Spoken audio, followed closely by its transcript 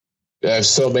I have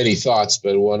so many thoughts,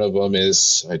 but one of them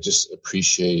is I just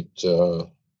appreciate, the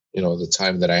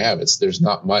time that I have. There's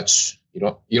not much. You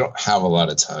don't have a lot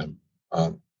of time.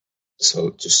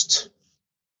 So just,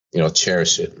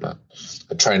 cherish it.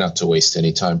 I try not to waste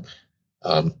any time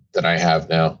that I have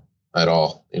now at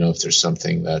all. If there's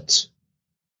something that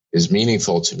is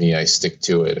meaningful to me, I stick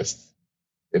to it.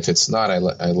 If it's not, I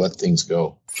let things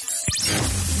go.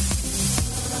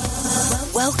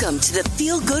 Welcome to the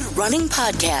Feel Good Running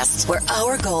Podcast, where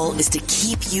our goal is to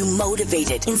keep you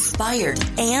motivated, inspired,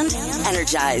 and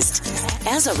energized.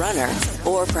 As a runner,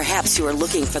 or perhaps you are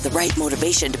looking for the right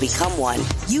motivation to become one,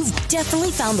 you've definitely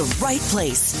found the right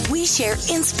place. We share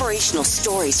inspirational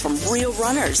stories from real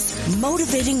runners,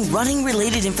 motivating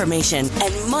running-related information,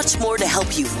 and much more to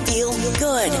help you feel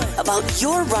good about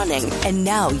your running. And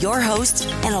now, your host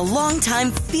and a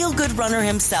longtime Feel Good runner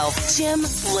himself, Jim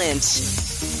Lynch.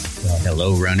 Well,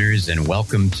 hello, runners, and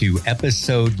welcome to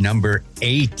episode number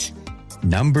 8.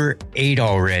 Number 8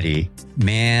 already.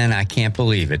 Man, I can't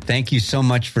believe it. Thank you so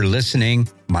much for listening.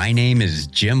 My name is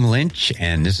Jim Lynch,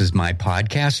 and this is my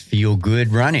podcast, Feel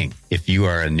Good Running. If you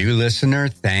are a new listener,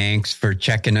 thanks for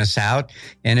checking us out.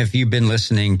 And if you've been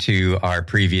listening to our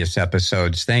previous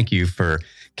episodes, thank you for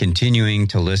continuing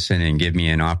to listen and give me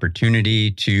an opportunity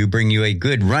to bring you a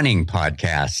good running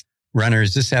podcast.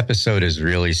 Runners, this episode is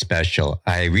really special.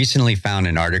 I recently found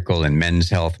an article in Men's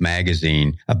Health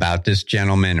magazine about this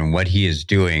gentleman and what he is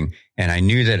doing, and I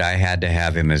knew that I had to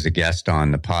have him as a guest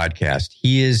on the podcast.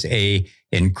 He is an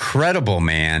incredible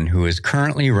man who is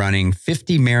currently running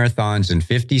 50 marathons in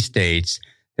 50 states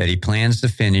that he plans to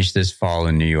finish this fall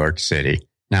in New York City.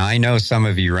 Now, I know some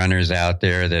of you runners out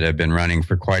there that have been running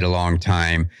for quite a long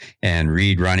time and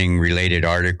read running-related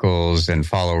articles and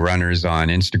follow runners on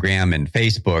Instagram and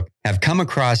Facebook have come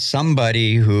across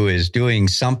somebody who is doing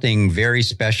something very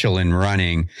special in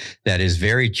running that is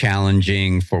very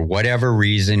challenging for whatever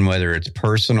reason, whether it's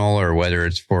personal or whether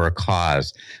it's for a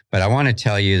cause. But I want to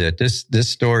tell you that this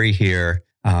story here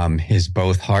is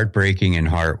both heartbreaking and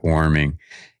heartwarming.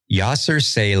 Yasser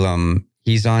Salem,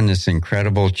 he's on this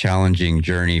incredible, challenging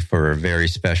journey for a very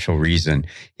special reason.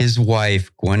 His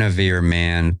wife, Guinevere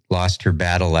Mann, lost her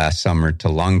battle last summer to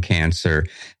lung cancer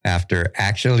after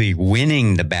actually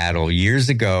winning the battle years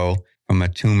ago from a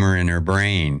tumor in her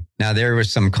brain. Now, there were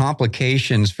some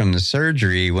complications from the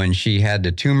surgery when she had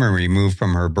the tumor removed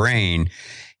from her brain,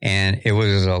 and it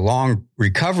was a long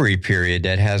recovery period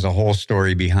that has a whole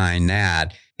story behind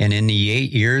that. And in the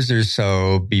 8 years or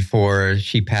so before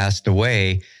she passed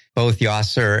away, both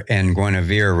Yasser and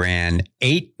Guinevere ran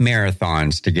 8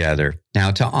 marathons together. Now,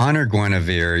 to honor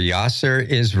Guinevere, Yasser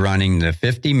is running the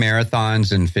 50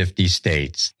 marathons in 50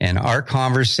 states. And our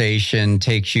conversation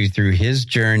takes you through his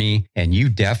journey, and you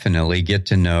definitely get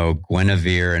to know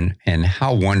Guinevere and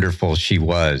how wonderful she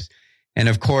was. And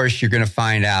of course, you're going to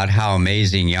find out how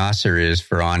amazing Yasser is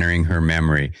for honoring her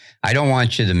memory. I don't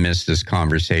want you to miss this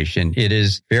conversation. It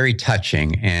is very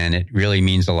touching, and it really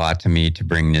means a lot to me to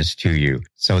bring this to you.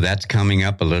 So that's coming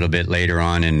up a little bit later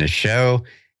on in the show.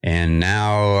 And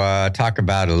now talk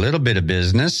about a little bit of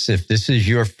business. If this is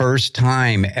your first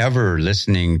time ever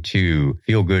listening to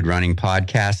Feel Good Running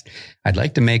Podcast, I'd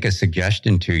like to make a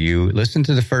suggestion to you. Listen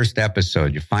to the first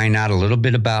episode. You find out a little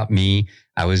bit about me.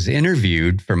 I was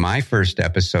interviewed for my first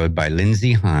episode by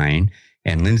Lindsey Hein,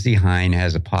 and Lindsey Hein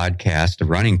has a podcast, a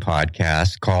running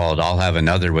podcast called I'll Have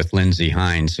Another with Lindsey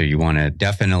Hein. So you want to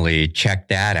definitely check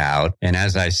that out. And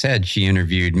as I said, she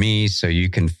interviewed me, so you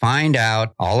can find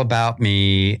out all about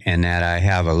me and that I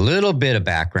have a little bit of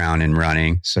background in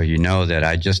running. So you know that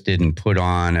I just didn't put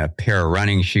on a pair of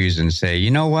running shoes and say,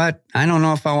 you know what? I don't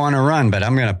know if I want to run, but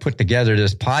I'm going to put together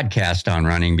this podcast on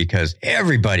running because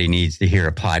everybody needs to hear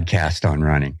a podcast on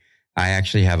running. I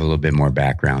actually have a little bit more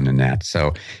background in that.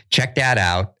 So check that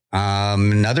out.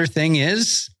 Another thing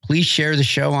is, please share the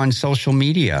show on social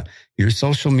media. Your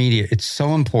social media, it's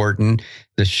so important.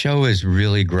 The show is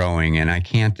really growing, and I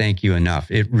can't thank you enough.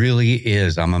 It really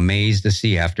is. I'm amazed to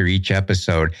see after each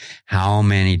episode how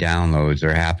many downloads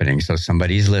are happening. So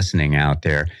somebody's listening out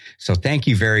there. So thank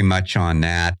you very much on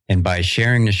that. And by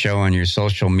sharing the show on your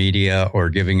social media or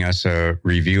giving us a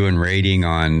review and rating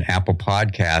on Apple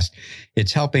Podcast,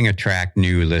 it's helping attract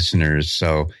new listeners.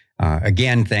 So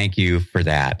again, thank you for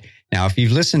that. Now, if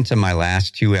you've listened to my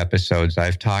last 2 episodes,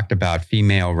 I've talked about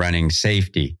female running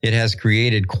safety. It has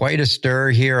created quite a stir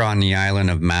here on the island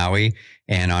of Maui,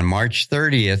 And on March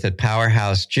 30th at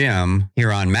Powerhouse Gym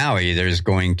here on Maui, there's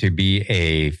going to be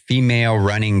a female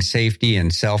running safety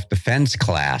and self-defense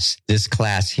class. This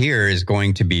class here is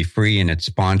going to be free, and it's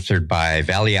sponsored by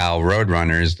Valley Isle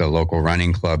Roadrunners, the local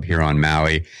running club here on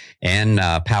Maui. And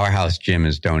Powerhouse Gym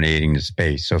is donating the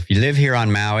space. So if you live here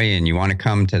on Maui and you want to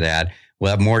come to that, we'll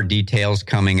have more details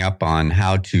coming up on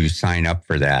how to sign up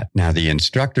for that. Now, the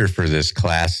instructor for this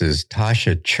class is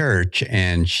Tasha Church,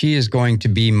 and she is going to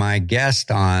be my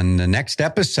guest on the next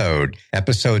episode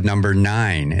number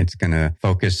 9. It's going to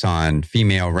focus on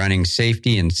female running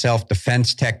safety and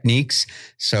self-defense techniques.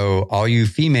 So all you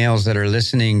females that are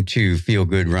listening to Feel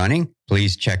Good Running,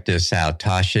 please check this out.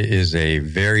 Tasha is a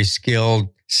very skilled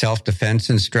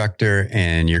self-defense instructor,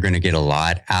 and you're going to get a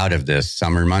lot out of this.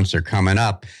 Summer months are coming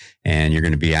up, and you're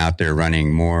going to be out there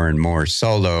running more and more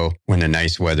solo when the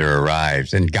nice weather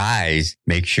arrives. And guys,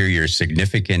 make sure your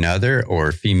significant other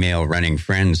or female running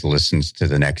friends listens to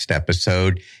the next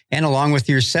episode, and along with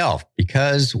yourself,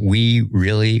 because we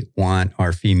really want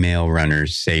our female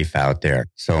runners safe out there.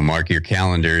 So mark your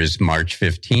calendars. March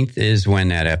 15th is when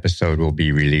that episode will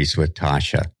be released with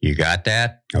Tasha. You got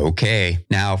that? Okay.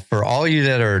 Now, for all you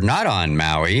that are not on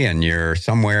Maui and you're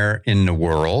somewhere in the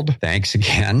world, thanks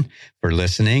again for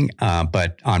listening.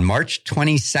 But on March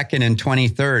 22nd and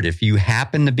 23rd, if you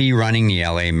happen to be running the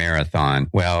LA Marathon,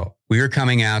 well, we're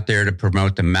coming out there to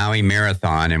promote the Maui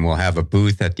Marathon, and we'll have a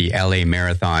booth at the LA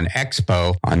Marathon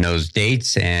Expo on those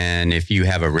dates. And if you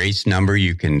have a race number,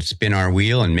 you can spin our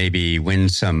wheel and maybe win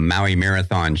some Maui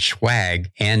Marathon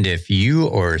swag. And if you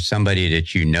or somebody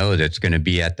that you know that's going to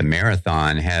be at the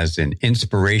marathon has an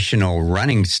inspirational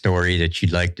running story that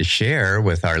you'd like to share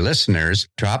with our listeners,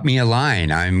 drop me a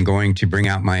line. I'm going to bring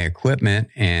out my equipment,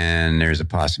 and there's a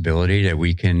possibility that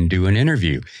we can do an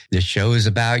interview. This show is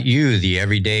about you, the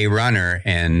everyday runner,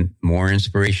 and more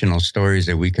inspirational stories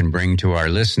that we can bring to our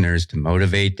listeners to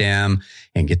motivate them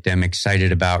and get them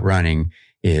excited about running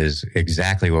is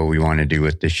exactly what we want to do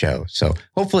with the show. So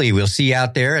hopefully we'll see you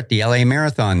out there at the LA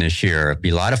Marathon this year. It'll be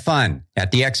a lot of fun at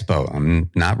the expo.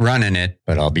 I'm not running it,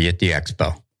 but I'll be at the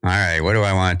expo. All right, what do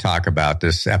I want to talk about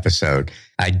this episode?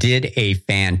 I did a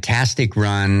fantastic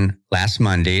run last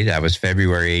Monday. That was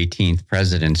February 18th,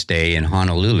 President's Day in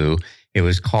Honolulu. It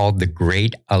was called the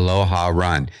Great Aloha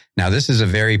Run. Now, this is a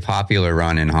very popular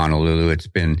run in Honolulu. It's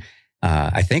been,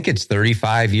 I think it's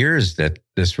 35 years that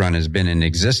this run has been in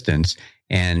existence,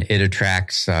 and it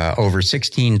attracts over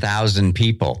 16,000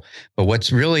 people. But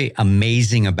what's really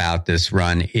amazing about this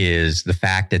run is the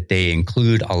fact that they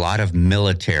include a lot of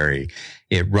military.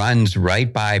 It runs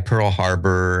right by Pearl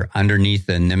Harbor underneath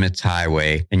the Nimitz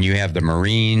Highway, and you have the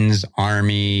Marines,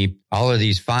 Army, all of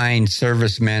these fine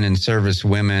servicemen and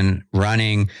servicewomen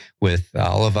running with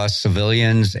all of us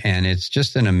civilians, and it's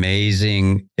just an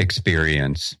amazing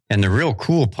experience. And the real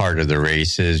cool part of the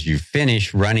race is you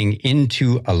finish running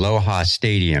into Aloha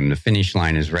Stadium. The finish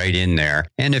line is right in there.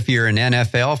 And if you're an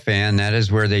NFL fan, that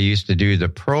is where they used to do the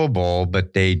Pro Bowl,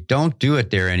 but they don't do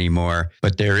it there anymore.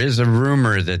 But there is a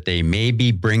rumor that they may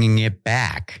be bringing it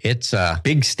back. It's a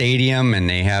big stadium, and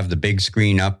they have the big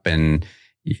screen up, and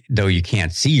though you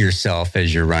can't see yourself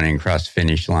as you're running across the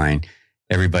finish line,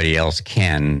 everybody else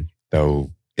can,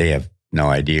 though they have no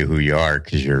idea who you are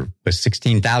because you're with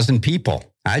 16,000 people.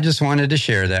 I just wanted to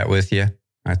share that with you.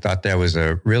 I thought that was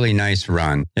a really nice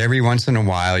run. Every once in a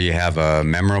while, you have a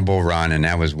memorable run, and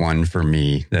that was one for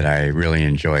me that I really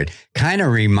enjoyed. Kind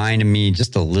of reminded me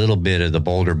just a little bit of the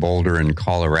Boulder in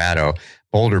Colorado.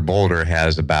 Boulder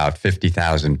has about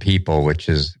 50,000 people, which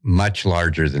is much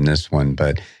larger than this one,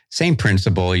 but same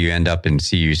principle. You end up in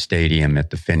CU Stadium at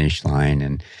the finish line,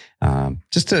 and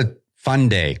just a fun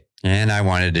day. And I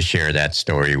wanted to share that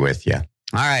story with you.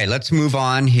 All right, let's move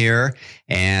on here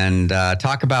and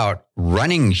talk about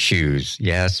running shoes.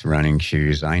 Yes, running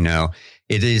shoes. I know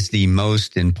it is the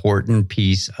most important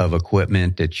piece of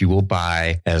equipment that you will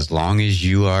buy as long as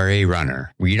you are a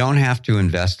runner. We don't have to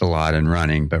invest a lot in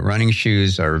running, but running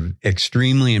shoes are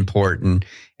extremely important,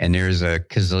 and there's a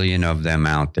gazillion of them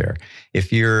out there.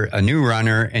 If you're a new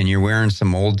runner and you're wearing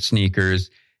some old sneakers,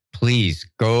 please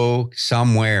go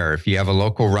somewhere. If you have a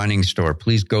local running store,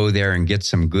 please go there and get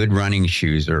some good running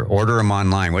shoes or order them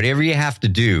online. Whatever you have to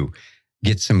do,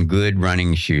 get some good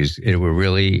running shoes. It will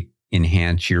really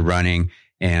enhance your running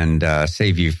and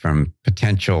save you from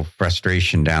potential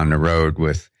frustration down the road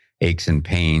with aches and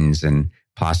pains and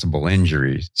possible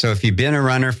injuries. So if you've been a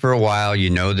runner for a while, you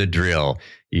know the drill.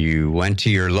 You went to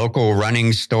your local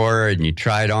running store and you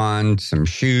tried on some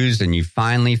shoes, and you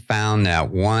finally found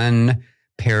that one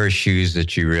pair of shoes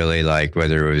that you really liked,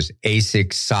 whether it was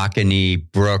Asics,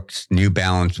 Saucony, Brooks, New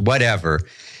Balance, whatever.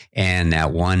 And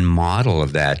that one model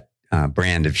of that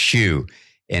brand of shoe.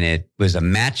 And it was a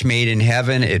match made in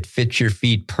heaven. It fit your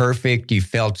feet perfect. You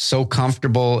felt so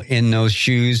comfortable in those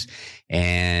shoes,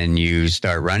 and you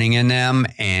start running in them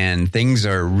and things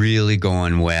are really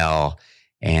going well.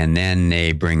 And then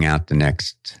they bring out the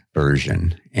next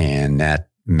version and that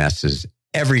messes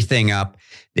everything up.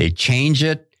 They change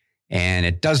it and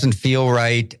it doesn't feel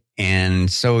right.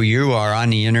 And so you are on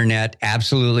the internet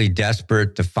absolutely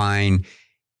desperate to find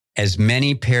as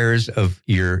many pairs of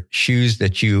your shoes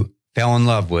that you fell in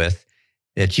love with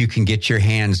that you can get your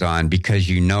hands on, because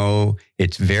you know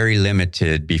it's very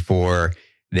limited before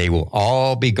they will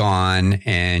all be gone,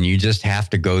 and you just have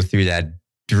to go through that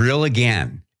drill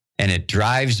again. And it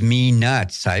drives me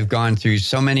nuts. I've gone through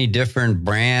so many different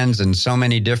brands and so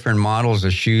many different models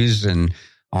of shoes in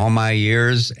all my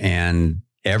years, and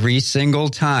every single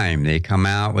time they come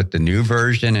out with the new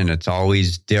version, and it's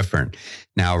always different.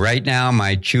 Now, right now,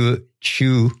 my shoe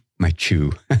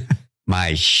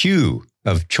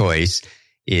of choice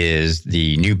is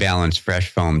the New Balance Fresh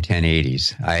Foam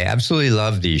 1080s. I absolutely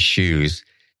love these shoes.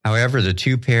 However, the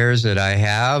two pairs that I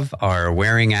have are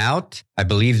wearing out. I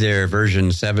believe they're version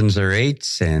 7s or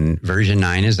 8s, and version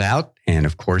 9 is out. And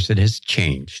of course, it has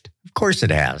changed. Of course, it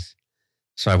has.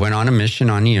 So I went on a mission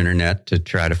on the internet to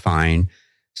try to find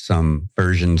some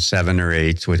version 7 or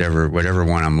 8s, whatever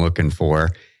one I'm looking for.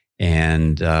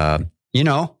 And,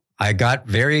 I got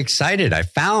very excited. I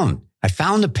found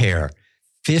a pair,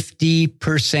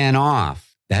 50%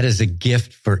 off. That is a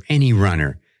gift for any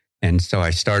runner. And so I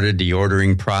started the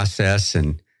ordering process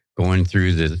and going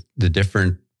through the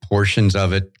different portions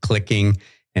of it, clicking,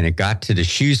 and it got to the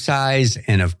shoe size.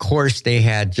 And of course, they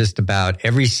had just about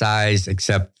every size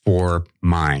except for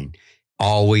mine.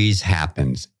 Always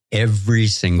happens every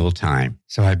single time.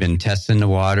 So I've been testing the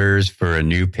waters for a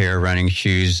new pair of running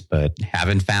shoes, but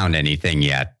haven't found anything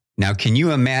yet. Now, can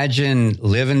you imagine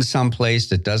living someplace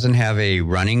that doesn't have a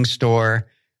running store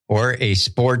or a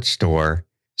sports store?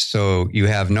 So you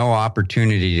have no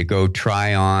opportunity to go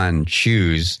try on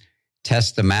shoes,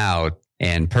 test them out,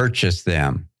 and purchase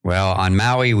them. Well, on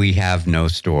Maui, we have no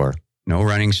store, no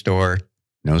running store,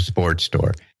 no sports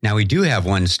store. Now, we do have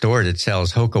one store that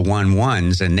sells Hoka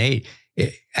 1-1s, and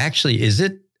is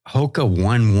it Hoka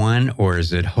 1-1 or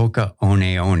is it Hoka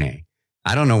One?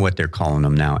 I don't know what they're calling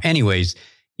them now. Anyways,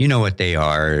 you know what they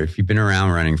are. If you've been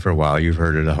around running for a while, you've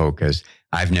heard of the Hokas.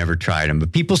 I've never tried them,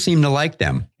 but people seem to like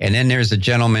them. And then there's a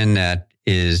gentleman that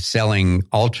is selling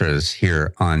Ultras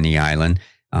here on the island.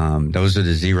 Those are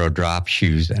the zero drop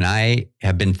shoes. And I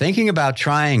have been thinking about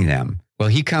trying them. Well,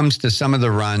 he comes to some of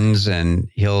the runs and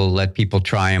he'll let people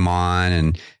try them on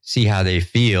and see how they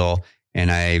feel.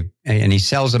 And he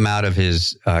sells them out of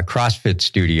his CrossFit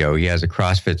studio. He has a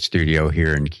CrossFit studio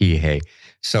here in Kihei.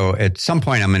 So at some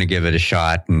point, I'm going to give it a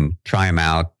shot and try them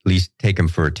out, at least take them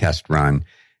for a test run,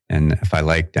 and if I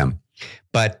like them.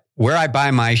 But where I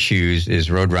buy my shoes is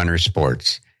Roadrunner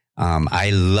Sports. I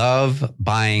love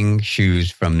buying shoes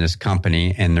from this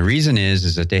company. And the reason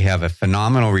is that they have a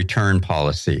phenomenal return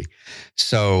policy.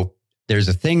 So there's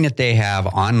a thing that they have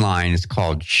online. It's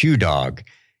called Shoe Dog.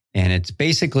 And it's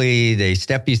basically, they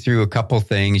step you through a couple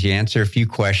things. You answer a few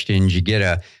questions. You get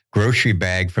a grocery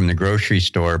bag from the grocery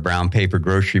store, brown paper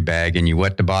grocery bag, and you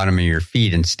wet the bottom of your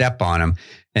feet and step on them.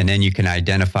 And then you can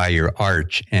identify your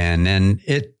arch. And then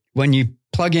when you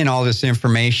plug in all this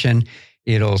information,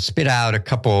 it'll spit out a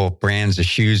couple brands of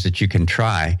shoes that you can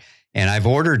try. And I've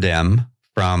ordered them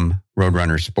from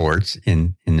Roadrunner Sports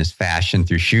in this fashion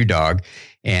through Shoe Dog.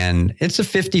 And it's a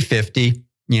 50-50.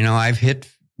 I've hit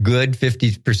good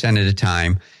 50% of the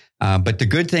time. But the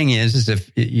good thing is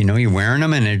if, you're wearing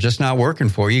them and they're just not working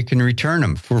for you, you can return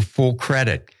them for full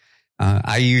credit.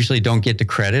 I usually don't get the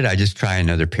credit. I just try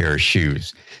another pair of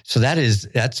shoes. So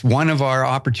that's one of our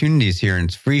opportunities here, and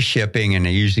it's free shipping, and I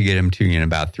usually get them to you in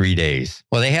about 3 days.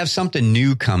 Well, they have something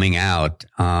new coming out.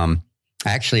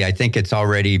 Actually, I think it's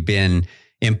already been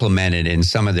implemented in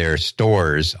some of their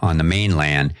stores on the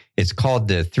mainland. It's called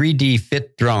the 3D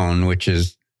Fit Drone, which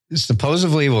is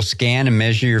supposedly will scan and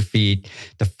measure your feet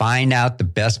to find out the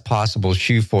best possible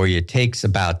shoe for you. It takes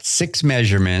about 6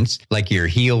 measurements, like your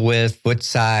heel width, foot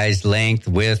size, length,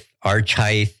 width, arch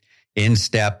height,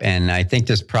 instep. And I think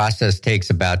this process takes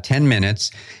about 10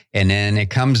 minutes. And then it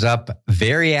comes up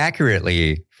very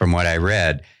accurately, from what I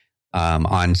read,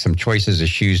 on some choices of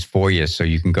shoes for you. So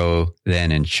you can go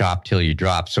then and shop till you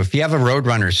drop. So if you have a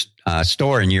Roadrunner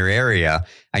store in your area,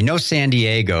 I know San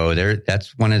Diego,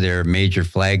 that's one of their major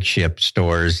flagship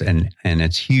stores, and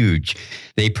it's huge.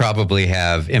 They probably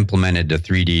have implemented the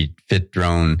 3D Fit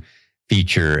Drone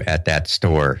feature at that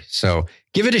store. So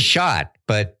give it a shot.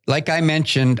 But like I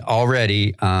mentioned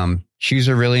already, shoes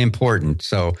are really important.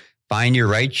 So find your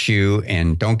right shoe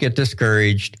and don't get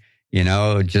discouraged.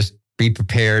 Just be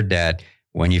prepared that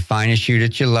when you find a shoe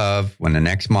that you love, when the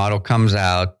next model comes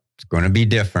out, it's going to be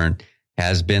different.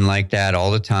 Has been like that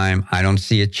all the time. I don't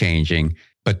see it changing.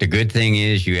 But the good thing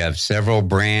is you have several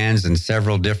brands and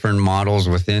several different models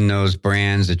within those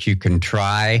brands that you can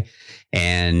try,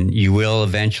 and you will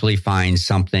eventually find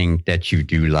something that you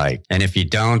do like. And if you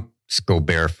don't, just go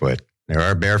barefoot. There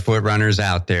are barefoot runners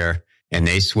out there, and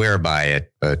they swear by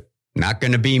it, but not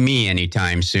going to be me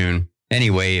anytime soon.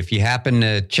 Anyway, if you happen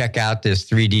to check out this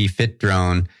 3D Fit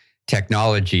Drone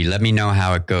technology, let me know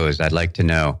how it goes. I'd like to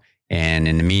know. And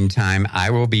in the meantime, I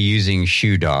will be using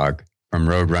Shoe Dog from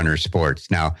Roadrunner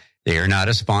Sports. Now, they are not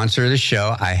a sponsor of the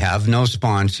show. I have no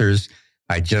sponsors.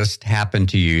 I just happen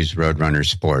to use Roadrunner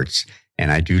Sports, and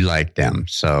I do like them.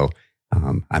 So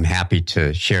I'm happy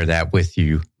to share that with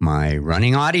you, my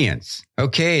running audience.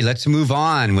 Okay, let's move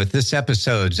on with this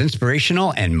episode's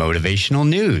inspirational and motivational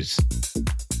news.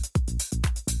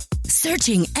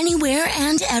 Searching anywhere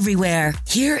and everywhere.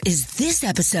 Here is this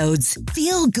episode's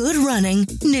Feel Good Running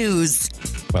news.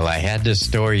 Well, I had this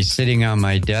story sitting on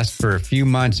my desk for a few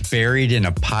months, buried in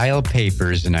a pile of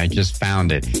papers, and I just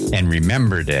found it and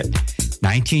remembered it.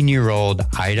 19-year-old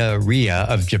Ida Ria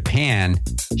of Japan,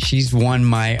 she's won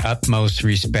my utmost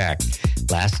respect.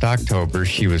 Last October,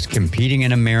 she was competing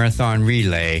in a marathon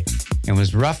relay and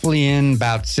was roughly in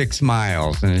about 6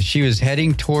 miles. And as she was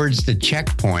heading towards the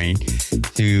checkpoint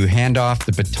to hand off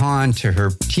the baton to her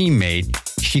teammate,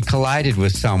 she collided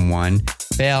with someone,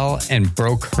 fell, and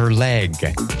broke her leg.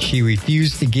 She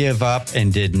refused to give up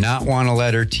and did not want to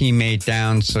let her teammate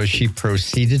down, so she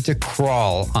proceeded to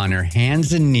crawl on her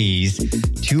hands and knees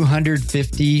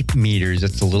 250 meters,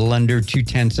 that's a little under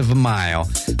 0.2 of a mile,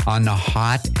 on the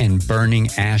hot and burning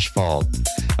asphalt.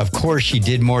 Of course, she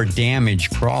did more damage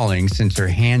crawling since her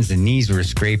hands and knees were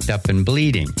scraped up and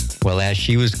bleeding. Well, as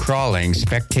she was crawling,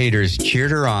 spectators cheered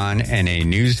her on and a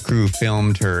news crew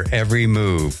filmed her every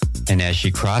move. And as she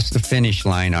crossed the finish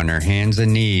line on her hands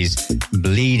and knees,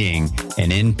 bleeding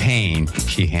and in pain,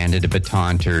 she handed a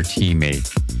baton to her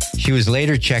teammate. She was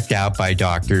later checked out by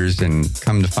doctors and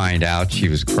come to find out she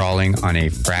was crawling on a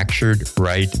fractured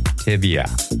right tibia.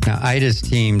 Now, Ida's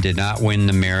team did not win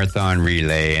the marathon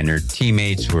relay, and her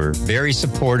teammates were very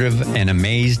supportive and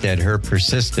amazed at her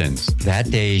persistence. That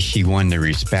day, she won the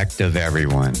respect of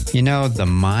everyone. The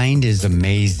mind is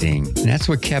amazing, and that's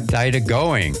what kept Ida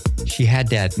going. She had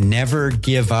that never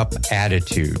give up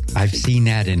attitude. I've seen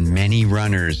that in many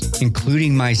runners,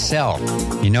 including myself.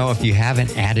 If you have an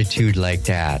attitude like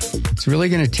that, it's really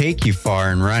going to take you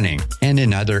far in running and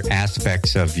in other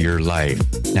aspects of your life.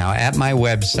 Now, at my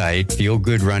website,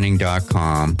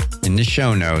 feelgoodrunning.com, in the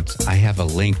show notes, I have a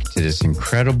link to this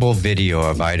incredible video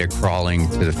of Ida crawling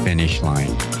to the finish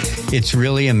line. It's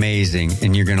really amazing,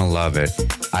 and you're going to love it.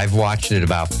 I've watched it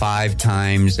about 5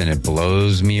 times, and it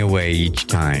blows me away each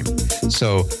time.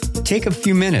 So take a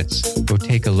few minutes, go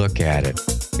take a look at it.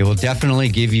 It will definitely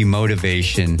give you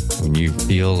motivation when you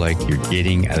feel like you're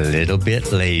getting a little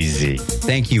bit lazy.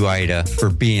 Thank you, Ida, for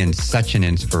being such an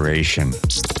inspiration.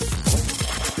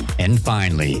 And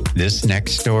finally, this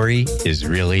next story is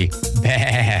really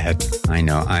bad. I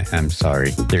know, I'm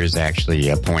sorry. There's actually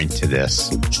a point to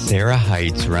this. Sarah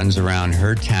Heights runs around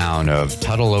her town of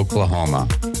Tuttle, Oklahoma.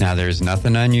 Now, there's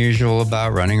nothing unusual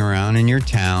about running around in your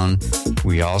town.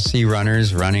 We all see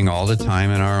runners running all the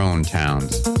time in our own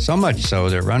towns. So much so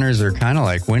that runners are kind of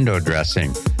like window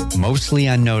dressing, mostly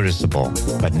unnoticeable.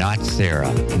 But not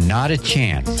Sarah. Not a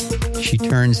chance. She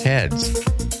turns heads.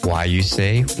 Why, you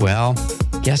say? Well,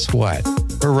 guess what?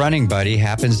 Her running buddy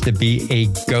happens to be a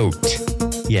goat.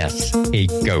 Yes, a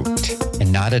goat.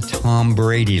 And not a Tom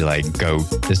Brady-like goat.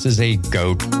 This is a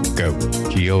goat,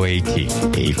 G-O-A-T,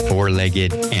 a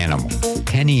 4-legged animal.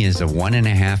 Penny is a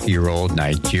 1.5-year-old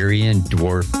Nigerian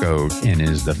dwarf goat and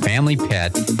is the family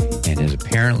pet and is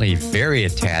apparently very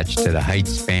attached to the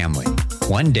Heights family.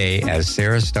 One day, as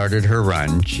Sarah started her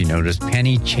run, she noticed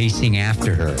Penny chasing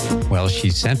after her. Well, she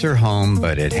sent her home,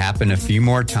 but it happened a few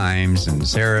more times, and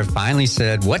Sarah finally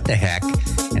said, "What the heck?"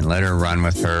 and let her run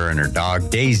with her and her dog,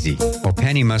 Daisy. Well,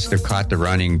 Penny must have caught the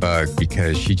running bug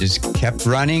because she just kept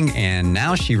running, and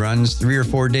now she runs 3 or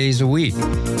 4 days a week.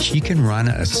 She can run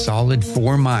a solid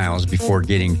 4 miles before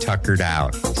getting tuckered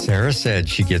out. Sarah said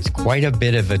she gets quite a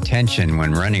bit of attention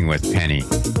when running with Penny.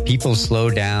 People slow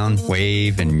down,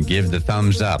 wave, and give the thumbs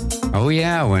thumbs up. Oh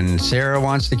yeah, when Sarah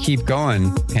wants to keep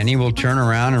going, Penny will turn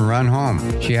around and run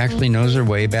home. She actually knows her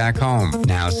way back home.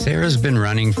 Now, Sarah's been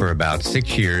running for about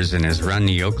 6 years and has run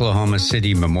the Oklahoma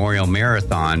City Memorial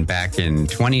Marathon back in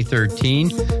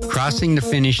 2013, crossing the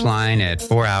finish line at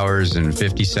 4 hours and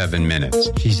 57 minutes.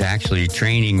 She's actually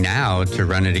training now to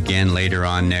run it again later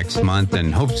on next month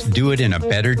and hopes to do it in a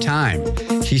better time.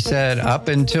 She said up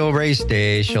until race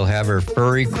day, she'll have her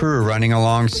furry crew running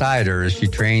alongside her as she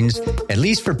trains, at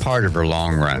least for part of her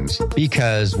long runs.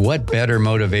 Because what better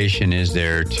motivation is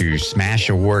there to smash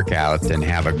a workout than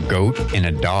have a goat and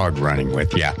a dog running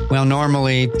with you? Well,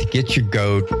 normally to get your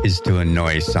goat is to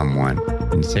annoy someone.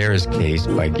 In Sarah's case,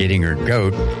 by getting her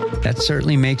goat, that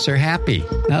certainly makes her happy.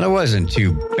 Now, that wasn't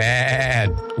too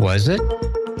bad, was it?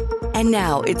 And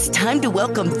now it's time to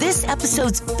welcome this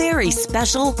episode's very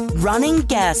special running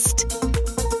guest.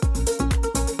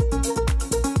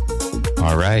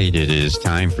 All right, it is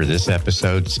time for this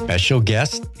episode's special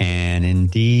guest, and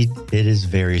indeed, it is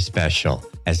very special.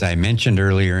 As I mentioned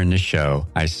earlier in the show,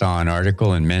 I saw an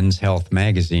article in Men's Health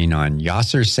magazine on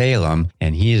Yasser Salem,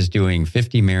 and he is doing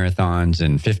 50 marathons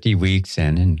in 50 weeks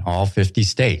and in all 50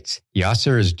 states.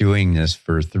 Yasser is doing this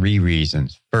for 3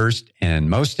 reasons. First, and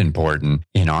most important,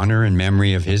 in honor and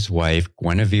memory of his wife,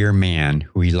 Guinevere Mann,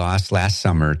 who he lost last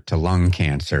summer to lung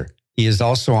cancer. He is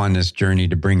also on this journey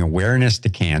to bring awareness to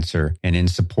cancer and in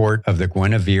support of the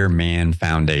Guinevere Mann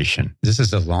Foundation. This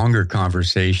is a longer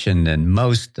conversation than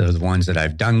most of the ones that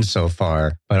I've done so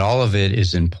far, but all of it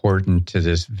is important to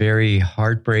this very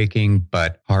heartbreaking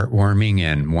but heartwarming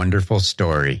and wonderful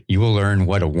story. You will learn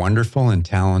what a wonderful and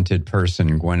talented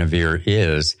person Guinevere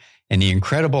is, and the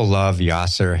incredible love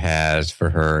Yasser has for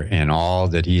her and all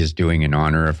that he is doing in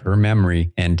honor of her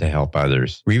memory and to help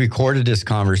others. We recorded this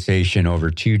conversation over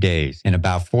 2 days, and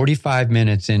about 45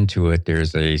 minutes into it,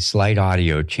 there's a slight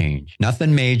audio change.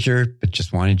 Nothing major, but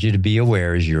just wanted you to be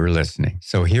aware as you were listening.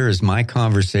 So here is my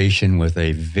conversation with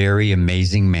a very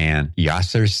amazing man,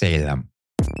 Yasser Salem.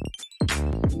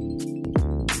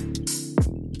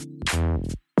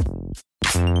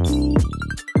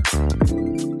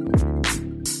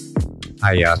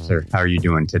 Hi, Yasser. How are you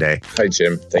doing today? Hi,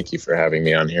 Jim. Thank you for having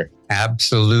me on here.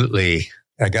 Absolutely.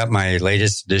 I got my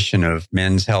latest edition of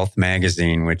Men's Health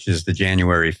magazine, which is the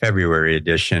January-February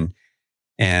edition.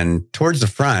 And towards the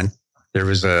front, there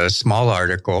was a small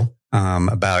article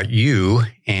about you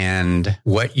and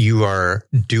what you are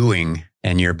doing.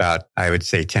 And you're about, I would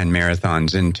say, 10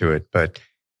 marathons into it. But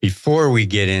before we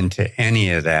get into any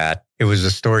of that, it was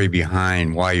a story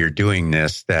behind why you're doing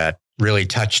this that really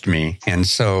touched me. And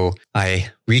so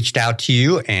I reached out to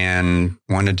you and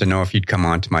wanted to know if you'd come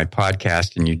on to my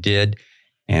podcast, and you did.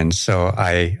 And so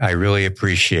I really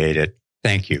appreciate it.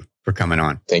 Thank you for coming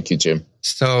on. Thank you, Jim.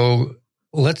 So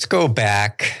let's go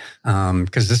back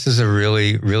because this is a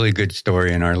really, really good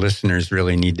story, and our listeners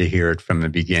really need to hear it from the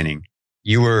beginning.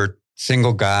 You were a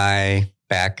single guy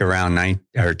back around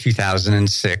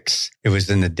 2006. It was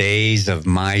in the days of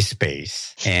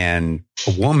MySpace, and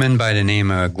a woman by the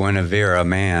name of Guinevere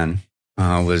Mann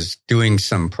was doing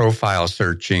some profile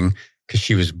searching because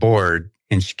she was bored,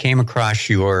 and she came across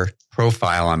your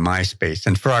profile on MySpace.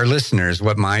 And for our listeners,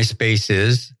 what MySpace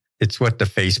is, it's what the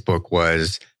Facebook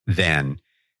was then.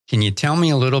 Can you tell me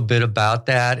a little bit about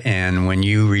that and when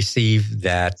you received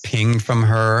that ping from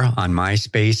her on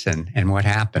MySpace and what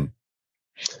happened?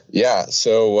 Yeah.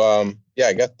 So,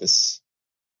 I got this.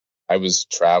 I was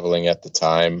traveling at the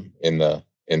time in the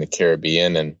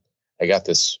Caribbean, and I got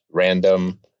this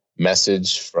random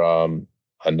message from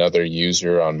another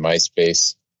user on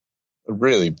MySpace, a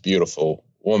really beautiful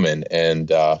woman.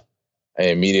 And, I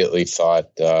immediately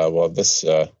thought, this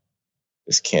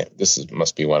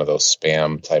must be one of those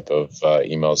spam type of,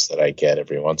 emails that I get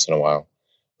every once in a while.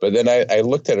 But then I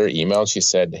looked at her email and she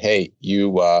said, "Hey,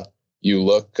 you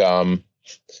look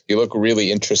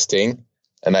really interesting,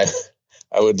 and I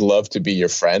would love to be your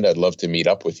friend. I'd love to meet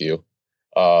up with you."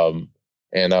 And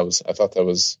I thought that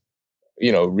was,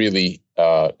 really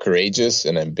courageous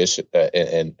and ambitious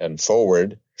and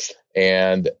forward.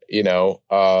 And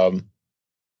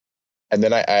and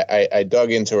then I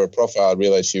dug into her profile. I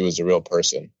realized she was a real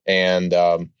person, and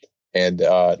not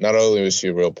only was she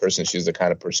a real person, she's the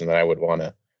kind of person that I would want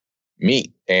to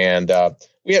meet. And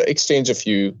we had exchanged a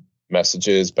few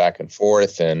messages back and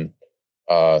forth, and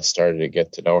started to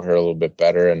get to know her a little bit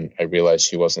better. And I realized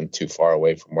she wasn't too far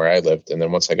away from where I lived. And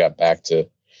then once I got back to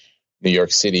New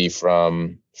York City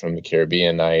from the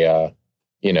Caribbean,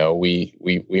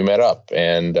 we met up,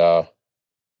 and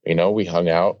we hung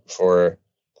out for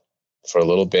a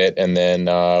little bit, and then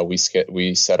we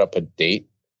set up a date.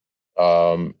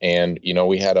 And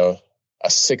we had a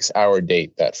 6-hour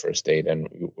date, that first date. And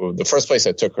the first place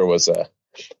I took her was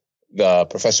the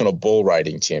Professional Bull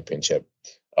Riding Championship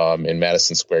in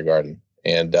Madison Square Garden.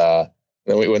 And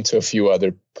then we went to a few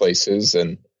other places,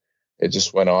 and it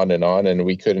just went on, and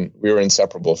we were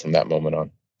inseparable from that moment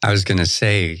on. I was going to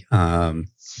say,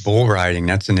 bull riding,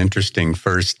 that's an interesting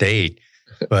first date,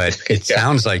 but it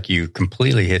sounds like you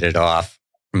completely hit it off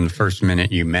from the first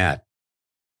minute you met.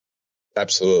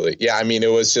 Absolutely. Yeah. I mean,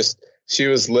 it was just, she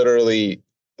was literally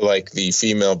like the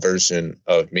female version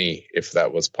of me, if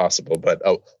that was possible, but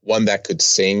one that could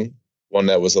sing, one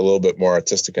that was a little bit more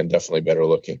artistic and definitely better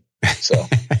looking. So,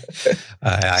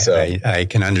 I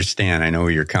can understand. I know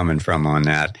where you're coming from on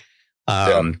that.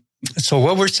 So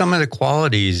what were some of the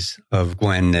qualities of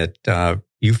Gwen that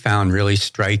you found really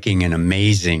striking and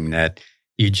amazing that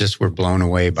you just were blown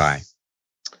away by?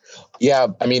 Yeah,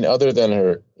 I mean, other than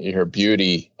her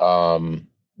beauty,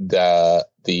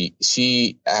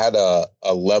 she had a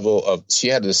level of, she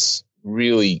had this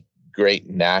really great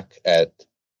knack at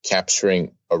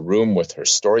capturing a room with her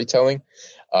storytelling.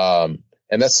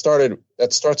 And that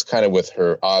starts kind of with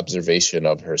her observation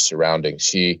of her surroundings.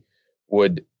 She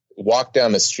would walk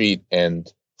down the street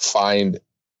and find,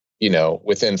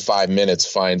 within 5 minutes,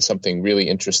 find something really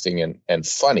interesting and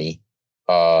funny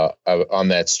on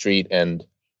that street, and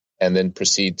then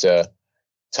proceed to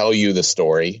tell you the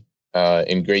story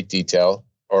in great detail,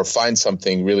 or find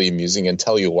something really amusing and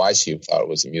tell you why she thought it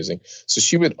was amusing. So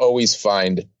she would always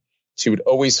find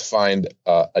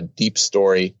a deep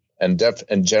story and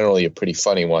generally a pretty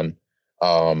funny one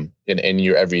in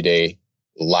your everyday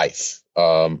life.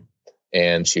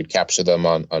 And she would capture them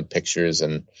on pictures,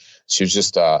 and she was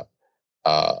just an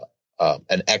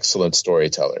excellent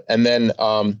storyteller. And then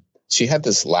she had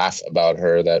this laugh about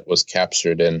her that was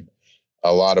captured in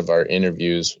a lot of our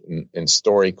interviews in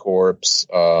Story Corps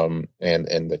and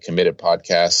the Committed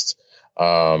podcast,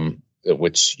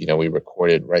 which we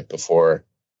recorded right before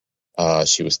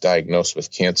she was diagnosed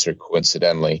with cancer,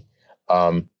 coincidentally.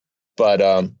 But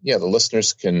the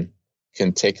listeners can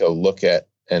take a look at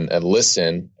and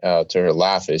listen to her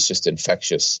laugh. It's just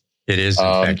infectious. It is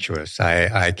infectious.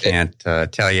 I can't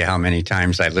tell you how many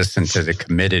times I listen to the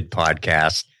Committed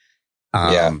podcast.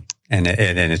 And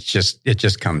it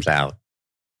just comes out.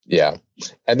 Yeah.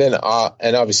 And then,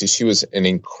 and obviously she was an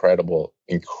incredibly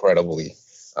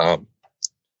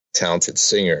talented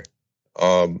singer.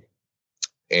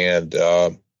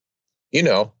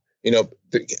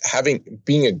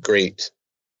 Being a great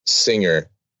singer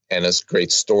and a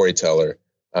great storyteller,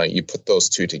 you put those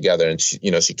two together, and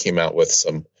she came out with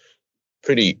some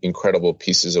pretty incredible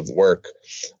pieces of work.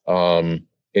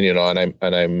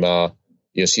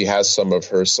 She has some of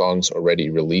her songs already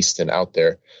released and out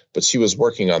there, but she was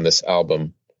working on this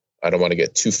album. I don't want to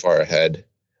get too far ahead,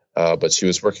 but she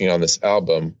was working on this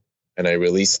album, and I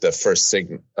released the first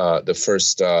single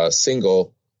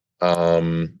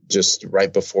just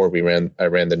right before I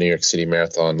ran the New York City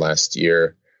Marathon last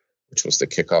year, which was the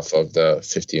kickoff of the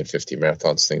 50 and 50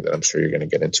 marathons thing that I'm sure you're going to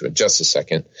get into in just a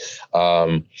second.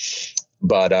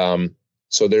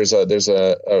 So there's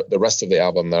the rest of the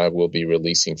album that I will be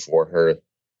releasing for her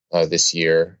this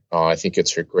year. I think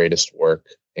it's her greatest work,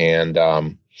 and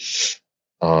I'm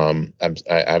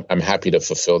happy to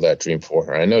fulfill that dream for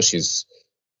her. I know she's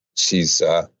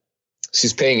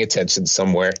paying attention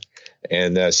somewhere,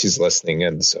 and she's listening,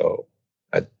 and so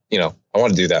I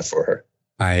want to do that for her.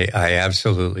 I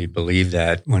absolutely believe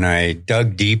that. When I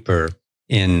dug deeper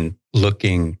in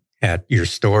looking at your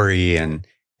story and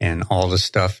all the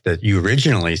stuff that you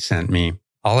originally sent me,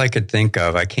 all I could think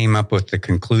of, I came up with the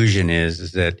conclusion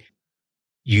is that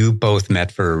you both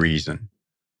met for a reason.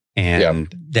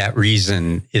 And that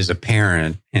reason is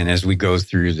apparent. And as we go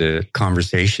through the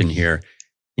conversation here,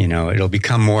 it'll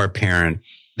become more apparent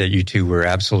that you two were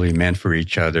absolutely meant for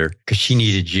each other, because she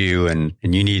needed you and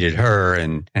you needed her.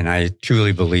 And I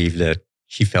truly believe that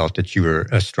she felt that you were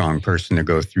a strong person to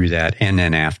go through that. And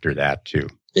then after that too.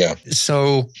 Yeah.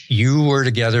 So you were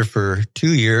together for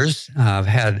 2 years,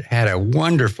 had a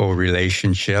wonderful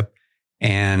relationship,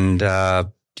 and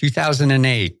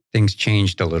 2008, things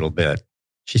changed a little bit.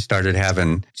 She started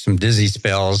having some dizzy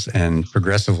spells and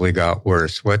progressively got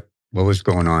worse. What was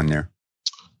going on there?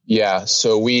 Yeah.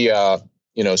 So we,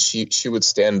 she would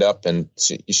stand up and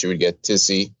she would get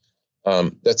dizzy.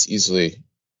 That's easily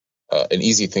an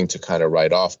easy thing to kind of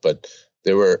write off, but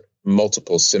there were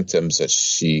multiple symptoms that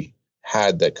she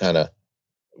had that kind of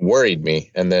worried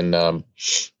me. And then,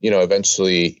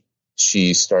 eventually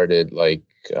she started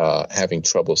having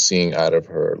trouble seeing out of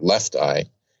her left eye.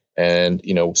 And,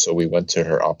 so we went to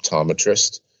her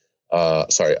ophthalmologist,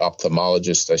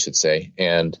 I should say.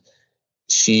 And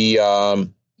she,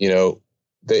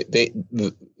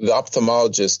 the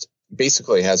ophthalmologist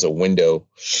basically has a window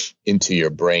into your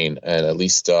brain, and at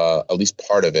least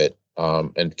part of it,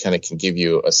 and kind of can give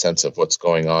you a sense of what's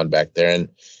going on back there.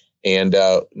 And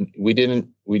we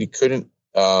couldn't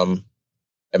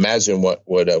imagine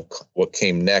what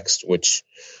came next, which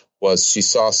was she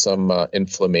saw some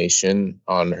inflammation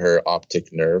on her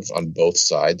optic nerve on both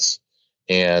sides,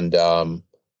 and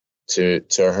to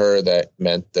her that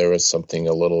meant there was something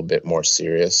a little bit more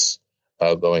serious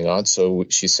going on. So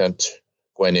she sent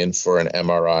Gwen in for an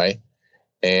MRI,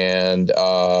 and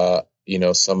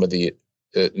some of the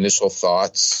initial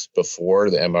thoughts before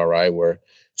the MRI were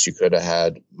she could have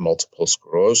had multiple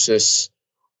sclerosis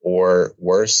or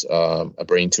worse, a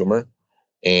brain tumor,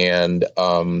 and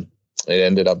it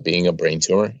ended up being a brain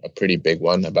tumor, a pretty big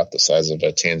one, about the size of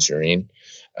a tangerine.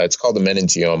 It's called a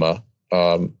meningioma.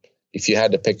 If you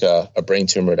had to pick a brain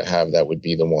tumor to have, that would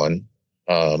be the one.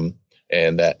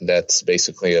 And that's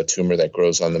basically a tumor that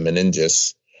grows on the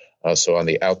meninges, so on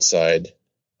the outside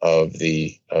of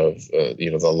the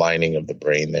lining of the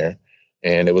brain there.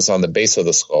 And it was on the base of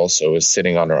the skull, so it was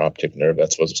sitting on her optic nerve.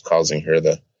 That's what was causing her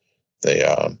the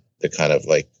kind of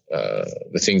like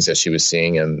the things that she was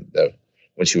seeing, and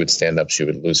when she would stand up, she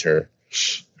would lose her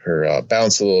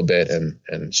balance a little bit,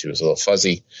 and she was a little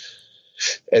fuzzy.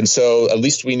 And so at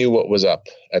least we knew what was up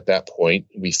at that point.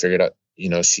 We figured out,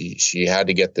 she had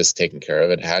to get this taken care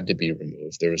of. It had to be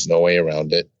removed. There was no way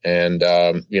around it. And,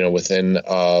 within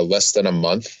less than a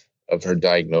month of her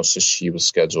diagnosis, she was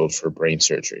scheduled for brain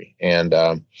surgery. And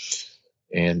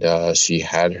she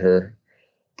had her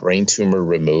brain tumor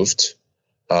removed.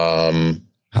 How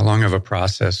long of a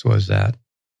process was that?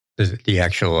 The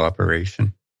actual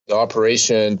operation? The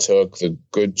operation took the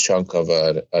good chunk of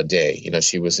a day.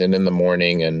 She was in the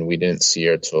morning, and we didn't see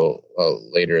her till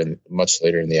much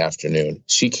later in the afternoon.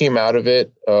 She came out of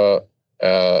it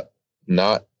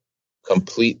not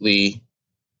completely.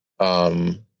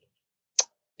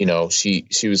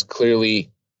 She was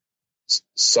clearly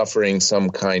suffering some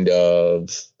kind of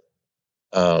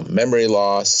memory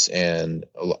loss and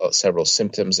several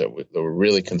symptoms that were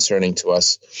really concerning to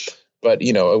us. But,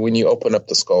 when you open up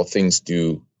the skull, things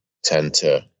do tend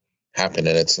to happen,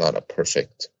 and it's not a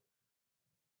perfect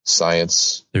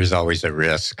science. There's always a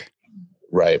risk.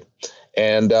 Right.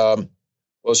 And,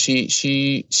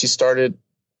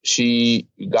 she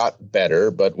got better,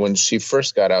 but when she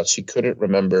first got out, she couldn't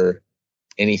remember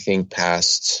anything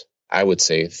past, I would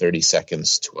say, 30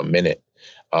 seconds to a minute.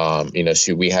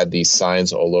 We had these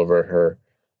signs all over her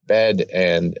bed,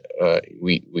 and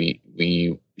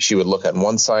she would look at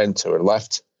one sign to her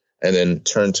left, and then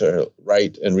turn to her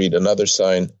right and read another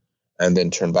sign, and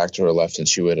then turn back to her left, and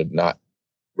she would not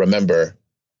remember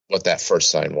what that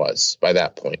first sign was by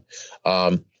that point.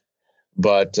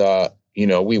 But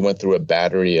we went through a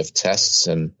battery of tests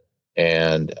and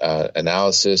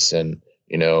analysis, and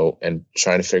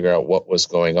trying to figure out what was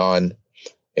going on.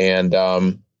 And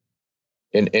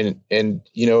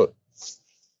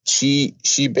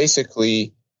she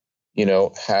basically,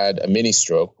 had a mini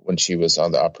stroke when she was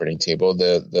on the operating table.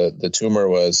 The tumor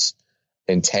was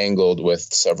entangled with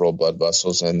several blood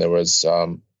vessels, and there was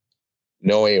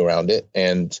no way around it.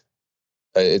 And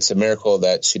it's a miracle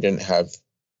that she didn't have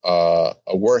a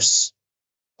worse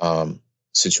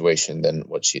situation than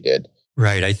what she did.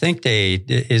 Right. I think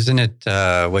isn't it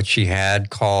what she had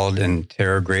called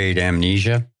anterograde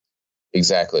amnesia?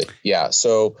 Exactly. Yeah.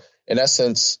 So in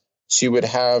essence, she would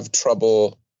have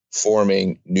trouble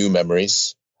forming new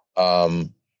memories.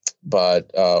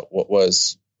 But what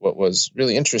was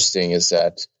really interesting is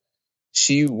that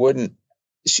she wouldn't,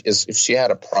 if she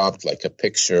had a prompt like a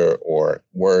picture or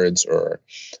words or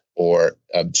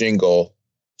a jingle,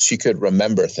 she could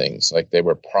remember things like they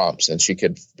were prompts, and she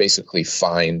could basically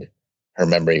find her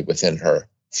memory within her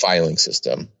filing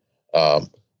system.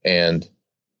 And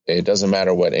it doesn't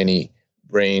matter what any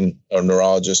brain or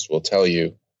neurologist will tell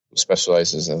you who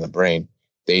specializes in the brain.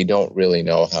 They don't really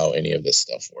know how any of this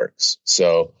stuff works.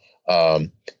 So,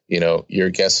 your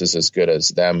guess is as good as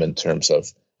them in terms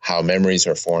of how memories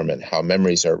are formed and how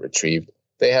memories are retrieved.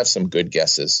 They have some good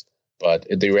guesses, but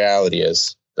the reality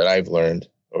is that I've learned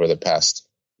over the past,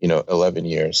 11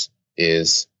 years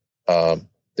is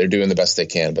they're doing the best they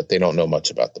can, but they don't know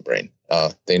much about the brain.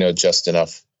 They know just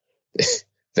enough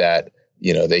that,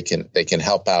 they can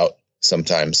help out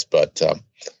sometimes, but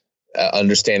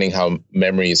understanding how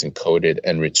memory is encoded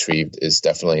and retrieved is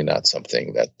definitely not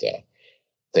something that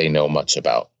they know much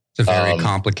about. It's a very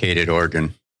complicated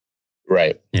organ.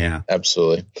 Right. Yeah,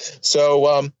 absolutely.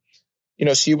 So,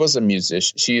 she was a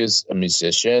musician. She is a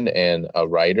musician and a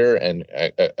writer and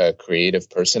a creative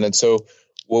person. And so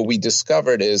what we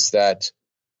discovered is that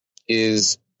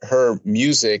is her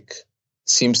music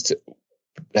seems to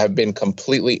have been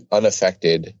completely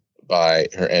unaffected by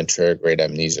her anterograde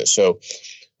amnesia. So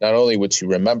not only would she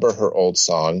remember her old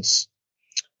songs,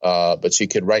 but she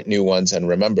could write new ones and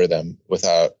remember them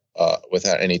without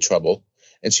any trouble.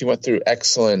 And she went through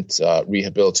excellent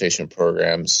rehabilitation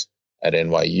programs at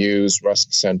NYU's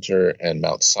Rusk Center and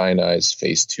Mount Sinai's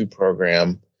Phase 2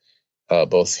 program,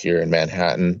 both here in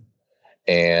Manhattan.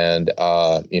 And,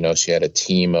 she had a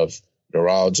team of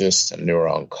neurologists and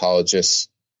neuro-oncologists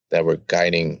that were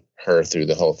guiding her through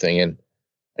the whole thing. And,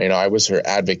 I was her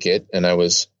advocate, and I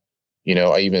was,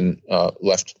 I even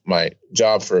left my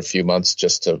job for a few months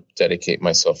just to dedicate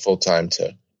myself full time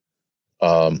to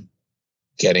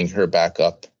getting her back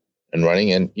up and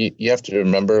running. And you have to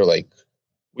remember,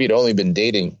 we'd only been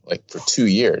dating for 2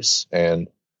 years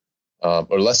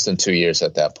or less than 2 years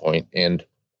at that point. And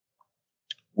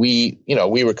we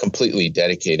were completely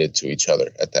dedicated to each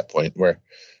other at that point where,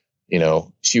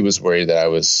 she was worried that I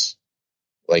was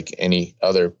like any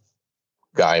other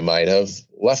guy might have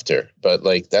left her. But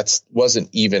that wasn't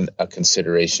even a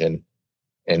consideration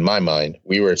in my mind.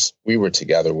 We were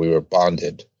together, we were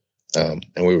bonded, and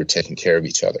we were taking care of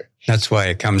each other. That's why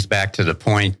it comes back to the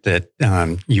point that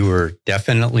you were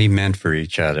definitely meant for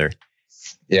each other.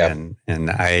 Yeah. And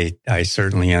I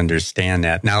certainly understand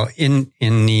that. Now, in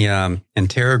the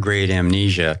anterograde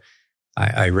amnesia,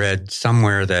 I read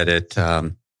somewhere that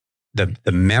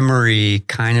the memory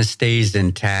kind of stays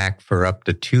intact for up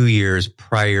to 2 years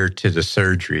prior to the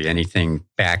surgery. Anything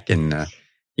back in the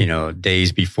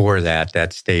days before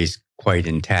that stays quite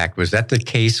intact. Was that the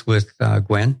case with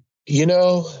Gwen?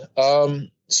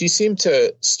 She seemed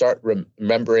to start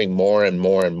remembering more and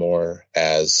more and more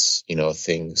as,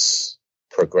 things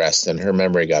progressed, and her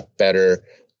memory got better.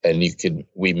 And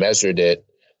we measured it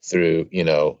through,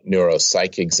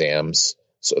 neuropsych exams.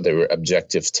 So there were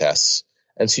objective tests,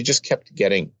 and she just kept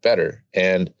getting better.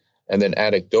 And then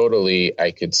anecdotally,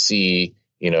 I could see,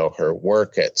 her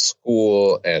work at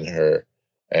school and her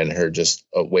just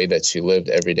a way that she lived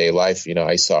everyday life.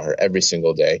 I saw her every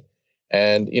single day,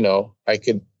 and,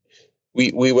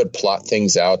 we would plot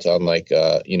things out on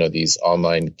these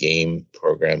online game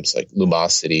programs like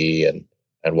Lumosity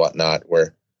and whatnot,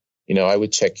 where, I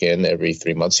would check in every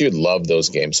 3 months. She would love those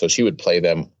games. So she would play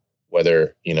them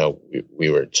whether, we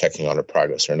were checking on her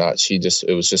progress or not.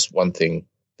 It was just one thing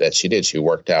that she did. She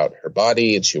worked out her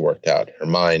body and she worked out her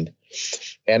mind.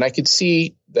 And I could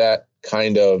see that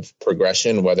kind of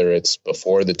progression, whether it's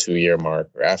before the 2-year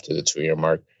mark or after the 2-year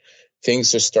mark.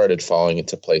 Things just started falling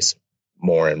into place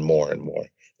more and more and more.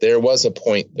 There was a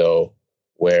point, though,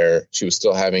 where she was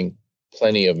still having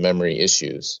plenty of memory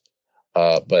issues.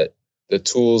 But the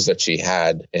tools that she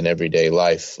had in everyday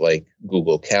life, like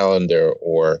Google Calendar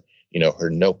or, her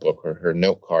notebook or her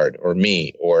note card or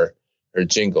me or her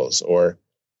jingles or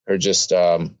her just,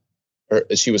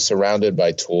 she was surrounded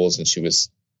by tools and she was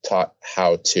taught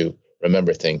how to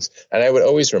remember things. And I would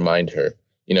always remind her,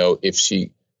 if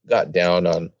she got down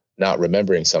on not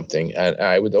remembering something, and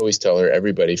I would always tell her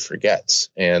everybody forgets.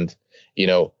 And,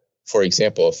 for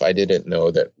example, if I didn't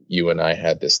know that you and I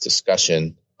had this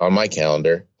discussion on my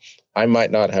calendar, I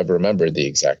might not have remembered the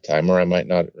exact time, or I might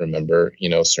not remember,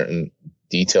 certain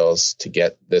details to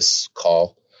get this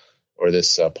call or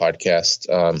this podcast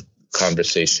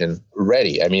conversation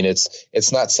ready. I mean,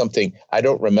 it's not something, I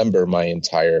don't remember my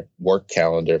entire work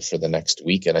calendar for the next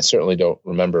week. And I certainly don't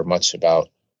remember much about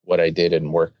what I did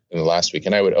in work in the last week.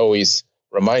 And I would always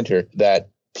remind her that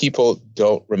people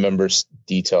don't remember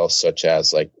details such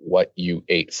as what you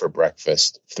ate for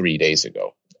breakfast 3 days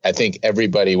ago. I think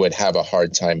everybody would have a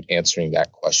hard time answering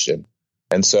that question.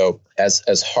 And so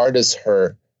as hard as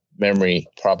her memory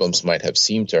problems might have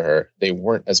seemed to her, they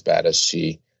weren't as bad as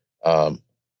she,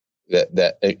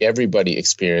 that everybody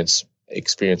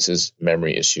experiences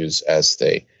memory issues as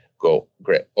they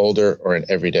get older or in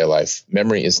everyday life.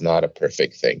 Memory is not a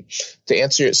perfect thing. To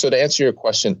answer your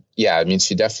question, yeah, I mean,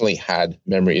 she definitely had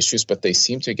memory issues, but they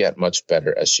seem to get much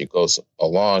better as she goes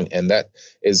along. And that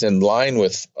is in line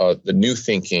with the new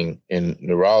thinking in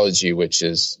neurology, which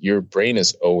is your brain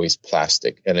is always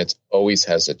plastic and it always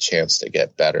has a chance to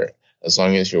get better as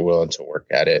long as you're willing to work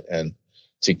at it and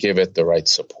to give it the right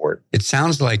support. It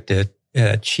sounds like that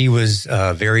she was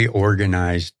a very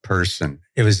organized person.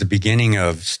 It was the beginning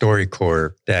of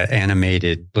StoryCorps, that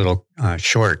animated little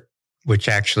short, which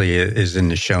actually is in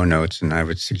the show notes. And I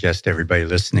would suggest everybody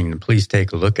listening to please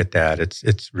take a look at that.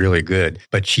 It's really good.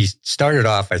 But she started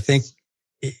off, I think,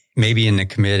 maybe in the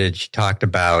committed, she talked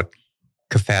about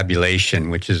confabulation,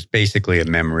 which is basically a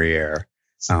memory error.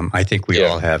 I think we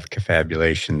all have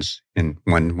confabulations in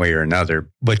one way or another.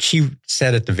 What she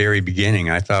said at the very beginning,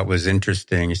 I thought was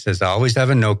interesting. He says, I always have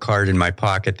a note card in my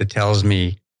pocket that tells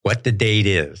me what the date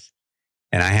is.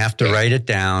 And I have to write it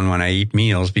down when I eat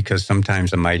meals, because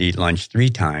sometimes I might eat lunch 3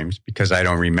 times because I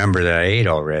don't remember that I ate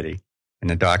already. And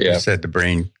the doctor said the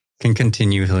brain can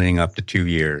continue healing up to 2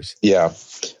 years. Yeah.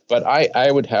 But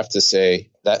I would have to say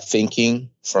that thinking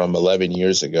from 11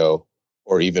 years ago,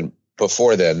 or even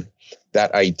before then,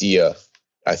 that idea,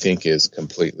 I think, is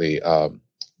completely,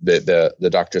 the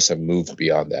doctors have moved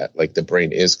beyond that. Like, the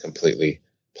brain is completely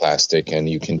plastic, and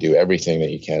you can do everything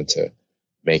that you can to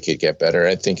make it get better.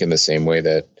 I think in the same way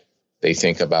that they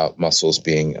think about muscles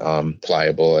being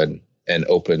pliable and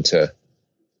open to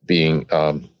being,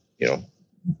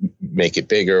 make it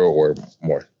bigger or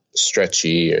more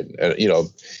stretchy. And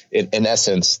in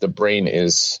essence, the brain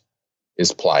is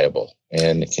pliable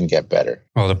and it can get better.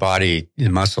 Well, the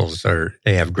muscles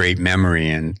they have great memory,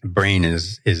 and the brain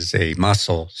is a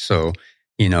muscle. So,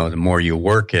 the more you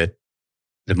work it,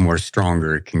 the more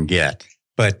stronger it can get.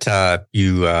 But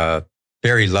you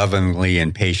very lovingly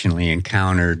and patiently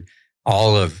encountered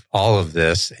all of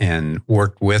this and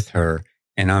worked with her.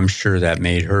 And I'm sure that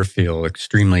made her feel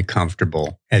extremely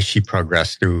comfortable as she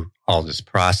progressed through all this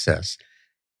process.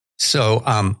 So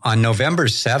on November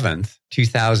 7th,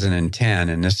 2010,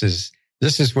 and this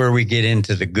is where we get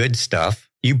into the good stuff,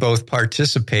 you both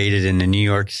participated in the New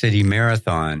York City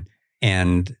Marathon,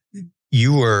 and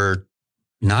you were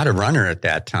not a runner at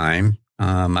that time.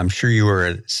 I'm sure you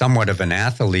were somewhat of an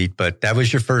athlete, but that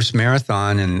was your first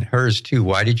marathon, and hers too.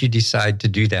 Why did you decide to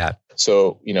do that?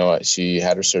 So, she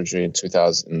had her surgery in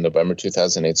November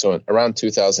 2008. So around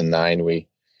 2009, we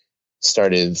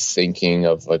started thinking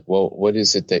of what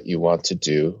is it that you want to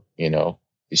do?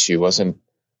 She wasn't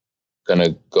going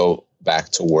to go back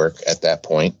to work at that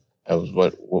point.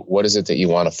 What is it that you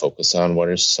want to focus on? What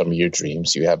are some of your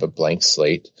dreams? You have a blank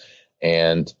slate.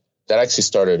 And that actually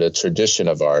started a tradition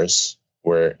of ours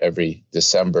where every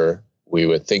December we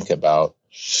would think about,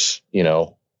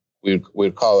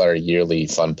 we'd call our yearly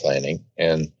fun planning,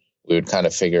 and we would kind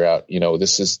of figure out,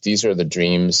 these are the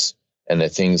dreams and the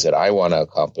things that I want to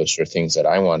accomplish or things that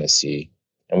I want to see.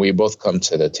 And we both come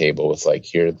to the table with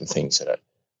here are the things that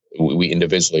we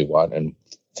individually want and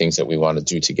things that we want to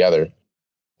do together.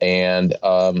 And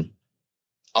on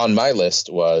my list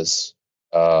was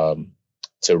to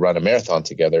run a marathon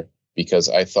together, because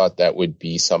I thought that would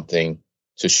be something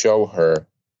to show her,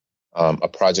 a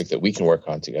project that we can work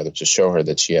on together, to show her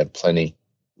that she had plenty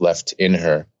left in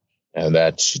her and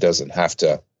that she doesn't have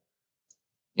to,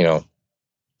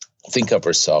 think of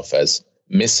herself as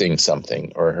missing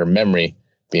something or her memory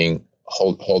being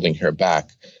holding her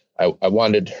back. I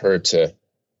wanted her to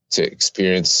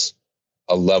experience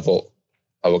a level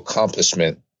of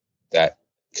accomplishment that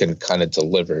can kind of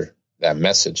deliver that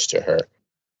message to her.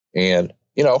 And,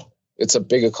 it's a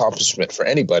big accomplishment for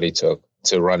anybody to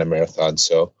run a marathon.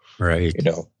 So, right.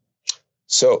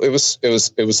 So it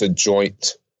was a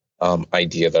joint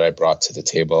idea that I brought to the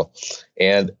table.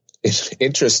 And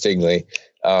interestingly,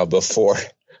 before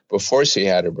she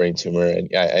had her brain tumor, and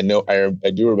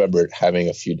I do remember having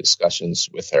a few discussions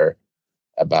with her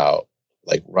about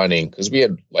running, because we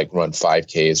had run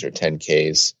 5Ks or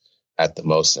 10Ks at the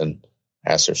most, and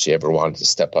asked her if she ever wanted to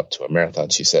step up to a marathon.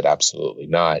 She said absolutely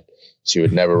not. She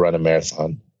would never run a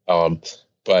marathon.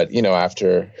 But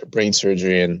after her brain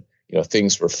surgery, and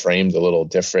things were framed a little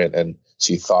different, and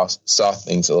she saw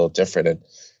things a little different, and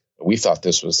we thought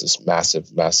this was this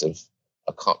massive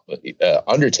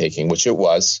undertaking, which it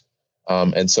was.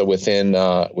 And so within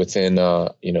a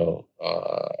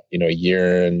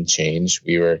year and change,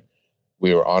 we were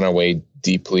on our way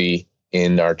deeply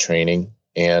in our training,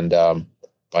 and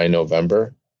by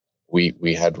November,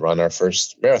 we had run our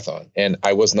first marathon. And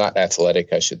I was not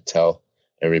athletic. I should tell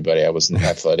everybody I wasn't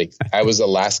athletic. I was the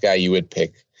last guy you would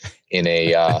pick in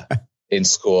in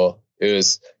school.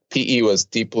 PE was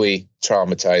deeply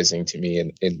traumatizing to me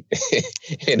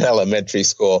in elementary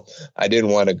school. I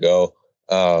didn't want to go.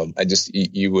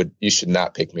 You should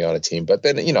not pick me on a team. But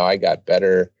then, I got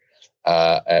better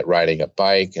at riding a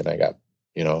bike, and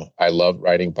I loved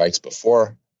riding bikes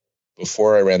before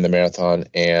I ran the marathon.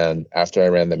 And after I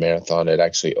ran the marathon, it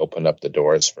actually opened up the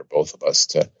doors for both of us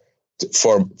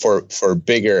for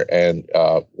bigger and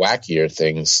wackier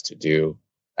things to do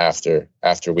after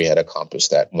we had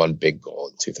accomplished that one big goal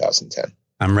in 2010.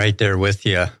 I'm right there with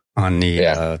you on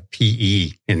the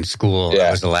PE in school. Yeah.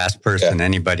 I was the last person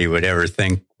anybody would ever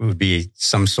think would be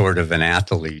some sort of an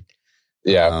athlete.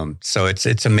 Yeah. So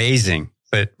it's amazing.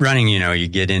 But running, you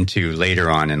get into later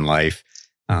on in life.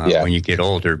 when you get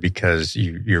older, because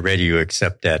you're ready to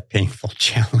accept that painful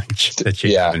challenge that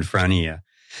you have in front of you.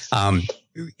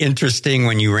 Interesting,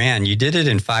 when you ran, you did it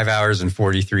in 5 hours and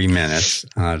 43 minutes,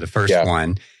 the first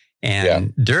one.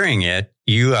 And during it,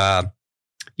 you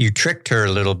tricked her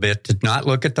a little bit to not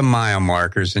look at the mile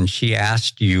markers. And she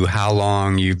asked you how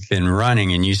long you've been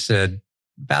running. And you said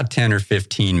about 10 or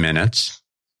 15 minutes.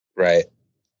 Right.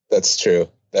 That's true.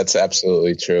 That's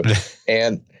absolutely true.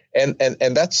 And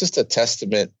that's just a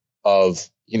testament of,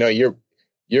 you're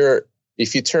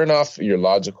if you turn off your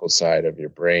logical side of your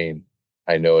brain,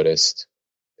 I noticed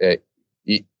that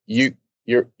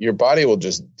your body will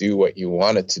just do what you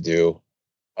want it to do.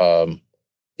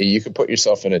 You can put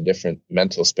yourself in a different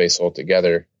mental space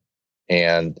altogether.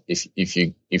 And if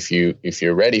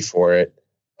you're ready for it,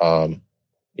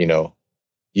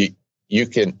 you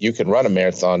can run a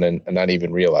marathon and not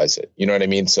even realize it. You know what I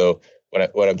mean? So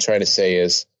what I'm trying to say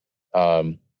is,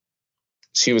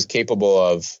 she was capable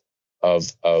of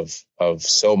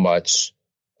so much,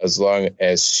 as long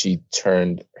as she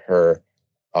turned her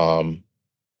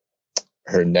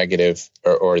negative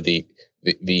or the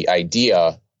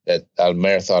idea that a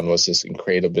marathon was this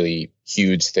incredibly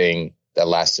huge thing that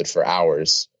lasted for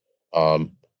hours.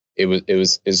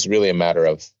 It's really a matter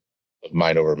of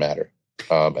mind over matter.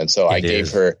 And so I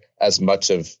gave her as much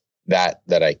of that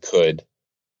I could.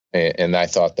 And I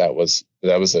thought that was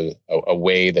a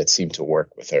way that seemed to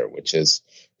work with her, which is,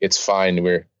 it's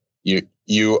fine.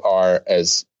 You are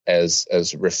as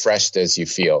refreshed as you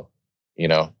feel,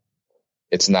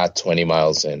 it's not 20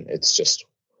 miles in, it's just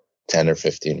 10 or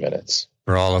 15 minutes.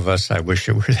 For all of us, I wish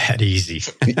it were that easy.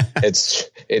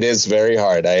 It is very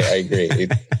hard. I agree.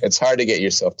 It's hard to get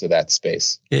yourself to that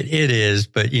space. It is,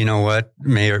 but you know what?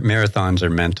 Marathons are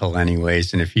mental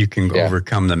anyways. And if you can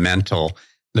overcome the mental,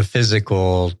 the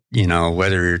physical,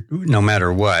 no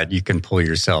matter what, you can pull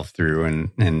yourself through.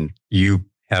 And you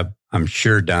have, I'm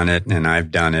sure, done it, and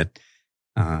I've done it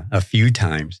a few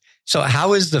times. So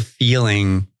how is the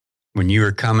feeling when you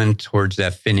were coming towards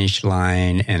that finish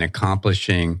line and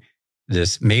accomplishing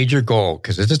this major goal?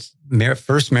 Because it's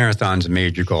first marathon's a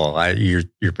major goal.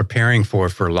 You're preparing for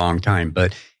a long time,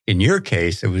 but in your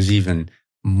case, it was even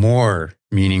more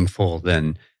meaningful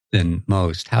than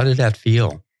most. How did that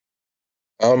feel?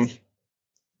 It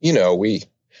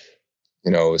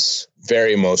was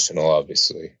very emotional,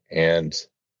 obviously, and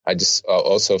I just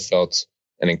also felt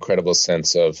an incredible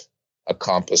sense of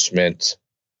accomplishment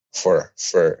for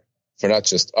not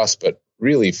just us, but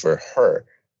really for her.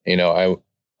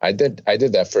 I did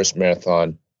that first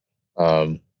marathon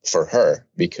for her,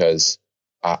 because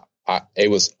it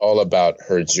was all about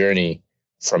her journey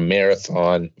from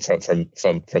marathon, from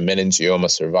meningioma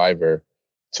survivor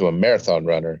to a marathon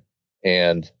runner,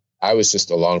 and I was just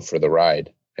along for the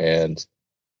ride. And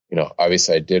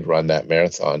obviously I did run that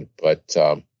marathon, but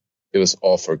it was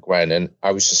all for Gwen, and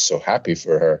I was just so happy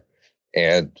for her.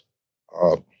 And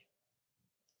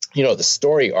the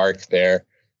story arc there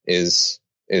is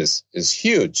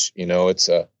huge. It's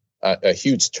a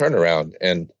huge turnaround,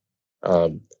 and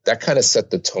that kind of set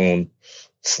the tone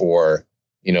for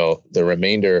the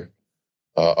remainder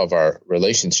of our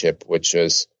relationship, which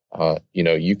is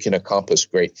you can accomplish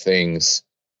great things.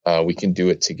 We can do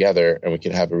it together, and we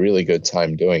can have a really good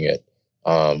time doing it.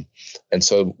 And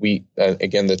so we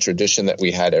again, the tradition that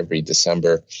we had every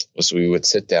December was we would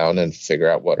sit down and figure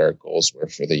out what our goals were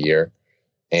for the year,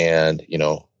 and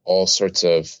all sorts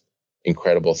of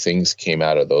incredible things came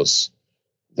out of those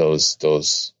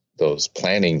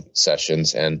planning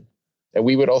sessions, and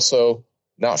we would also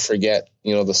not forget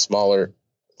the smaller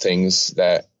things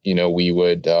that we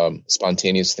would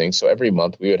spontaneous things. So every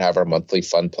month we would have our monthly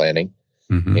fun planning,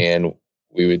 and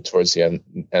we would, towards the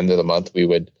end of the month, we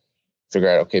would figure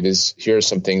out, okay, here are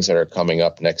some things that are coming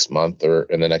up next month or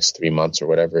in the next 3 months or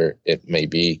whatever it may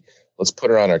be. Let's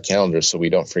put it on our calendar so we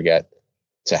don't forget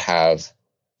to have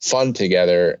fun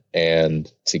together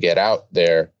and to get out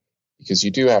there, because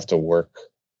you do have to work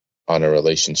on a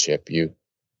relationship. You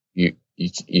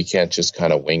can't just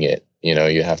kind of wing it.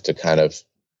 You have to kind of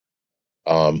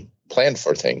plan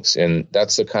for things. And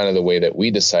that's the kind of the way that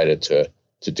we decided to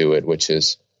do it, which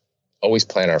is always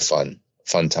plan our fun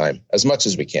time as much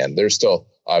as we can. There's still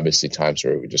obviously times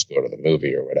where we just go to the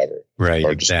movie or whatever. Right.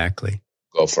 Or exactly.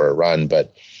 Go for a run.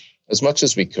 But as much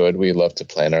as we could, we love to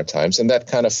plan our times. And that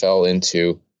kind of fell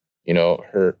into,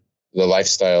 the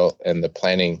lifestyle and the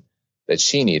planning that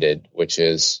she needed, which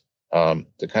is to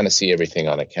kind of see everything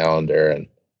on a calendar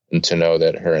and to know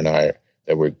that her and I,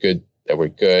 that we're good,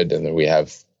 and that we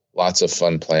have lots of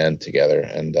fun planned together.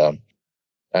 And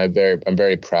I'm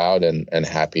very proud and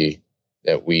happy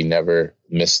that we never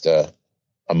missed a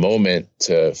a moment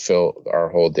to fill our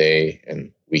whole day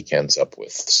and weekends up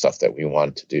with stuff that we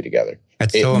want to do together.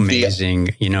 That's so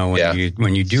amazing.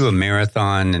 When you do a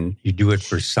marathon and you do it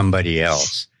for somebody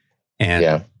else,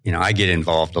 and I get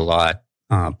involved a lot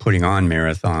putting on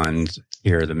marathons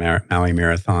here, the Maui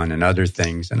Marathon and other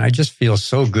things, and I just feel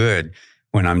so good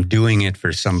when I'm doing it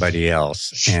for somebody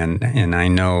else, and I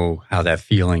know how that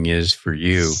feeling is for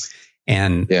you.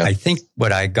 And I think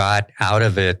what I got out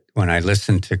of it when I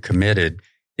listened to Committed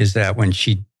is that when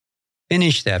she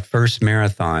finished that first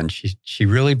marathon, she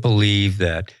really believed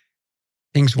that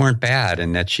things weren't bad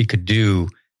and that she could do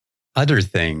other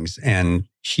things. And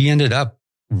she ended up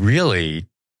really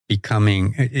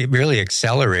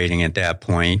accelerating at that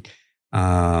point,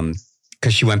 because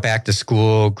she went back to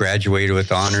school, graduated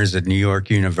with honors at New York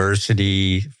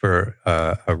University for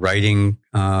a writing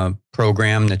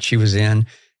program that she was in,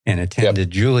 and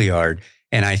attended Juilliard.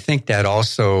 And I think that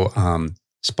also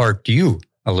sparked you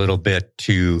a little bit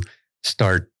to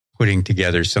start putting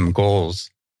together some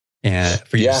goals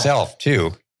for yourself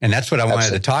too. And that's what I wanted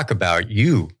to talk about,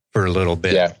 you for a little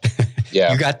bit.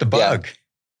 You got the bug.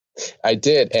 I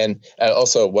did. And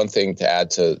also one thing to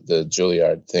add to the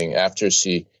Juilliard thing, after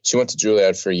she went to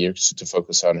Juilliard for a year to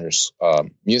focus on her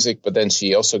music, but then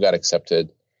she also got accepted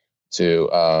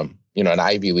to, an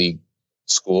Ivy League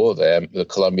school, the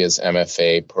Columbia's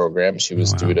MFA program. She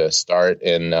was due to start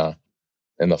in the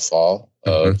fall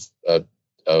of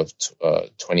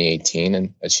 2018,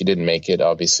 and she didn't make it,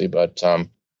 obviously, but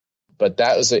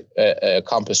that was an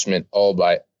accomplishment all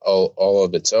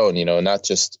of its own. Not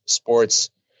just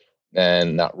sports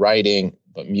and not writing,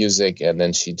 but music. And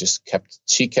then she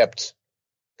kept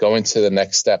going to the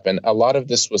next step. And a lot of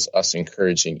this was us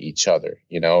encouraging each other,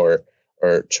 or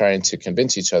trying to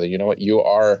convince each other, you know what, you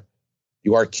are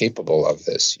capable of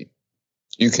this.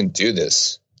 You can do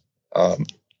this.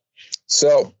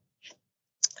 So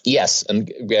yes. And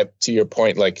to your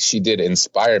point, like, she did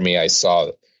inspire me. I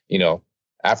saw,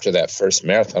 after that first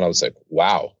marathon, I was like,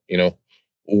 wow,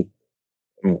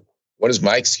 what is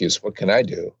my excuse? What can I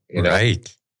do?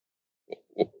 Right.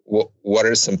 What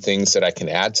are some things that I can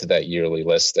add to that yearly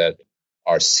list that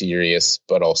are serious,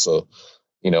 but also,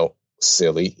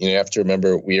 silly? You have to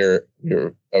remember we're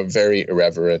a very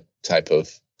irreverent type of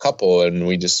couple, and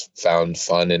we just found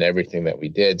fun in everything that we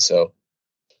did. So,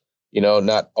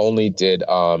 not only did,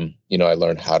 I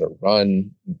learn how to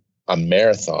run a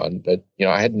marathon, but,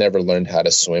 I had never learned how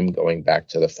to swim, going back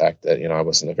to the fact that, I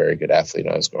wasn't a very good athlete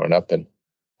when I was growing up, and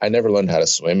I never learned how to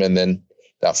swim. And then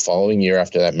that following year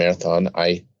after that marathon,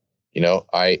 I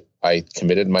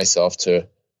committed myself to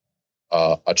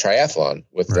a triathlon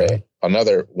with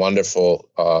another wonderful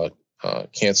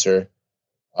cancer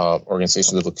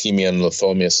organization. The Leukemia and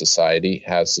Lymphoma Society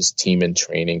has this team and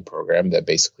training program that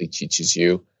basically teaches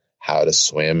you how to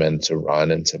swim and to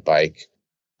run and to bike.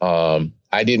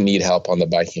 I didn't need help on the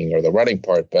biking or the running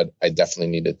part, but I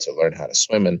definitely needed to learn how to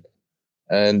swim.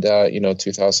 And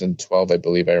 2012, I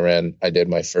believe I did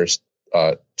my first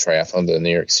triathlon, the New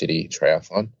York City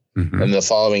Triathlon. Mm-hmm. And the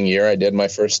following year, I did my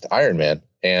first Ironman.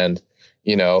 And,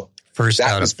 first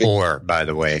out of 4, by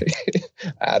the way,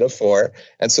 out of 4.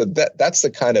 And so that's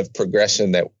the kind of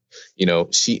progression that,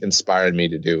 she inspired me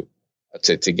to do,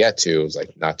 to get to. It was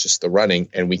like, not just the running.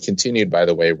 And we continued, by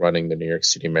the way, running the New York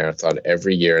City Marathon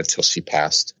every year until she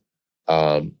passed.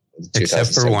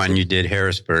 Except for one, you did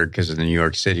Harrisburg because the New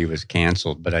York City was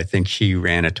canceled. But I think she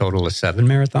ran a total of 7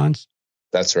 marathons.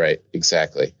 That's right.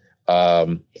 Exactly.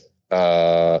 And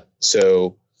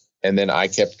then I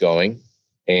kept going,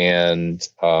 and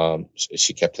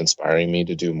she kept inspiring me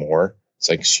to do more. It's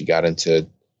like she got into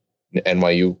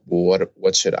NYU. Well,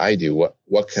 what should I do?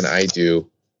 What can I do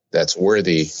that's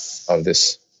worthy of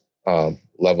this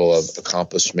level of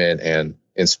accomplishment? And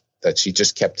that she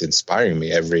just kept inspiring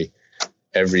me every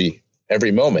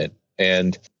moment.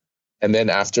 And then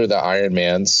after the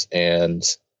Ironmans and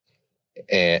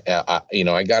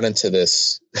I got into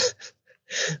this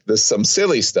some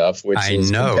silly stuff, which I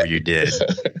know you did.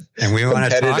 And we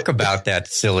want to talk about that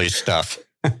silly stuff.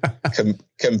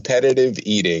 Competitive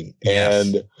eating. Yes.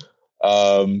 And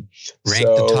ranked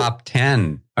the top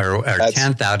 10 or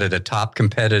 10th out of the top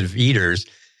competitive eaters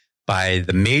by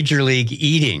the Major League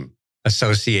Eating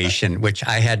Association, which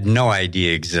I had no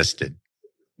idea existed.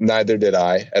 Neither did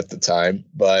I at the time,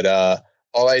 but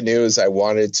all I knew is I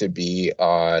wanted to be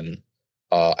on.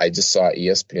 I just saw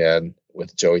ESPN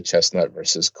with Joey Chestnut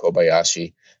versus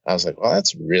Kobayashi. I was like, well,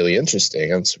 that's really interesting.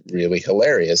 It's really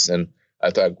hilarious. And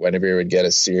I thought Guinevere would get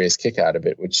a serious kick out of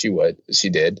it, which she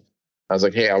did. I was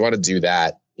like, hey, I want to do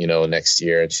that, next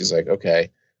year. And she's like,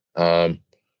 okay.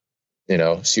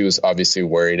 She was obviously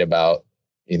worried about,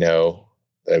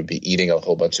 I would be eating a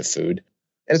whole bunch of food.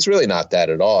 And it's really not that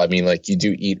at all. I mean, like, you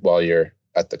do eat while you're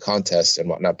at the contest and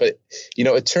whatnot, but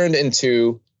it turned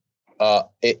into,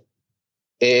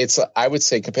 it's, I would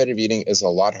say competitive eating is a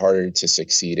lot harder to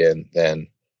succeed in than,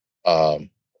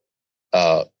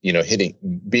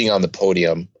 being on the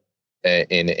podium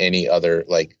in any other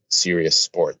like serious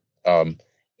sport.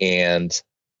 And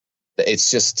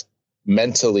it's just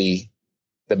mentally,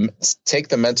 take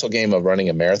the mental game of running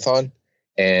a marathon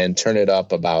and turn it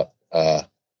up about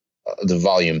the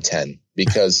volume 10,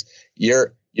 because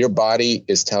your body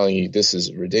is telling you this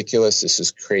is ridiculous, this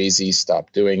is crazy,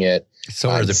 stop doing it.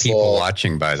 So are the people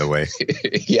watching, by the way.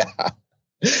 Yeah.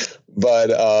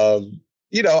 But I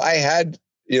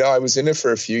was in it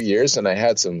for a few years and I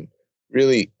had some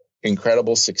really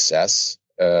incredible success.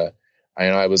 I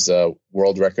was a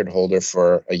world record holder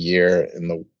for a year in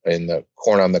the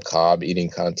corn on the cob eating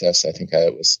contest. I think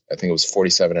it was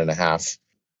 47 and a half.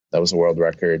 That was a world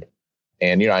record.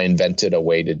 And, I invented a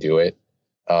way to do it,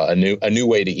 a new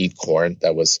way to eat corn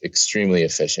that was extremely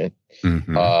efficient.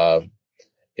 Mm-hmm. I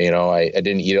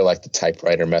didn't eat it like the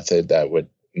typewriter method that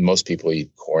most people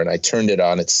eat corn. I turned it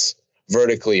on its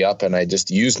vertically up and I just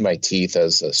used my teeth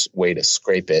as a way to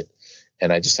scrape it.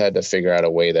 And I just had to figure out a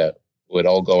way that would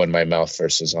all go in my mouth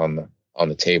versus on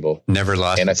the table. Never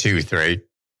lost a tooth, right?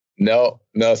 No,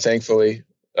 thankfully,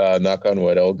 knock on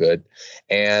wood, all good.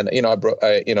 And,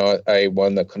 I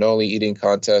won the cannoli eating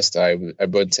contest. I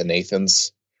went to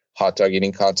Nathan's hot dog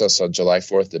eating contest on July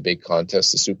 4th, the big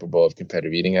contest, the Super Bowl of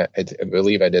competitive eating. I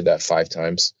believe I did that 5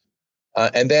 times.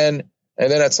 And then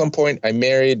at some point I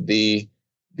married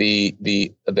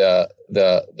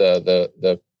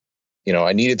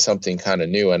I needed something kind of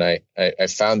new, and I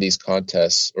found these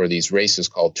contests or these races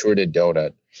called Tour de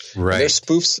Donut. Right. And there's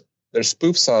spoofs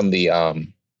on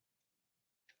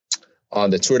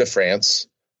the Tour de France.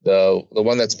 The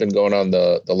one that's been going on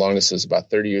the longest is about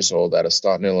 30 years old, out of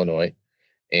Staunton, Illinois.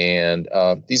 And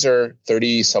these are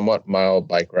 30 somewhat mile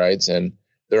bike rides, and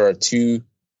there are 2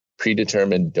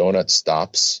 predetermined donut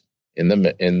stops in the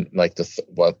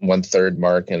 1/3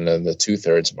 mark and then the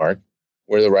 2/3 mark,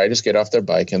 where the riders get off their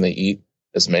bike and they eat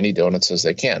as many donuts as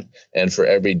they can. And for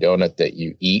every donut that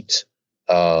you eat,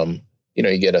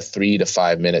 you get a 3 to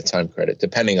 5 minute time credit,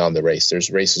 depending on the race. There's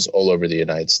races all over the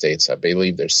United States. I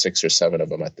believe there's 6 or 7 of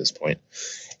them at this point.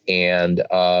 And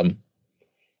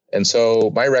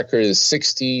so my record is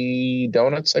 60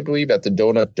 donuts, I believe, at the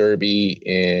Donut Derby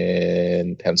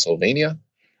in Pennsylvania.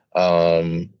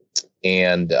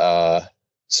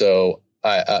 So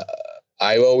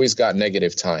I always got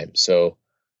negative time. So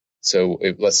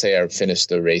let's say I finished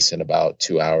the race in about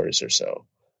 2 hours or so.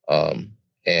 And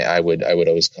I would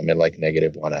always come in like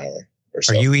negative 1 hour or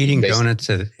so. Are you eating donuts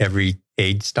at every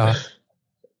aid stop?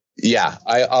 Yeah,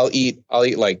 I'll eat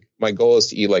like, my goal is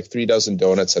to eat like 3 dozen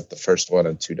donuts at the first one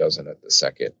and 2 dozen at the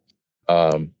second.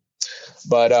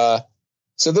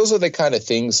 So those are the kind of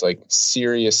things like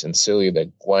serious and silly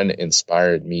that Gwen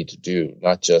inspired me to do,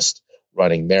 not just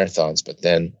running marathons, but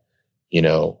then,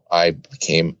 I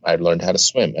learned how to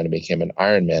swim and I became an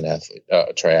Ironman athlete,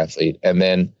 triathlete. And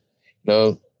then,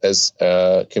 as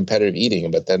competitive eating,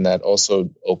 but then that also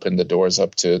opened the doors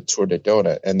up to Tour de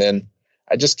Donut. And then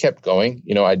I just kept going.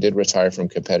 I did retire from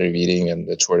competitive eating and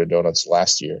the Tour de Donuts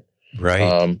last year.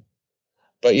 Right.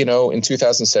 But, in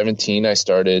 2017, I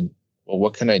started, well,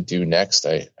 what can I do next?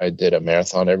 I did a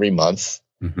marathon every month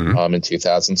in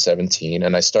 2017.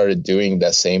 And I started doing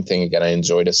that same thing again. I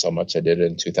enjoyed it so much. I did it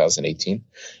in 2018.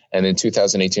 And in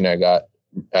 2018,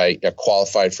 I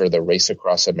qualified for the Race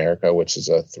Across America, which is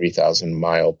a 3,000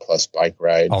 mile plus bike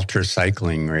ride. Ultra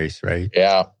cycling race, right?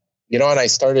 Yeah. And I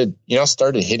started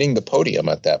hitting the podium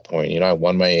at that point. I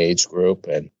won my age group,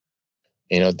 and,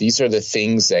 these are the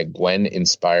things that Gwen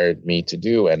inspired me to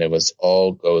do. And it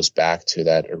all goes back to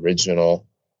that original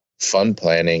fun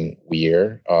planning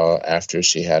year, after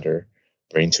she had her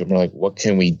brain tumor. Like, what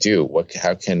can we do?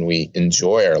 How can we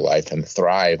enjoy our life and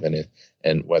thrive? And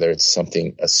whether it's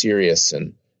something serious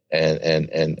and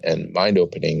mind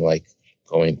opening, like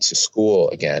going to school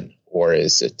again, or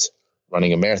is it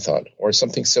running a marathon, or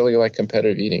something silly like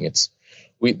competitive eating?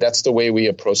 That's the way we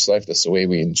approach life. That's the way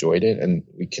we enjoyed it. And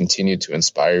we continue to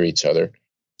inspire each other.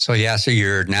 So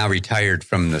you're now retired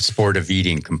from the sport of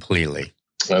eating completely.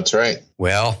 That's right.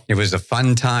 Well, it was a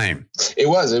fun time. It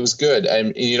was good.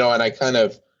 And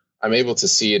I'm able to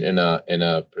see it in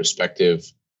a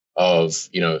perspective of,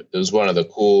 it was one of the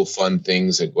cool, fun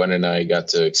things that Gwen and I got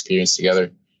to experience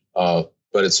together. But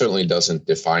it certainly doesn't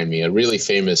define me. A really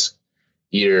famous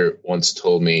eater once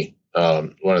told me,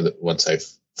 once I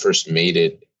first made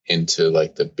it into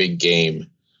like the big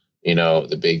game,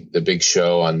 the big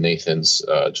show on Nathan's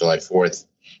July 4th,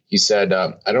 he said,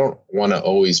 I don't want to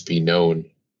always be known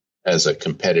as a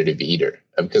competitive eater,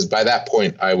 because by that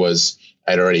point I'd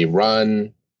already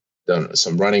done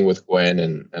some running with Gwen,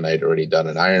 and I'd already done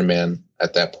an Ironman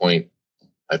at that point,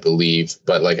 I believe,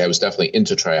 but like I was definitely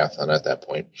into triathlon at that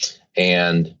point.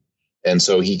 And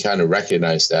so he kind of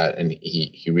recognized that, and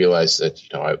he realized that,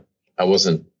 I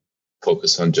wasn't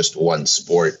focused on just one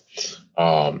sport.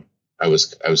 I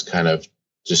was kind of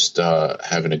just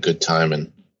having a good time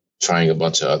and trying a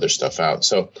bunch of other stuff out.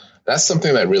 So that's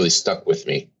something that really stuck with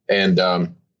me. And I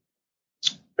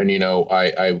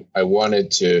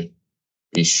wanted to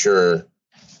be sure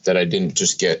that I didn't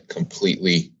just get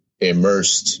completely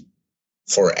immersed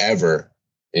forever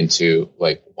into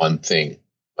like one thing,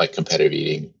 like competitive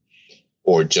eating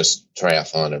or just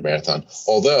triathlon or marathon.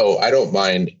 Although I don't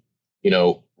mind,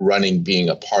 running being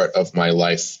a part of my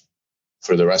life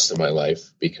for the rest of my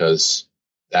life, because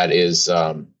that is,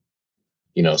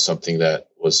 something that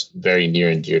was very near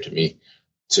and dear to me,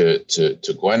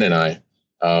 to Gwen and I.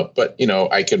 But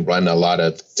I could run a lot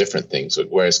of different things,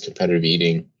 whereas competitive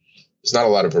eating, there's not a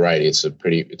lot of variety. It's a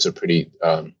pretty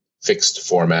fixed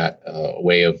format,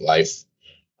 way of life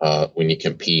when you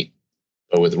compete.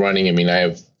 But with running, I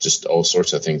have just all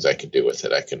sorts of things I could do with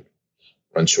it. I can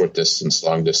run short distance,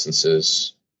 long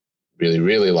distances, really,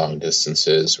 really long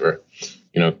distances, or,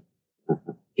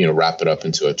 wrap it up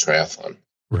into a triathlon.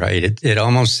 Right. It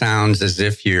almost sounds as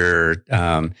if you're,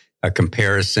 a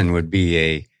comparison would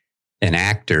be an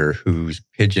actor who's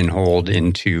pigeonholed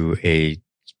into a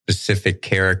specific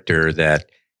character that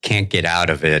can't get out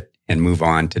of it and move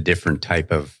on to different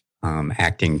type of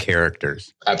acting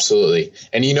characters. Absolutely.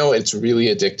 And, it's really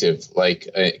addictive. Like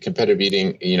competitive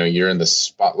eating, you're in the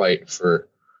spotlight for,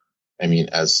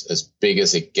 as big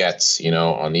as it gets,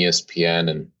 on ESPN,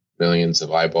 and millions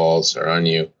of eyeballs are on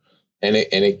you. And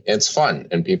it's fun,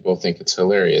 and people think it's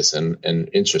hilarious and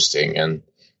interesting.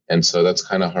 And so that's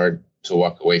kind of hard to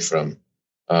walk away from.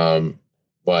 But,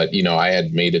 I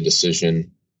had made a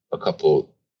decision a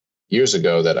couple years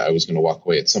ago that I was going to walk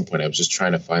away at some point. I was just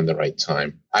trying to find the right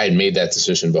time. I had made that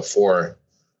decision before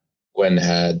Gwen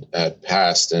had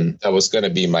passed, and that was going to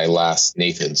be my last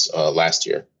Nathan's last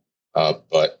year.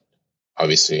 But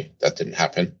obviously that didn't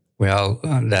happen. Well,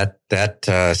 that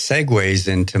segues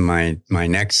into my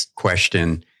next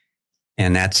question,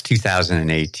 and that's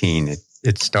 2018.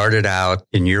 It started out,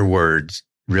 in your words,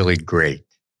 really great.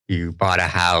 You bought a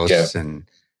house, and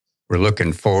we're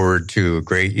looking forward to a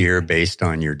great year based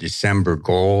on your December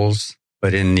goals.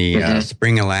 But in the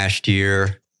spring of last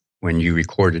year, when you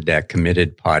recorded that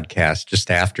Committed podcast, just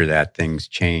after that, things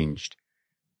changed.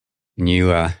 Can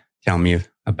you tell me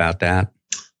about that?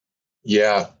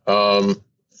 Yeah.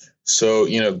 So,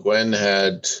 Gwen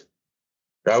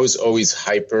I was always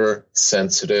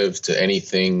hypersensitive to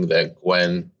anything that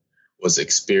Gwen was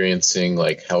experiencing,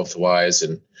 like health-wise,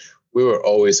 and we were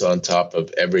always on top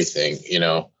of everything, and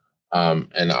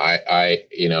I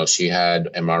she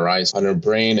had MRIs on her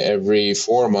brain every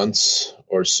 4 months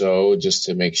or so, just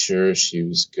to make sure she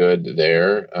was good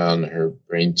there on her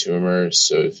brain tumor.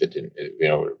 So if it didn't,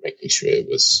 we're making sure it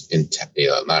was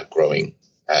not growing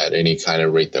at any kind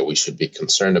of rate that we should be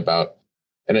concerned about.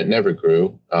 And it never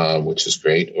grew, which is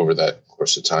great over that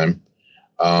course of time.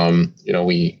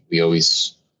 We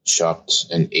always shopped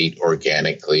and ate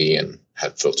organically and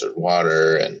had filtered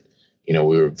water, and we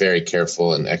were very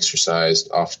careful and exercised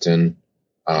often,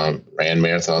 ran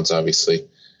marathons, obviously.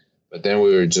 But then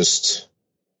we were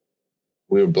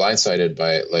blindsided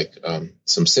by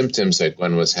some symptoms that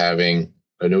Gwen was having,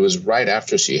 and it was right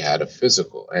after she had a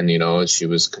physical, and she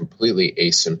was completely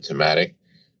asymptomatic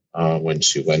when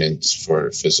she went in for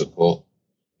a physical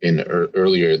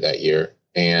earlier that year,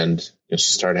 and she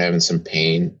started having some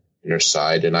pain in her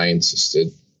side, and I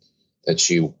insisted that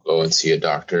she go and see a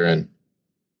doctor,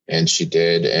 and she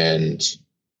did, and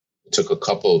it took a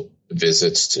couple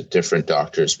visits to different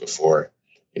doctors before,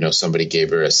 somebody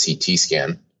gave her a CT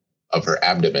scan of her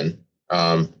abdomen.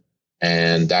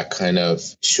 And that kind of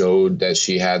showed that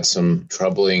she had some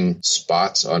troubling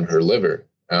spots on her liver.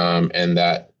 And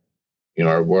that,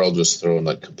 our world was thrown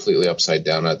completely upside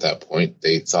down at that point.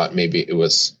 They thought maybe it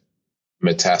was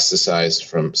metastasized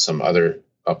from some other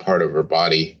part of her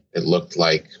body. It looked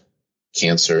like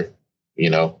cancer,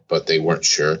 but they weren't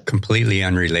sure. Completely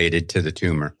unrelated to the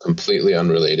tumor. Completely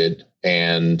unrelated.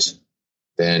 And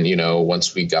then,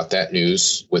 once we got that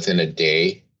news, within a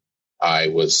day, I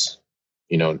was,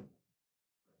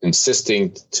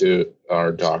 insisting to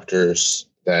our doctors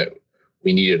that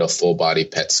we needed a full body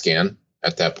PET scan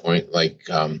at that point.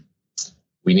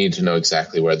 We needed to know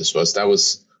exactly where this was. That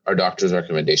was our doctor's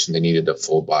recommendation. They needed a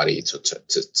full body to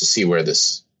see where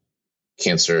this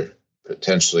cancer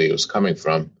potentially it was coming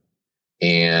from.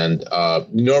 And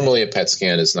normally a PET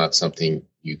scan is not something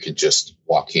you could just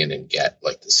walk in and get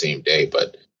like the same day.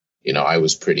 But, I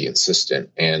was pretty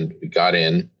insistent, and we got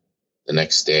in the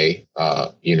next day,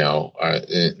 and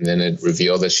then it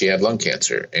revealed that she had lung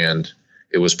cancer, and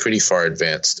it was pretty far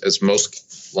advanced, as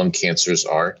most lung cancers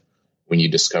are. When you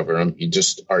discover them, you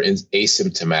just are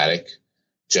asymptomatic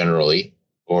generally,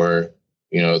 or,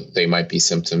 they might be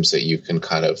symptoms that you can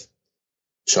kind of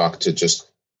chalk to just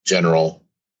general,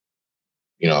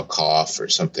 cough or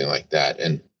something like that.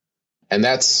 And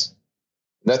that's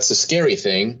the scary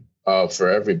thing for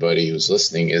everybody who's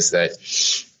listening, is that,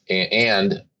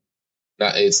 and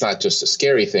it's not just a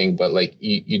scary thing, but like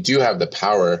you do have the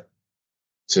power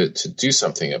to do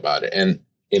something about it. And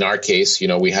in our case,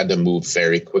 we had to move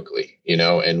very quickly,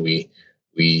 and we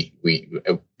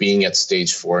being at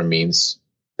stage 4 means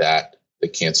that the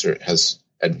cancer has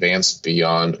advanced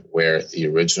beyond where the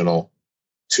original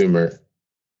tumor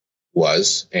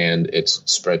was, and it's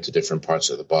spread to different parts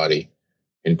of the body.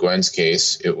 In Gwen's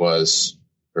case, it was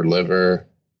her liver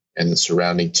and the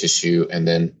surrounding tissue, and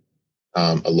then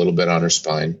a little bit on her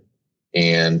spine,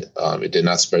 and it did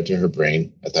not spread to her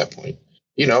brain at that point.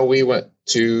 We went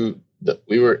to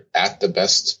we were at the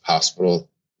best hospital,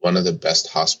 one of the best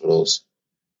hospitals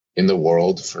in the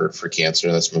world for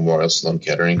cancer. That's Memorial Sloan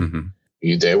Kettering.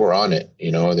 Mm-hmm. They were on it.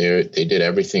 They did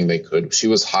everything they could. She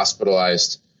was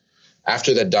hospitalized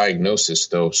after that diagnosis,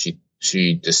 though.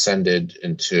 She descended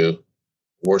into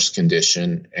worse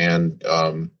condition, and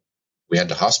we had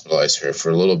to hospitalize her for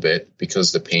a little bit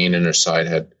because the pain in her side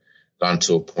had gone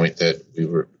to a point that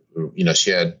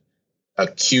she had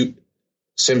acute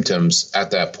symptoms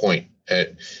at that point.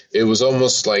 It was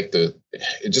almost like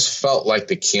it just felt like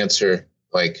the cancer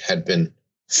had been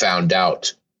found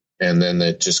out, and then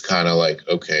it just kind of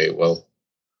okay, well,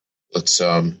 let's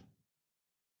now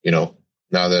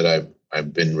that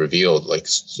I've been revealed,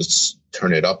 let's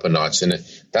turn it up a notch. And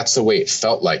that's the way it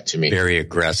felt like to me. Very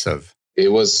aggressive. It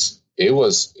was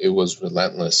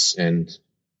relentless. And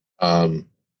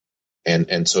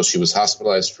so she was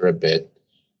hospitalized for a bit,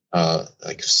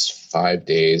 5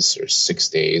 days or 6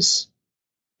 days.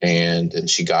 And then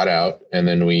she got out, and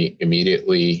then we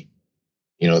immediately,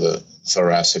 the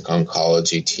thoracic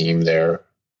oncology team there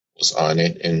was on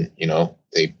it, and,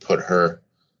 they put her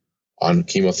on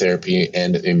chemotherapy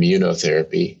and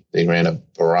immunotherapy. They ran a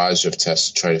barrage of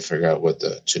tests to try to figure out what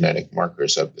the genetic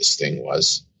markers of this thing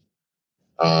was.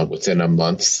 Within a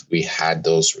month, we had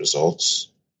those results.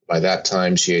 By that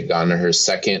time, she had gotten her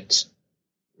second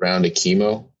round of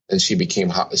chemo, and she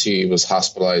was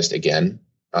hospitalized again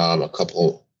a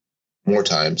couple more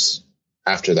times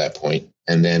after that point.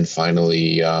 And then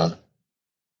finally,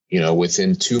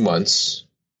 within 2 months,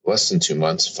 less than 2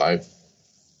 months, 5,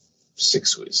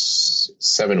 6 weeks,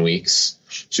 7 weeks,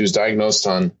 she was diagnosed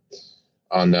on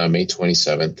May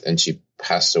 27th, and she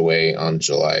passed away on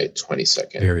July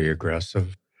 22nd. Very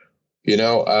aggressive.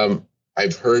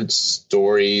 I've heard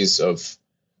stories of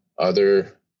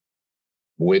other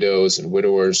widows and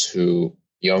widowers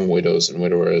young widows and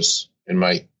widowers in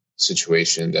my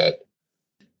situation that,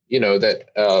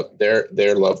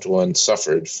 their loved one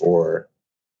suffered for,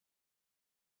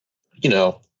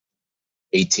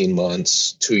 18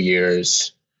 months, 2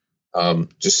 years,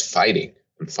 just fighting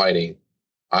and fighting.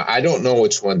 I don't know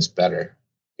which one's better,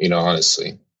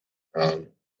 honestly.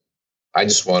 I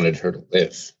just wanted her to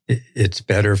live. It's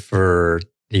better for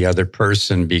the other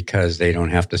person because they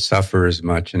don't have to suffer as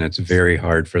much, and it's very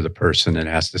hard for the person that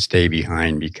has to stay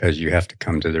behind because you have to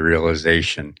come to the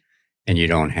realization, and you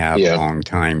don't have a long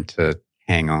time to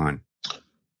hang on.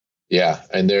 Yeah,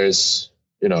 and there's,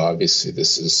 obviously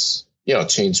this is,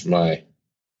 changed my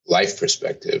life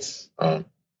perspective. I'm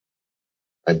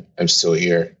still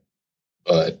here,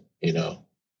 but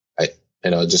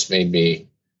it just made me.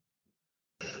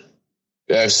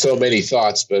 I have so many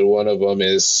thoughts, but one of them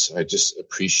is I just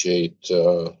appreciate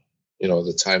the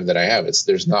time that I have.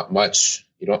 There's not much.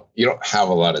 You don't have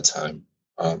a lot of time,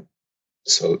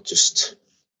 so just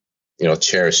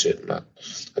cherish it.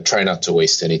 I try not to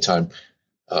waste any time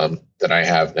that I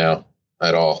have now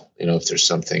at all. If there's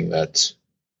something that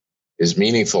is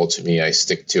meaningful to me, I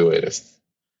stick to it.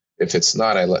 If it's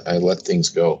not, I let things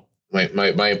go.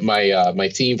 My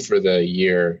theme for the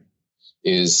year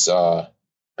is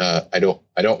I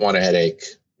don't want a headache.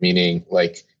 Meaning,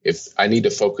 if I need to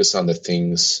focus on the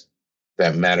things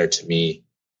that matter to me,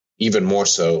 even more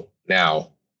so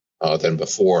now than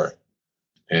before,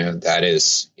 and that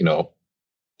is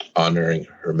honoring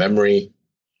her memory,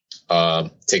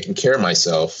 taking care of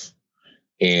myself,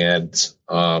 and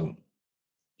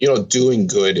doing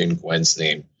good in Gwen's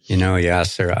name.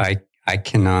 Yasser, I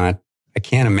cannot I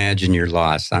can't imagine your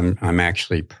loss. I'm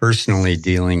actually personally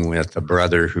dealing with a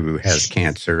brother who has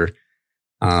cancer.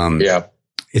 Yeah.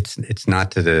 It's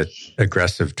not to the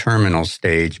aggressive terminal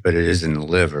stage, but it is in the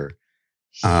liver.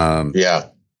 Yeah.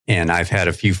 And I've had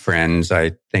a few friends.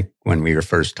 I think when we were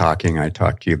first talking, I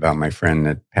talked to you about my friend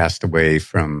that passed away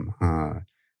from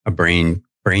a brain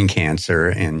cancer,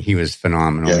 and he was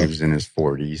phenomenal. Yeah. He was in his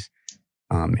 40s.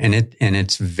 And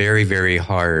it's very, very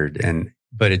hard.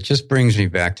 But it just brings me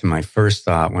back to my first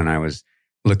thought when I was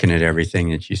looking at everything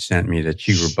that you sent me, that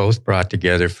you were both brought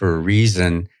together for a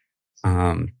reason,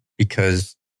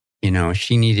 because,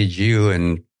 she needed you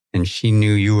and she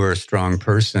knew you were a strong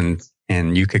person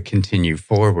and you could continue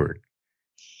forward.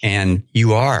 And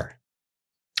you are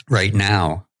right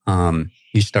now.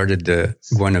 You started the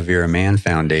Guinevere Mann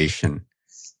Foundation.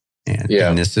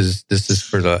 And this is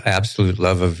for the absolute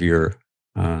love of your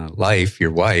life,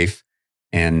 your wife,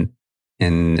 and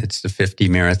it's the 50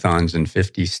 marathons in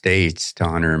 50 states to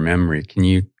honor her memory. Can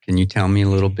you tell me a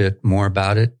little bit more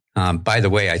about it? By the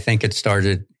way, I think it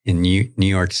started in New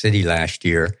York City last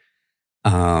year.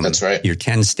 That's right. You're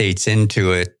 10 states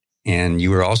into it, and you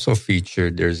were also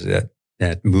featured. There's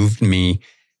that Moved Me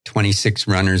 26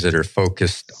 runners that are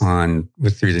focused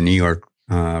through the New York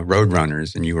Road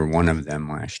Runners, and you were one of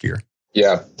them last year.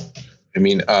 Yeah. I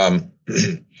mean,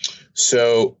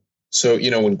 so,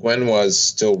 when Gwen was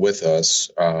still with us,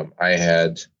 I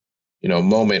had, a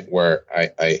moment where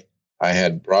I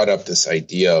had brought up this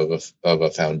idea of a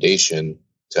foundation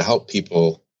to help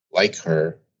people like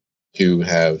her who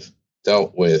have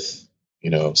dealt with,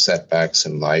 setbacks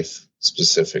in life,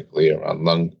 specifically around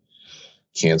lung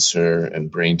cancer and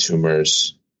brain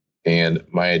tumors. And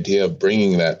my idea of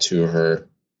bringing that to her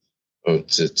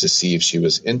to see if she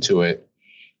was into it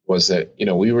was that,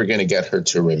 we were going to get her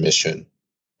to remission.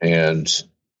 And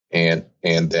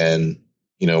then,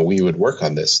 we would work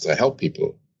on this to help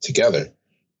people together.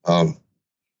 And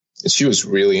she was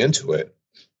really into it.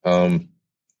 A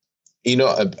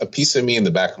piece of me in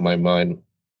the back of my mind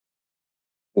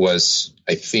was,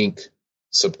 I think,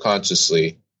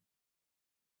 subconsciously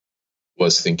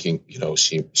was thinking,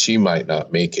 she might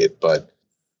not make it, but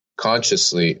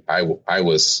consciously I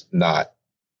was not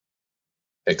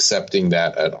accepting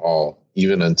that at all,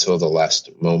 even until the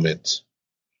last moment.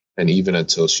 And even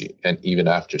after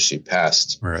she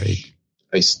passed, right.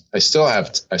 I still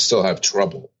have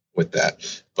trouble with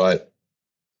that, but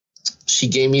she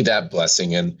gave me that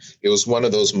blessing. And it was one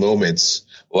of those moments,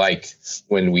 like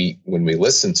when we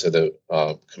listened to the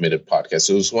Committed podcast,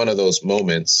 it was one of those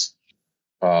moments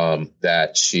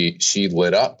that she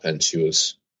lit up and she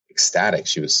was ecstatic.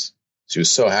 She was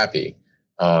so happy.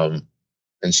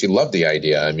 And she loved the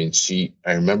idea. I mean,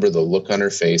 I remember the look on her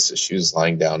face as she was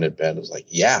lying down in bed. It was like,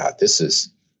 yeah, this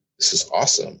is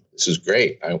awesome. This is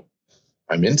great.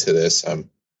 I'm into this.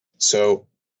 So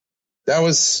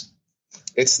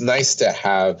it's nice to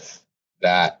have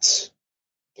that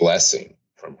blessing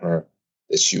from her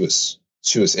that she was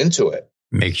into it.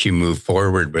 Makes you move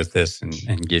forward with this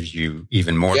and gives you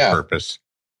even more purpose.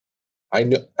 I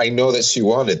know that she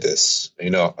wanted this.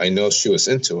 I know she was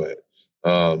into it.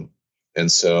 And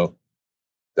so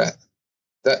that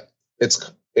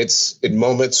it's in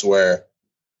moments where,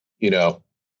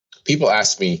 people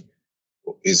ask me,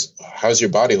 how's your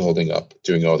body holding up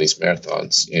doing all these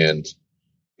marathons? And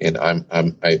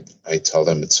I tell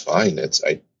them it's fine.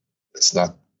 That's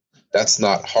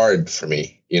not hard for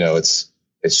me. It's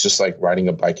just like riding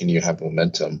a bike and you have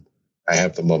momentum. I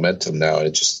have the momentum now.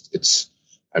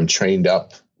 I'm trained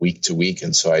up week to week.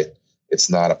 And so it's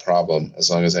not a problem as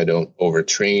long as I don't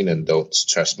overtrain and don't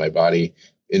stress my body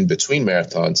in between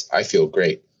marathons. I feel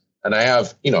great. And I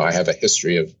have a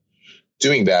history of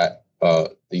doing that,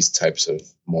 these types of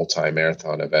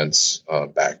multi-marathon events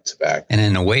back to back. And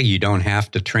in a way, you don't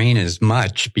have to train as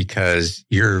much because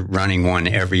you're running one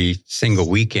every single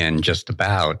weekend, just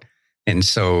about. And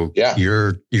so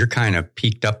you're kind of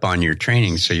peaked up on your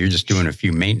training. So you're just doing a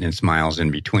few maintenance miles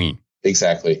in between.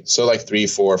 Exactly. So like 3,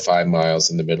 4, 5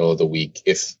 miles in the middle of the week,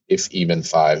 if even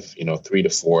 5, 3 to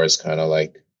 4 is kind of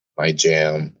like my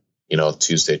jam,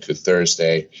 Tuesday to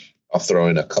Thursday. I'll throw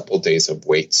in a couple days of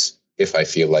weights if I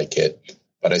feel like it,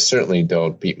 but I certainly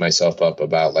don't beat myself up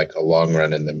about like a long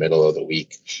run in the middle of the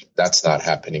week. That's not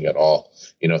happening at all.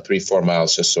 3, 4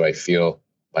 miles just so I feel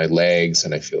my legs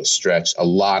and I feel stretched, a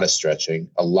lot of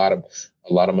stretching, a lot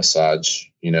of massage,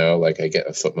 like I get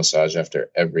a foot massage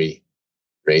after every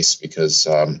race because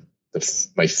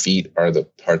my feet are the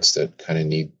parts that kind of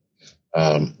need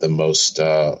the most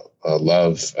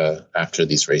love after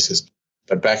these races.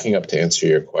 But backing up to answer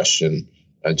your question,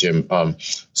 Jim,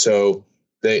 so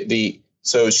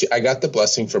I got the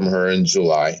blessing from her in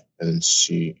July, and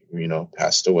she,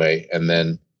 passed away. And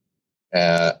then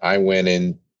I went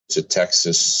into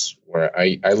Texas, where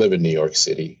I live in New York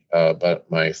City,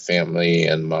 but my family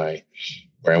and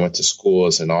where I went to school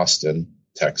is in Austin,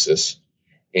 Texas.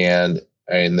 And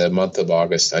in the month of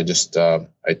August, I just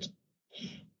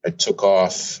I took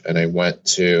off and I went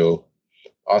to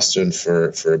Austin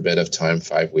for a bit of time,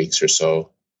 5 weeks or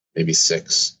so, maybe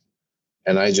 6.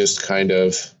 And I just kind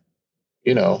of,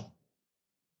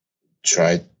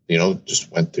 tried,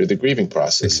 just went through the grieving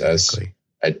process. Exactly.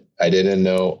 As I didn't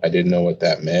know what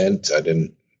that meant. I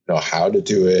didn't know how to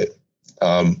do it.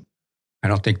 I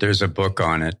don't think there's a book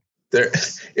on it.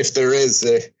 If there is,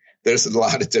 there's a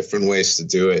lot of different ways to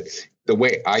do it. The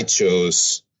way I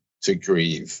chose to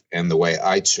grieve and the way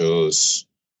I chose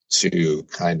to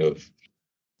kind of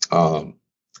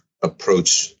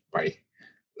approach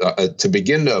to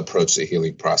begin to approach the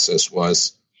healing process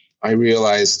was I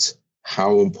realized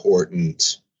how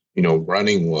important,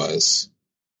 running was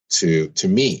to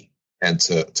me and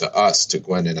to us, to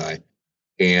Gwen and I.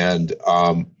 And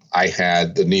I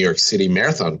had the New York City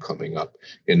Marathon coming up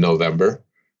in November.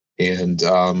 And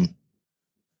I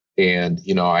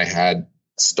had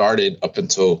started up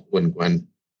until when Gwen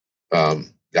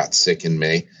got sick in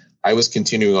May. I was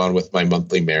continuing on with my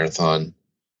monthly marathon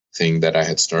thing that I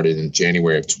had started in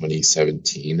January of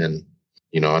 2017. And,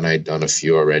 and I had done a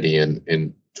few already in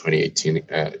 2018,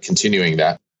 continuing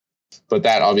that. But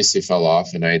that obviously fell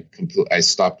off, and I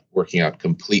stopped working out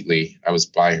completely. I was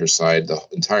by her side the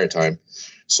entire time.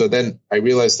 So then I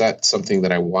realized that's something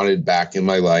that I wanted back in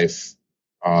my life.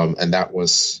 And that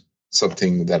was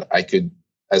something that I could,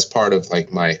 as part of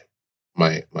like my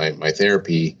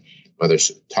therapy, whether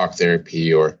it's talk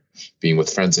therapy or being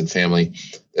with friends and family,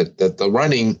 that the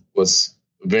running was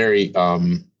very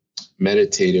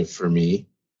meditative for me.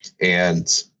 And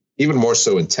even more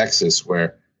so in Texas,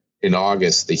 where in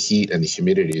August, the heat and the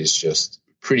humidity is just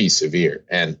pretty severe.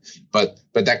 But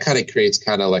that kind of creates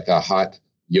kind of like a hot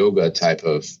yoga type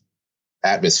of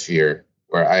atmosphere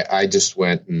where I just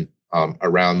went and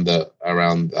around the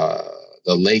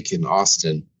lake in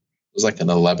Austin. It was like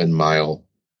an 11 mile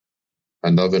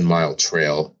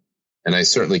trail. And I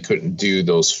certainly couldn't do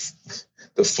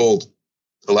the full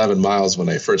 11 miles when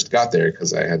I first got there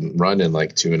because I hadn't run in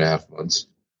like 2.5 months.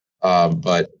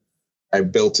 But I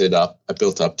built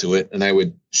up to it, and I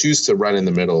would choose to run in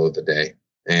the middle of the day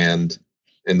and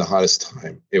in the hottest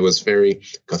time. It was very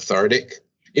cathartic.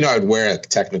 I'd wear a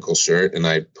technical shirt and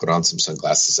I'd put on some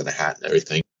sunglasses and a hat and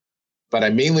everything. But I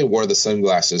mainly wore the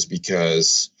sunglasses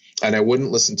and I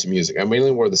wouldn't listen to music. I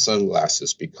mainly wore the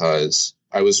sunglasses because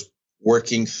I was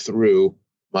working through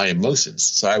my emotions.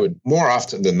 So I would more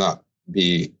often than not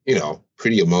be,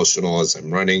 pretty emotional as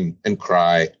I'm running and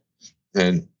cry.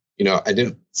 And, I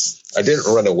didn't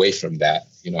run away from that.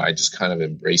 I just kind of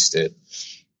embraced it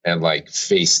and like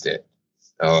faced it.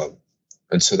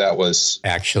 And so that was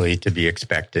actually to be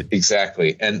expected.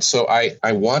 Exactly. And so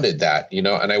I wanted that, and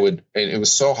and it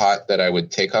was so hot that I would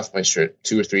take off my shirt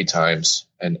 2 or 3 times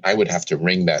and I would have to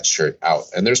wring that shirt out.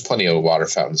 And there's plenty of water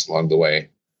fountains along the way.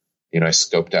 I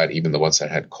scoped out even the ones that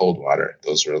had cold water.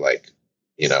 Those were like,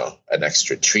 an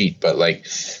extra treat. But like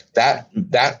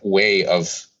that way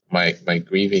of my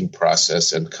grieving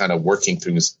process and kind of working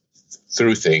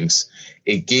through things,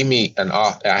 it gave me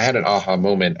I had an aha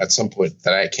moment at some point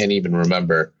that I can't even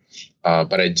remember.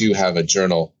 But I do have a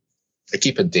journal. I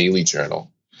keep a daily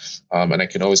journal. And I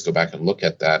can always go back and look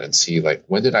at that and see like,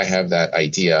 when did I have that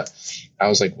idea? I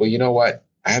was like, well, you know what?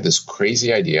 I have this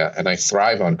crazy idea and I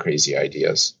thrive on crazy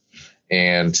ideas.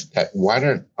 And why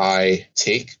don't I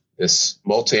take this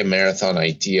multi-marathon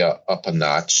idea up a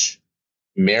notch,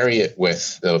 marry it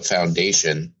with the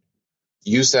foundation,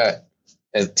 use that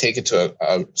and take it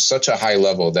to such a high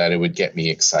level that it would get me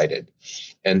excited.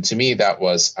 And to me, that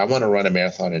was, I want to run a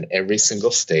marathon in every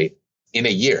single state in a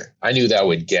year. I knew that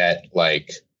would get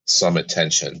like some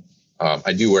attention.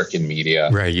 I do work in media.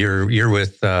 Right. You're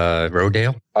with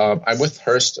Rodale? I'm with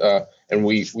Hearst, and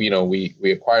we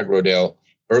acquired Rodale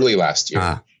early last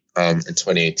year, in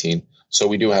 2018. So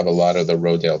we do have a lot of the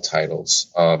Rodale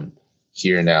titles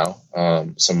here now.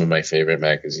 Some of my favorite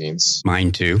magazines.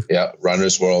 Mine too. Yeah,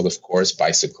 Runner's World, of course,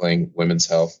 Bicycling, Women's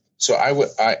Health. So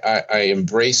I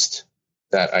embraced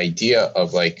that idea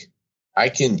of like I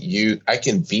can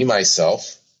be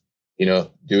myself,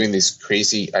 doing this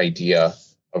crazy idea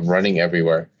of running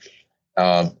everywhere,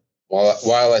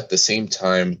 while at the same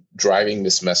time driving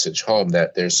this message home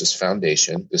that there's this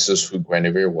foundation. This is who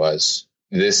Guinevere was.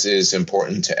 This is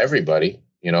important to everybody,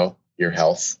 your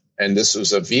health. And this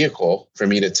was a vehicle for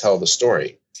me to tell the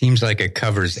story. Seems like it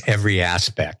covers every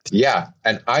aspect. Yeah.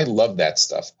 And I love that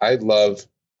stuff. I love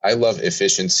I love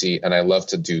efficiency, and I love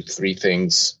to do three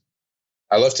things.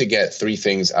 I love to get three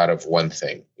things out of one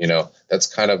thing. That's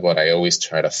kind of what I always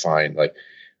try to find. Like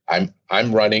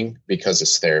I'm running because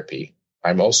it's therapy.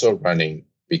 I'm also running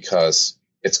because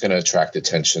it's going to attract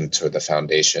attention to the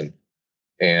foundation.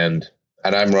 And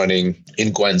I'm running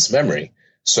in Gwen's memory.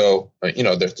 So,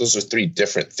 those are three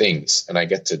different things, and I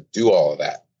get to do all of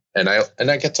that. And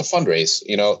I get to fundraise.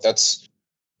 That's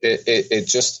it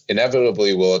just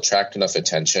inevitably will attract enough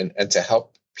attention, and to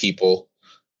help people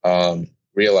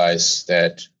realize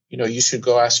that, you should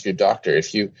go ask your doctor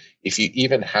if you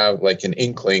even have like an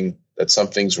inkling that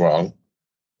something's wrong,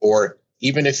 or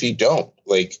even if you don't.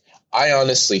 Like, I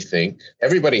honestly think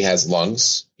everybody has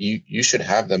lungs. You should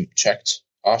have them checked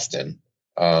often.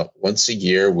 Once a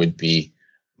year would be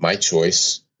my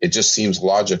choice. It just seems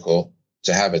logical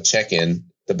to have a check-in.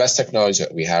 The best technology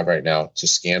that we have right now to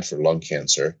scan for lung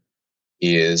cancer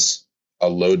is a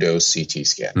low-dose CT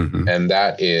scan. Mm-hmm. And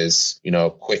that is,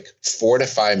 quick 4 to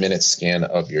 5 minute scan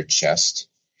of your chest.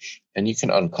 And you can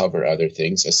uncover other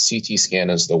things. A CT scan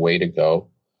is the way to go.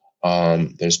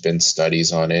 There's been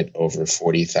studies on it. Over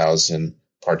 40,000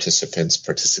 participants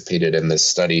participated in this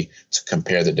study to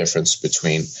compare the difference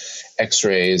between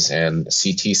X-rays and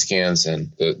CT scans.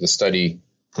 And the study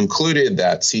concluded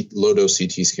that low-dose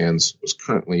CT scans was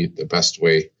currently the best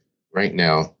way right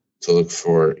now to look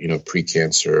for,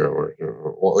 pre-cancer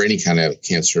or any kind of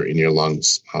cancer in your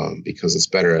lungs, because it's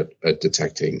better at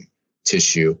detecting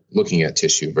tissue, looking at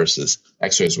tissue versus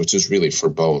X-rays, which is really for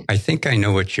bone. I think I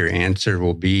know what your answer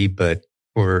will be, but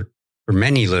for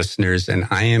many listeners, and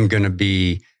I am going to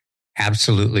be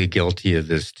absolutely guilty of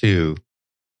this too,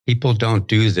 people don't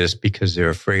do this because they're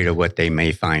afraid of what they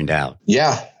may find out.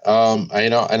 Yeah, I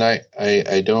know, and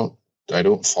I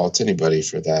don't fault anybody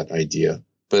for that idea.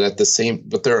 But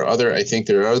there are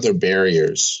other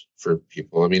barriers for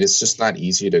people. I mean, it's just not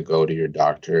easy to go to your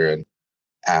doctor and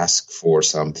ask for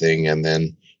something and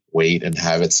then wait and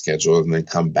have it scheduled and then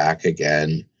come back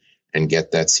again and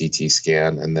get that CT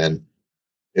scan. And then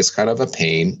it's kind of a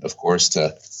pain, of course,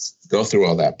 to go through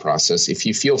all that process. If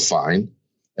you feel fine,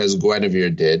 as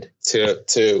Guinevere did, to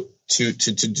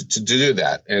do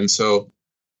that. And so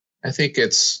I think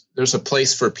there's a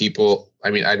place for people.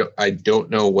 I mean, I don't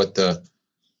know what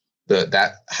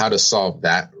how to solve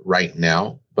that right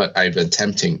now, but I've been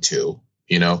attempting to,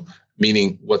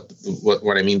 meaning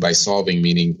what I mean by solving,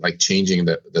 meaning like changing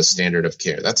the standard of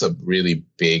care. That's a really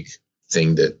big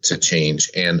thing to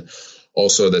change. And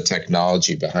also the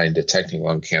technology behind detecting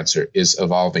lung cancer is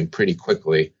evolving pretty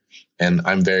quickly. And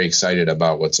I'm very excited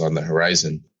about what's on the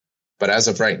horizon. But as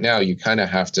of right now, you kind of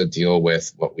have to deal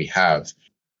with what we have.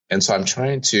 And so I'm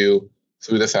trying to,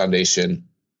 through the foundation,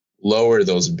 lower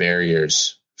those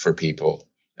barriers for people.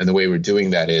 And the way we're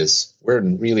doing that is we're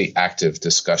in really active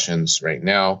discussions right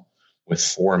now with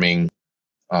forming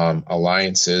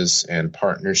alliances and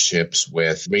partnerships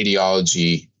with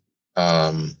radiology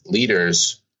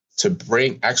leaders to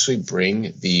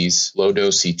bring these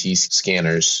low-dose CT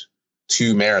scanners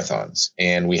to marathons.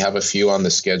 And we have a few on the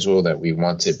schedule that we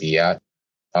want to be at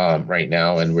right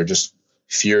now. And we're just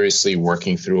furiously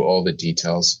working through all the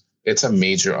details. It's a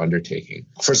major undertaking.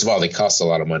 First of all, they cost a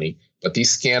lot of money. But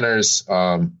these scanners,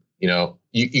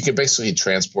 you can basically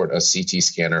transport a CT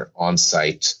scanner on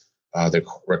site. They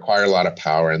require a lot of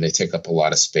power and they take up a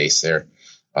lot of space there.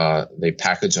 They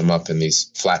package them up in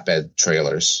these flatbed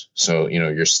trailers. So,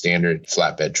 your standard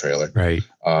flatbed trailer. Right.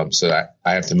 So that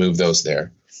I have to move those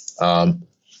there.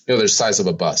 They're the size of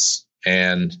a bus,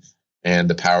 and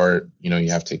the power,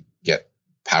 you have to get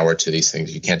power to these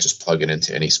things. You can't just plug it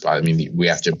into any spot. I mean, we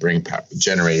have to bring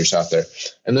generators out there.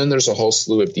 And then there's a whole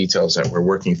slew of details that we're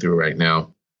working through right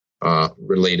now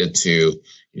related to,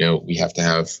 we have to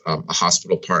have a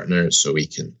hospital partner so we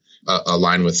can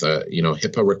align with,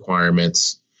 HIPAA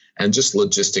requirements and just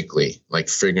logistically, like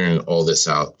figuring all this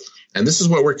out. And this is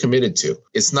what we're committed to.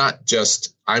 It's not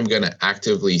just I'm going to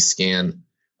actively scan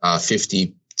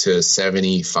 50 to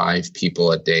 75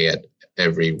 people a day at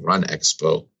every Run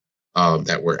Expo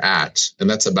that we're at. And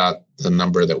that's about the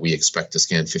number that we expect to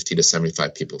scan, 50 to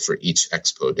 75 people for each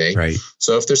expo day. Right.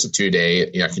 So if there's a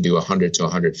 2-day, I can do 100 to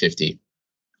 150.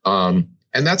 And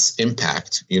that's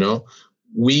impact.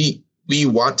 We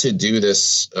want to do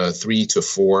this 3 to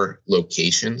 4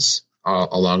 locations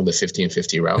along the 50 and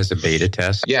 50 route. As a beta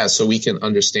test? Yeah. So we can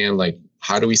understand, like,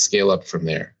 how do we scale up from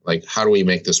there? Like, how do we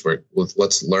make this work?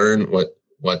 Let's learn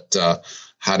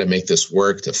how to make this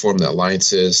work, to form the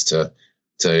alliances, to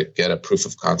get a proof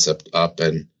of concept up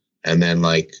and then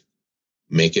like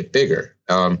make it bigger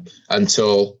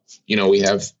until, we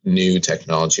have new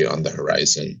technology on the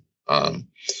horizon.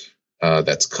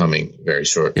 that's coming very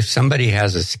short. If somebody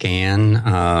has a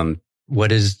scan,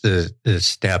 what is the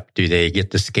step? Do they get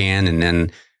the scan and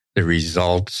then the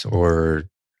results, or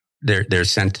they're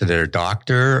sent to their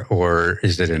doctor, or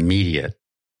is it immediate?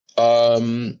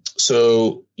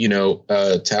 So,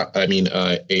 a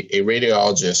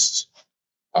radiologist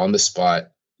on the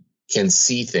spot can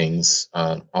see things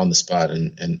on the spot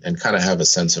and kind of have a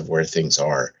sense of where things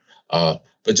are.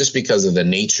 But just because of the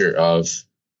nature of,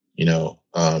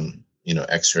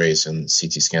 X-rays and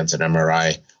CT scans and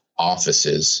MRI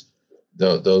offices,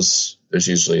 there's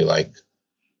usually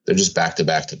they're just back to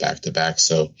back to back to back.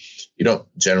 So you don't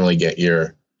generally get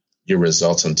your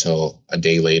results until a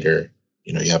day later.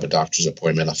 You have a doctor's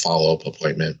appointment, a follow-up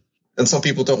appointment. And some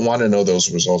people don't want to know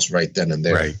those results right then and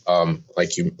there. Right.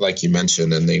 Like you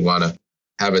mentioned, and they want to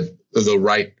have the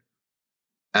right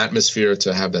atmosphere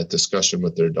to have that discussion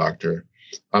with their doctor.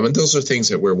 And those are things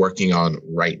that we're working on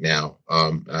right now.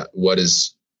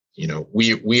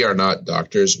 We are not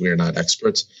doctors, we are not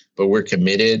experts, but we're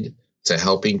committed to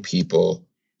helping people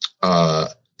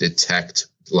detect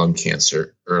lung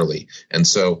cancer early. And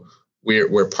so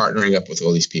we're partnering up with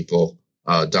all these people,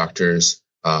 doctors,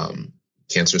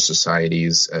 cancer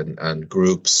societies and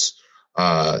groups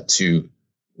to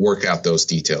work out those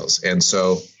details. And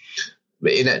so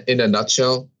in a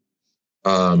nutshell,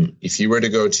 if you were to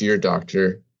go to your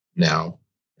doctor now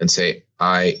and say,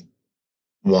 I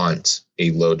want a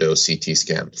low dose CT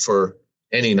scan for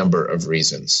any number of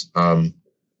reasons, and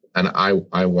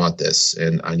I want this,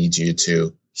 and I need you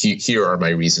to, here are my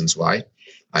reasons why.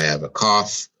 I have a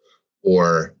cough,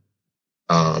 or,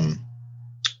 there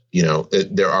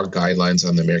are guidelines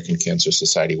on the American Cancer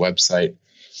Society website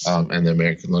and the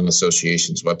American Lung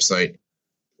Association's website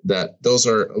that those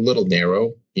are a little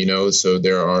narrow, so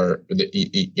there are,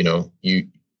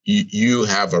 you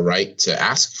have a right to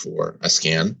ask for a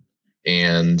scan,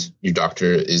 and your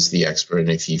doctor is the expert.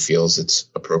 And if he feels it's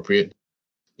appropriate,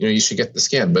 you should get the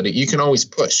scan, but you can always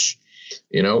push.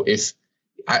 If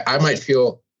I might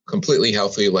feel completely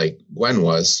healthy like Gwen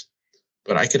was,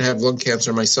 but I could have lung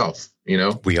cancer myself,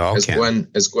 we all as can.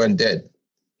 Gwen did.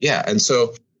 Yeah. And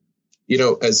so,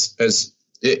 that's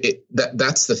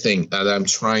the thing that I'm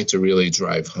trying to really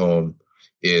drive home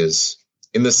is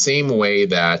in the same way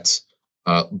that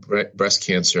breast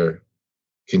cancer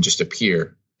can just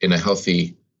appear in a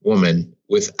healthy woman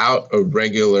without a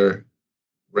regular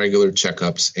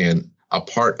checkups, and a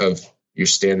part of your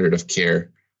standard of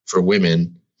care for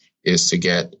women is to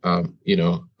get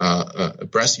your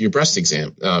breast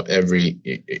exam every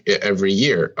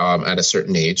year at a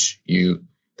certain age.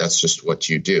 That's just what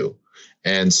you do.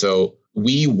 And so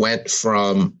we went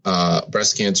from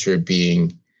breast cancer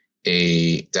being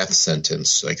a death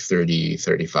sentence like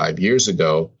 35 years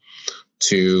ago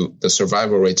to the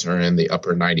survival rates are in the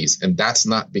upper 90s. And that's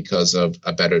not because of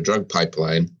a better drug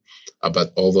pipeline,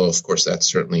 but although, of course, that's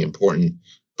certainly important.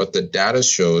 But the data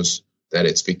shows that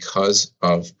it's because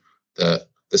of the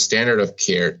standard of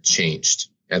care changed.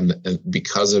 And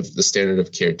because of the standard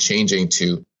of care changing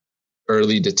to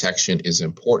early detection is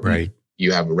important. Right.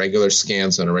 You have regular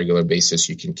scans on a regular basis.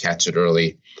 You can catch it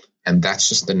early. And that's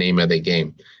just the name of the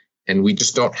game. And we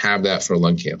just don't have that for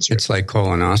lung cancer. It's like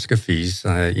colonoscopies,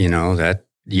 that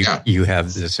you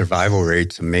have the survival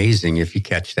rates amazing if you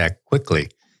catch that quickly.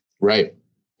 Right.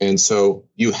 And so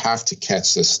you have to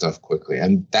catch this stuff quickly.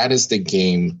 And that is the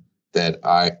game that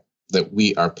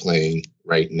we are playing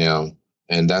right now.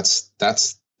 And that's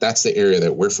the area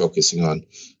that we're focusing on.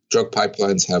 Drug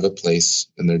pipelines have a place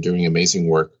and they're doing amazing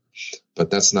work, but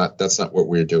that's not what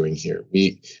we're doing here.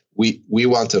 We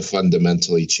want to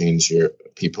fundamentally change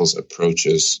people's approach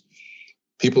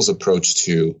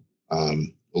to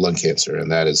lung cancer.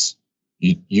 And that is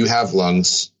you have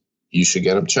lungs, you should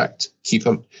get them checked. Keep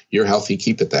them, you're healthy,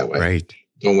 keep it that way. Right.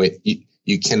 Don't wait.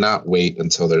 You cannot wait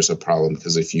until there's a problem,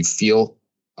 because if you feel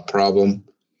a problem,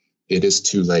 it is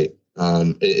too late.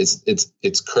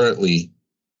 It's currently,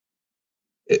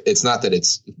 it's not that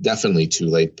it's definitely too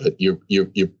late, but you're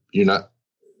not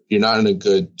in a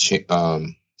good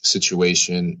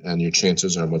situation, and your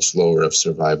chances are much lower of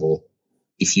survival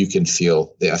if you can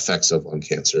feel the effects of lung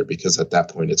cancer, because at that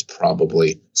point it's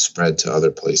probably spread to other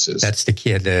places. That's the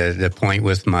key. The point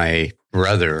with my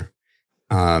brother.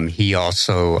 He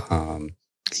also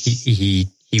he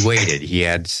waited. He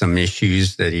had some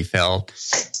issues that he felt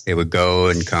they would go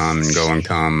and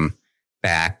come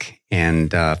back,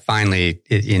 and finally,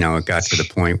 it got to the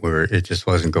point where it just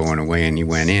wasn't going away, and he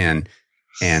went in.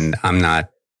 And I'm not,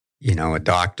 a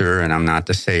doctor, and I'm not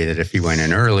to say that if he went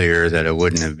in earlier that it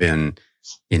wouldn't have been,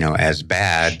 as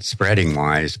bad spreading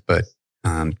wise, but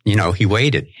he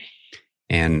waited.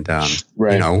 And,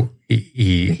 Right. you know,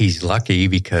 he's lucky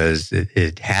because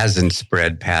it hasn't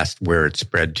spread past where it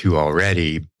spread to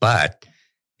already, but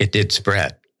it did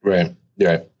spread. Right.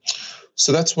 Yeah.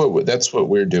 So that's what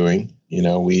we're doing. You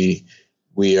know, we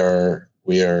are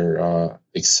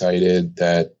excited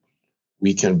that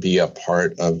we can be a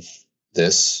part of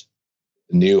this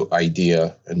new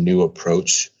idea, a new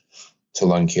approach to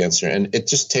lung cancer. And it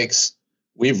just takes,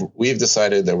 we've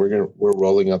decided that we're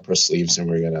rolling up our sleeves and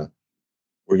we're going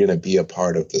to be a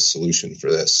part of the solution for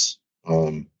this.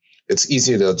 It's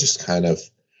easy to just kind of,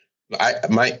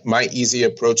 my easy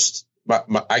approach,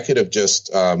 I could have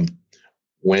just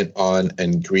went on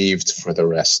and grieved for the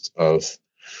rest of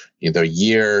either a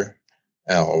year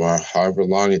or however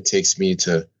long it takes me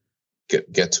to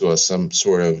get to some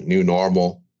sort of new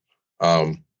normal.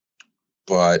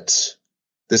 But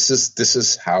this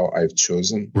is how I've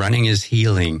chosen. Running is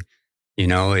healing. You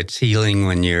know, it's healing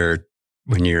when you're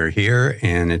here,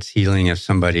 and it's healing if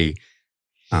somebody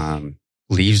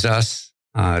leaves us.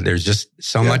 There's just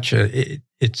so much.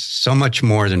 It's so much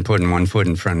more than putting one foot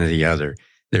in front of the other.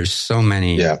 There's so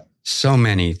many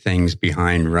things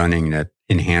behind running that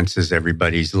enhances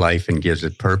everybody's life and gives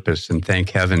it purpose. And thank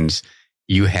heavens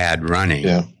you had running,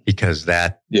 because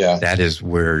that is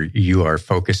where you are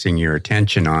focusing your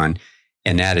attention on,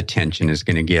 and that attention is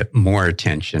going to get more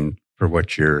attention for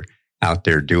what you're out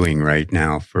there doing right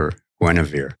now for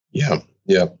Guinevere. Yeah.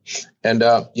 And,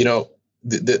 you know,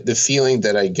 the feeling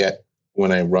that I get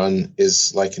when I run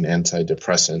is like an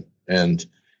antidepressant, and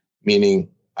meaning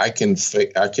I can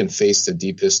face the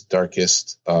deepest,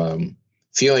 darkest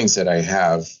feelings that I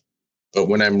have, but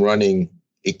when I'm running,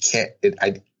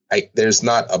 there's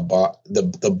not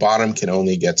the bottom can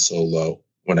only get so low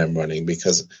when I'm running,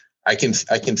 because I can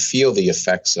feel the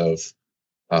effects of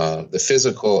the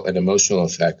physical and emotional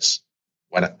effects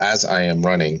as I am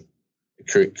running.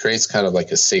 It creates kind of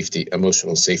like a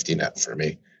emotional safety net for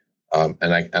me,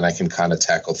 and I can kind of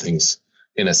tackle things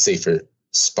in a safer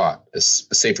spot, a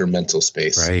safer mental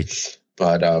space. Right.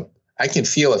 But I can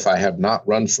feel if I have not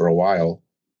run for a while,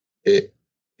 it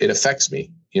affects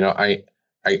me. You know, I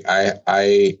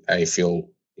feel,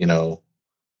 you know,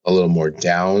 a little more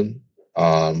down.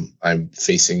 I'm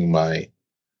facing my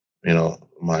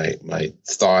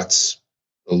thoughts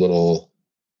a little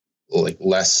like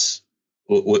less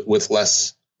with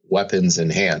less weapons in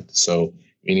hand. So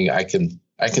meaning I can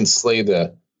slay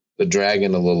the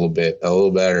dragon a little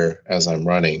better as I'm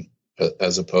running,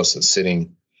 as opposed to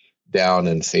sitting down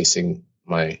and facing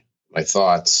my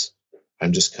thoughts.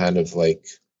 I'm just kind of like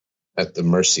at the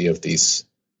mercy of these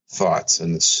thoughts,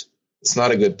 and it's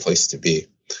not a good place to be.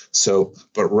 So,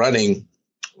 but running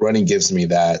gives me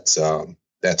that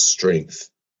strength,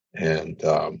 and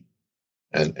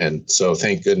so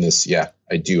thank goodness,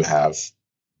 I do have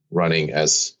running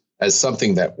as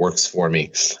something that works for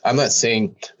me. I'm not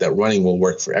saying that running will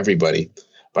work for everybody,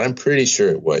 but I'm pretty sure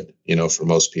it would, you know, for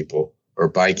most people, or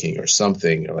biking or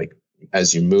something, or like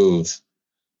as you move,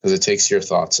 because it takes your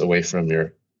thoughts away from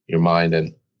your mind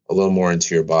and a little more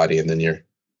into your body, and then your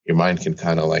mind can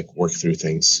kind of like work through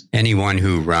things. Anyone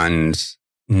who runs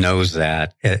knows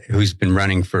that, who's been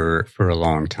running for a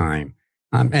long time,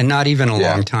 and not even a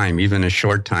long time, even a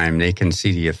short time, they can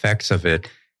see the effects of it.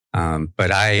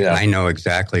 But I know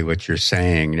exactly what you're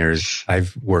saying.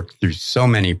 I've worked through so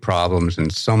many problems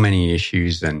and so many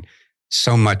issues and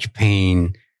so much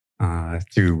pain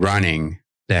through running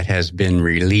that has been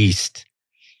released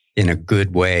in a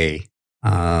good way.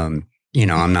 You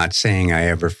know, I'm not saying I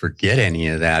ever forget any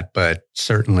of that, but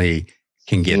certainly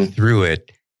can get through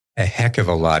it a heck of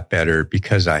a lot better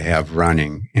because I have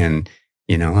running. And,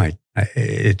 you know,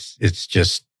 it's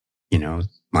just, you know,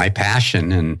 my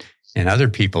passion and other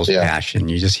people's passion.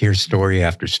 You just hear story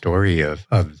after story of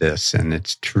this, and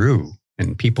it's true.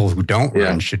 And people who don't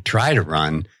run should try to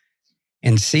run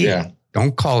and see.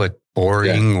 Don't call it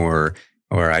boring or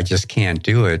I just can't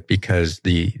do it, because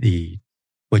the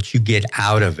what you get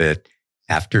out of it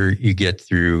after you get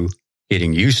through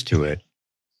getting used to it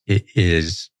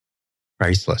is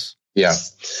priceless. Yeah.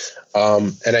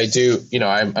 And I do, you know,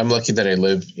 I'm lucky that I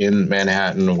live in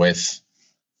Manhattan with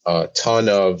a ton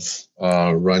of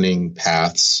running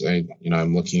paths.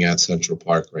 I'm looking at Central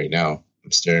Park right now.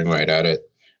 I'm staring right at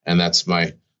it. And that's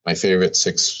my favorite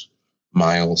 6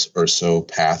 miles or so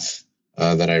path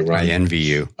that I run. I envy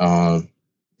you.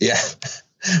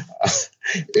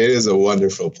 It is a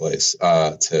wonderful place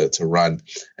to run.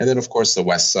 And then, of course, the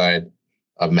west side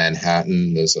of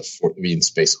Manhattan, there's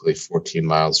basically 14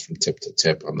 miles from tip to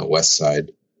tip on the west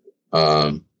side.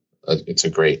 It's a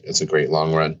great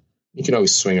long run. You can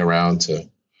always swing around you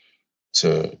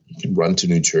can run to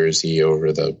New Jersey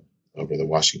over the over the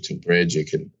Washington Bridge. You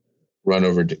can run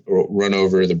over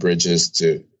the bridges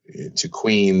to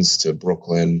Queens, to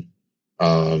Brooklyn.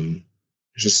 There's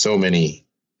just so many.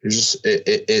 There's just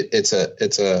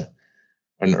it's an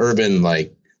urban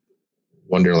like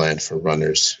wonderland for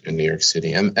runners in New York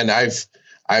City. And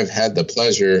I've had the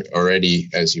pleasure already,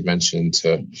 as you mentioned,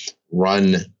 to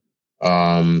run.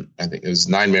 I think it was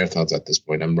 9 marathons at this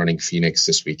point. I'm running Phoenix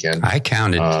this weekend. I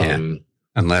counted 10,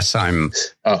 unless I'm.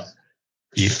 Oh,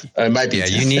 it might be. Yeah,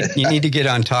 10. you need to get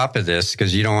on top of this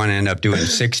because you don't want to end up doing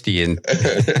 60. And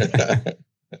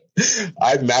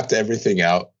I've mapped everything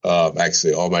out.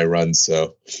 Actually, all my runs.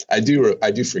 So I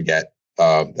do forget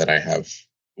that I have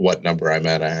what number I'm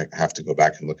at. I have to go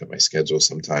back and look at my schedule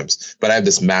sometimes. But I have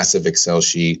this massive Excel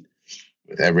sheet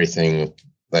with everything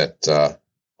that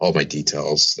all my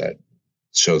details that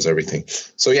shows everything.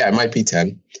 So yeah, it might be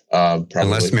 10. Probably.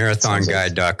 Unless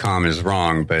marathonguide.com is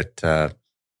wrong, but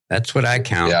that's what I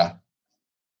count. Yeah.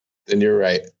 Then you're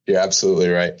right. You're absolutely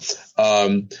right.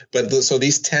 So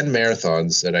these 10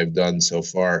 marathons that I've done so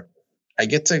far, I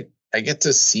get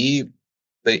to see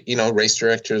the, race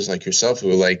directors like yourself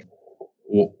who are like,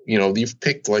 you've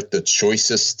picked like the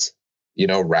choicest,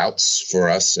 routes for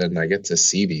us. And I get to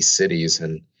see these cities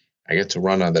and I get to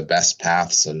run on the best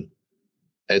paths. And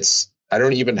I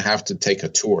don't even have to take a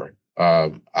tour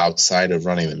outside of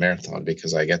running the marathon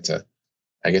because I get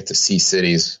to see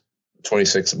cities,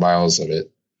 26 miles of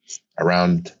it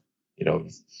around,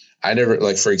 I never,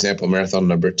 like, for example, marathon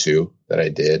number 2 that I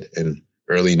did in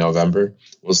early November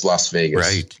was Las Vegas,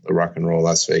 right? The Rock and Roll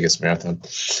Las Vegas Marathon.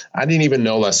 I didn't even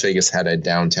know Las Vegas had a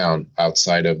downtown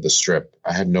outside of the Strip.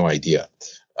 I had no idea.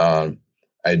 There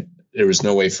was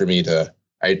no way for me to,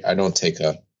 I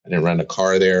didn't rent a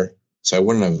car there. So I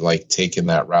wouldn't have like taken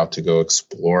that route to go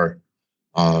explore,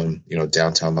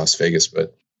 downtown Las Vegas,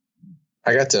 but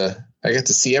I got to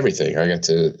see everything. I got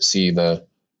to see the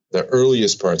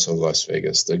earliest parts of Las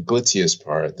Vegas, the glitziest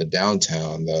part, the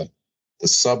downtown, the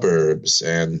suburbs.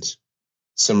 And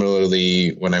similarly,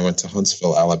 when I went to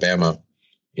Huntsville, Alabama,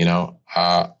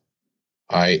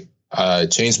 I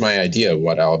changed my idea of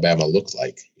what Alabama looked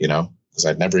like, because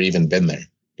I'd never even been there,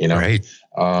 Right.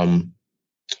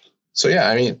 So yeah,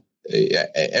 I mean,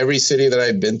 every city that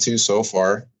I've been to so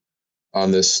far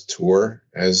on this tour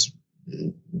has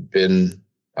been,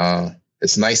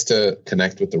 it's nice to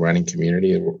connect with the running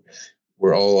community.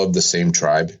 We're all of the same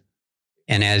tribe.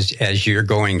 And as you're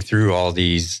going through all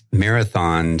these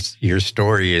marathons, your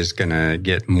story is going to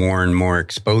get more and more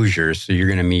exposure. So you're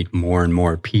going to meet more and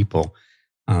more people.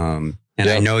 And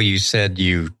yep. I know you said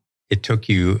it took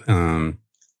you,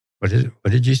 what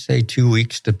did you say? 2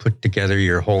 weeks to put together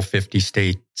your whole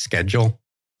 50-state schedule?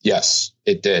 Yes,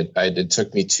 it did. It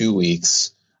took me 2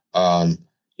 weeks. A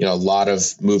lot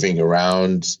of moving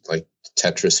around, like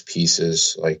Tetris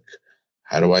pieces, like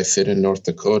how do I fit in North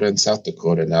Dakota and South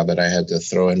Dakota now that I had to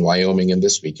throw in Wyoming in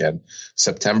this weekend?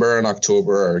 September and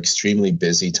October are extremely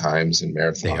busy times in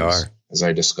marathons. They are. As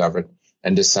I discovered.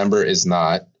 And December is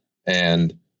not.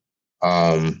 And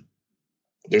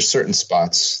there's certain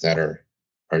spots that are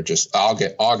just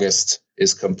August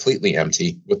is completely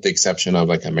empty with the exception of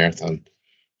like a marathon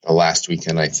the last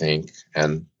weekend, I think,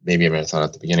 and maybe a marathon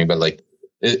at the beginning. But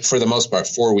for the most part,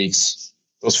 4 weeks,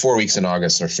 those 4 weeks in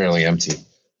August are fairly empty.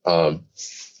 I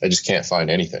just can't find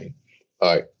anything.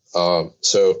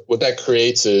 So what that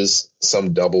creates is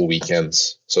some double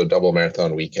weekends, so double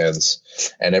marathon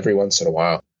weekends. And every once in a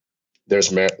while,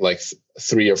 there's like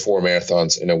 3 or 4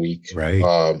 marathons in a week.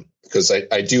 Right. Because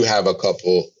I do have a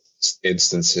couple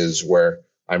instances where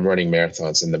I'm running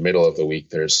marathons in the middle of the week.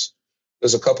 There's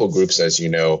a couple groups, as you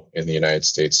know, in the United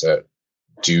States that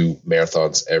do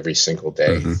marathons every single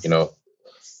day,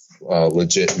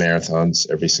 legit marathons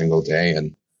every single day.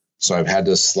 And so I've had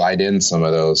to slide in some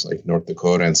of those, like North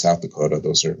Dakota and South Dakota.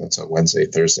 That's a Wednesday,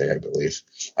 Thursday, I believe.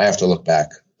 I have to look back,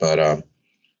 but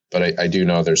I do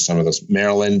know there's some of those.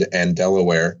 Maryland and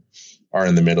Delaware are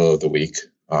in the middle of the week.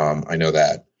 I know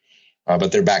that,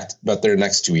 but they're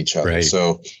next to each other. Right.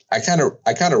 So I kind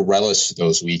of relish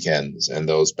those weekends and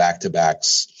those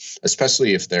back-to-backs,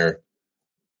 especially if they're,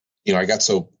 I got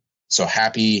so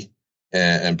happy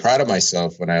and proud of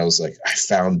myself when I was like, I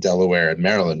found Delaware and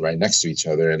Maryland right next to each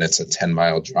other, and it's a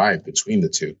 10-mile drive between the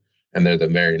two, and they're the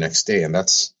very next day. And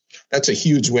that's a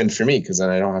huge win for me because then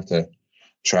I don't have to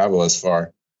travel as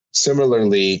far.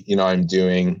 Similarly, I'm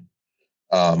doing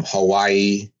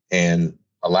Hawaii and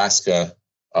Alaska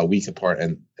a week apart,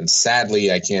 and sadly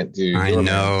I can't do. I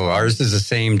know ours is the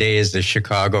same day as the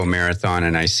Chicago Marathon,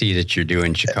 and I see that you're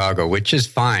doing Chicago, which is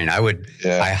fine.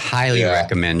 I highly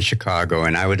recommend Chicago,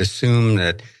 and I would assume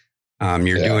that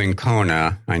You're doing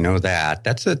Kona. I know that.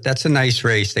 That's a nice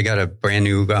race. They got a brand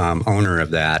new owner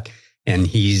of that, and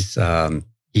he's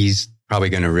probably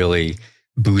going to really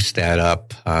boost that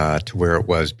up to where it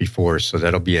was before. So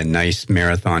that'll be a nice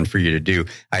marathon for you to do.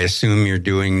 I assume you're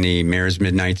doing the Mare's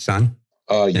Midnight Sun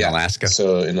in Alaska.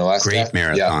 So in Alaska, great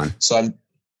marathon. Yeah. So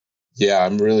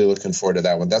I'm really looking forward to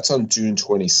that one. That's on June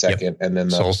 22nd, and then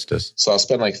solstice. So I'll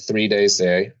spend like 3 days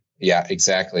there. Yeah,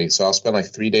 exactly. So I'll spend like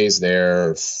 3 days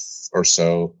there or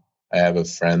so. I have a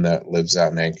friend that lives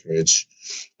out in Anchorage,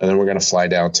 and then we're going to fly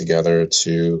down together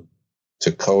to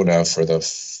Kona for the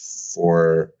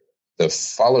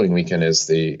following weekend is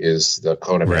the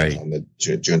Kona Marathon, the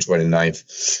June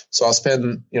 29th. So I'll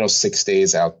spend 6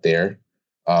 days out there,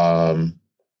 or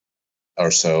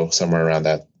so, somewhere around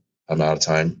that amount of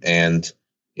time, and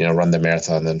run the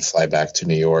marathon, then fly back to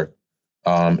New York.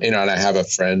 And I have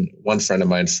one friend of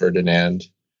mine, Ferdinand,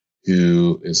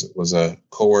 who was a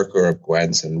coworker of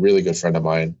Gwen's and really good friend of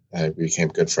mine. We became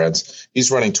good friends.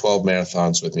 He's running 12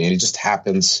 marathons with me, and he just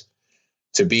happens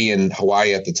to be in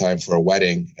Hawaii at the time for a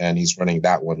wedding, and he's running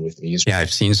that one with me.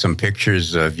 I've seen some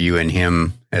pictures of you and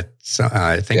him I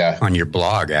think on your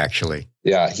blog, actually.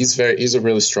 Yeah, he's a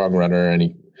really strong runner,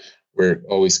 and we're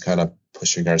always kind of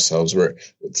pushing ourselves.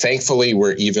 Thankfully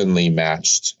we're evenly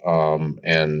matched,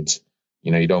 and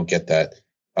you don't get that.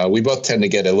 We both tend to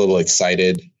get a little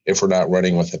excited if we're not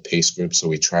running with a pace group, so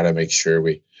we try to make sure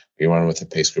we run with a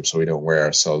pace group so we don't wear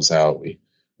ourselves out.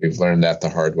 We've learned that the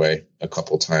hard way a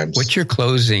couple times. What's your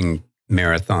closing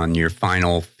marathon, your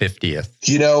final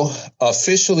 50th?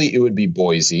 Officially it would be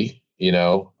Boise,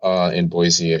 in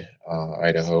Boise,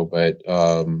 Idaho, but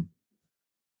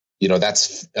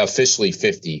that's officially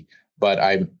 50. But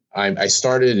I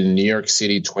started in New York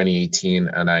City 2018,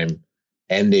 and I'm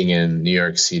ending in New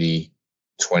York City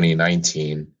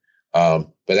 2019. But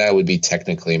that would be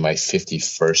technically my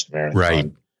 51st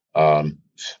marathon. Right.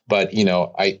 But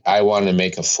I want to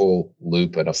make a full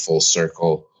loop and a full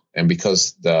circle, and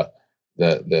because the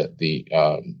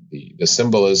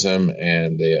symbolism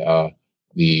and the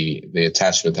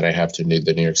attachment that I have to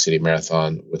the New York City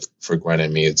Marathon for Gwen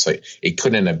and me, it's like it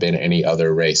couldn't have been any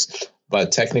other race.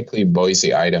 But technically,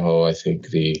 Boise, Idaho, I think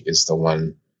is the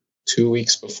one 2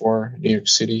 weeks before New York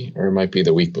City, or it might be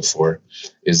the week before,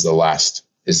 is the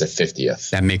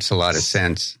 50th. That makes a lot of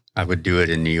sense. I would do it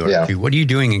in New York too. What are you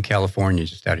doing in California,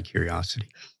 just out of curiosity?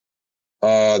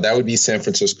 That would be San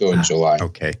Francisco in July.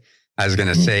 Okay. I was going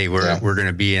to say, we're going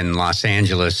to be in Los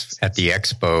Angeles at the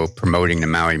Expo promoting the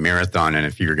Maui Marathon. And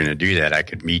if you were going to do that, I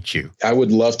could meet you. I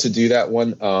would love to do that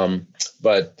one.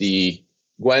 But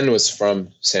Gwen was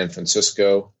from San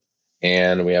Francisco,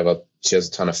 and she has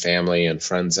a ton of family and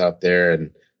friends out there,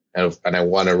 and I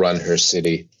want to run her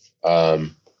city.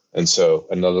 And so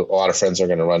a lot of friends are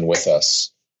going to run with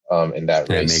us in that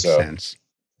race.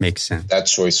 Makes sense. That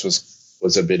choice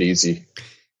was a bit easy.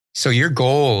 So your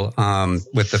goal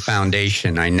with the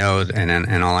foundation, I know, and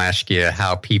I'll ask you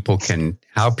how people can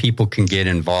get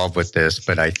involved with this,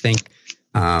 but I think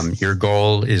your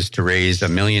goal is to raise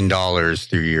 $1 million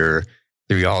through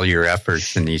all your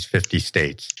efforts in these 50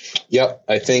 states. Yep,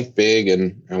 I think big,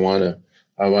 and I want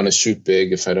to shoot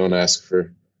big. If I don't ask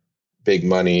for big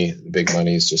money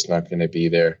is just not going to be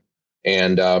there.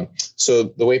 And so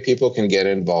the way people can get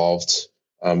involved,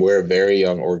 we're a very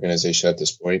young organization at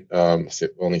this point,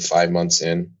 only 5 months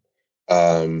in.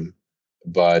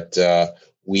 But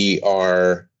we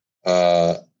are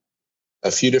a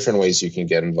few different ways you can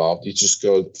get involved. You just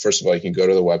first of all, you can go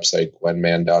to the website,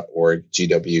 gwenmann.org,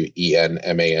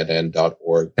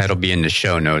 GWENMANN.org. That'll be in the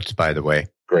show notes, by the way.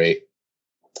 Great.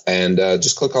 And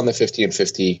just click on the 50 and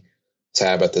 50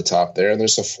 tab at the top there, and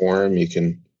there's a form. You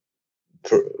can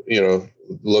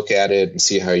look at it and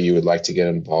see how you would like to get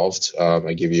involved.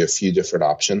 I give you a few different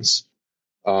options.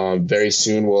 Very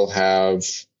soon we'll have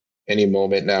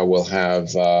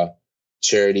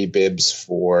charity bibs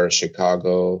for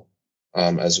Chicago,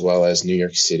 as well as New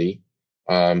York City.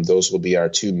 Those will be our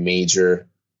two major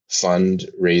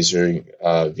fundraising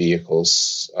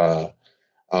vehicles.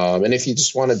 And if you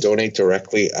just want to donate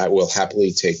directly, I will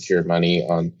happily take your money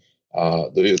on.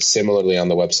 Similarly, on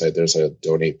the website, there's a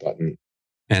donate button.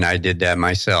 And I did that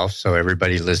myself. So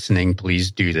everybody listening,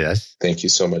 please do this. Thank you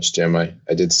so much, Jim. I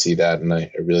did see that, and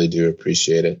I really do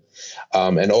appreciate it.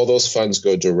 And all those funds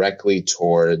go directly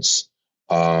towards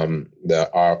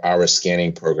our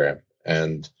scanning program.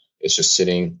 And it's just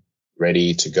sitting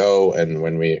ready to go. And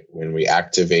when we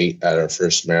activate at our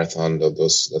first marathon,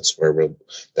 that's where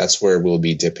we'll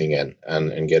be dipping in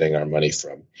and getting our money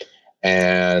from.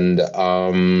 And you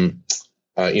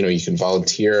can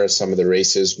volunteer at some of the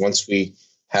races. Once we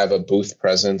have a booth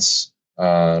presence,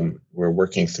 We're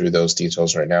working through those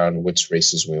details right now and which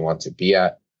races we want to be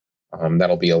at.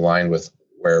 That'll be aligned with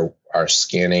where our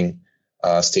scanning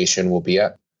station will be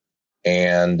at.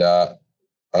 And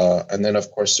then,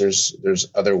 of course, there's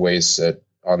other ways that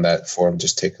on that form,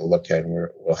 just take a look at, and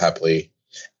we'll happily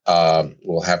run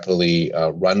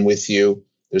with you.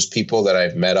 There's people that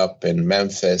I've met up in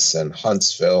Memphis and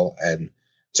Huntsville and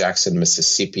Jackson,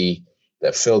 Mississippi,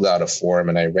 that filled out a form,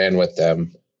 and I ran with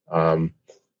them. And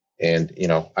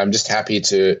I'm just happy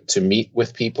to meet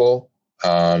with people.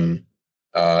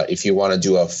 If you want to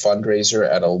do a fundraiser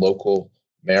at a local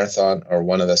marathon or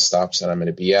one of the stops that I'm going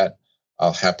to be at,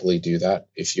 I'll happily do that.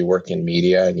 If you work in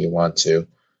media and you want to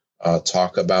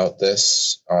talk about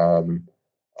this on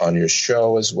your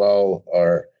show as well,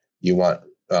 or you want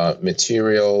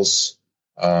materials,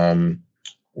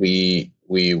 we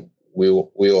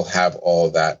will have all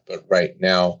of that. But right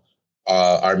now,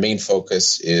 our main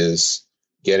focus is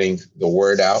getting the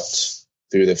word out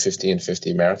through the 50 and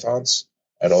 50 marathons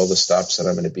at all the stops that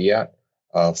I'm going to be at,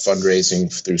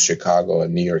 fundraising through Chicago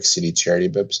and New York City charity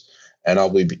bibs. And I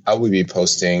will be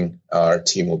posting, our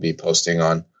team will be posting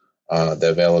on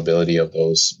the availability of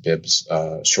those bibs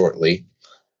shortly.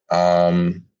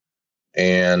 And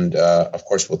of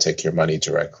course, we'll take your money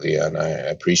directly. And I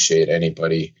appreciate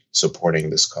anybody supporting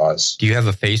this cause. Do you have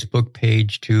a Facebook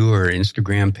page too, or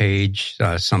Instagram page,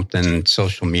 something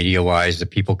social media wise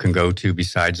that people can go to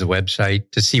besides the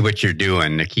website to see what you're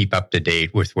doing, to keep up to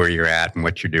date with where you're at and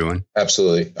what you're doing?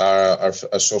 Absolutely. Our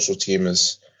social team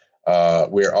is,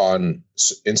 we're on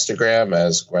Instagram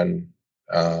as Gwen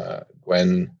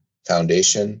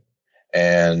Foundation,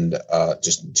 and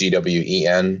just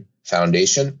GWEN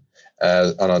Foundation.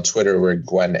 On Twitter, we're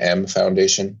Gwen M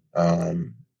Foundation,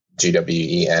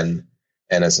 GWEN,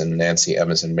 N as in Nancy,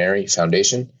 M as in Mary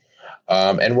Foundation.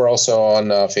 And we're also on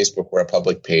Facebook. We're a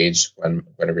public page. Gwen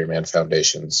Everyman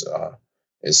Foundations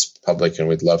is public, and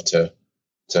we'd love to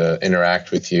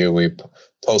interact with you. We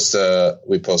post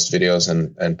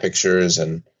videos and pictures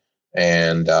and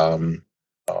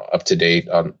up to date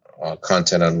on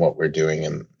content on what we're doing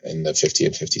in the 50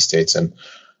 and 50 states. And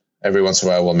every once in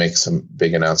a while, we'll make some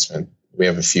big announcement. We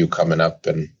have a few coming up,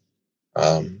 and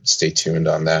stay tuned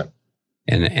on that.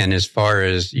 And as far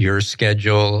as your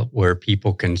schedule, where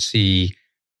people can see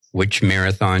which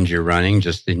marathons you're running,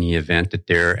 just in the event that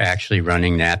they're actually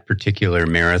running that particular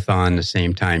marathon the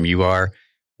same time you are,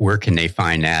 where can they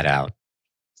find that out?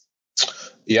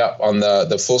 Yeah, on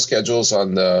the full schedules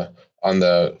on the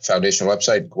foundation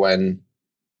website,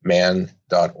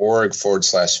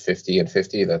 gwenman.org/50 and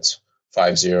 50. That's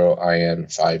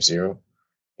 50IN50.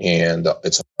 And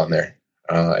it's on there,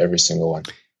 every single one.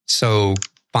 So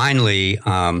finally,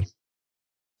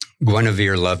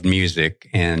 Guinevere loved music,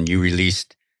 and you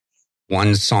released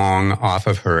one song off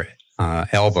of her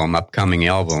upcoming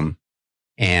album,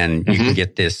 and you can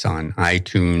get this on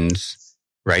iTunes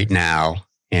right now.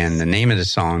 And the name of the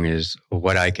song is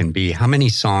What I Can Be. How many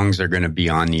songs are going to be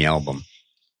on the album?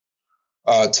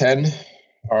 10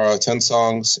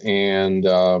 songs, and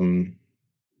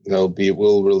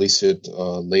we'll release it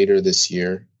later this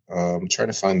year. I'm trying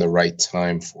to find the right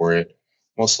time for it.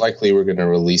 Most likely we're going to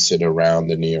release it around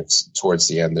towards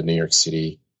the end of New York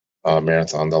City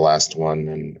marathon, the last one,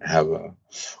 and we're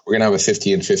going to have a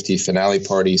 50 and 50 finale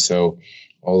party. So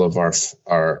all of our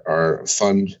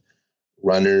fund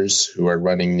runners who are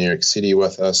running New York City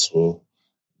with us will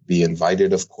be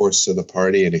invited, of course, to the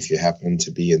party. And if you happen to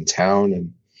be in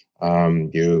town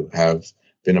and you have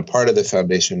been a part of the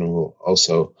foundation, we'll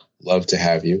also love to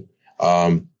have you.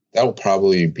 That will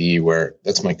probably be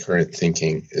that's my current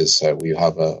thinking, is that we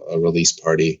have a release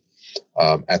party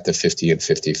at the 50 and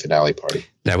 50 finale party.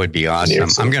 That would be awesome.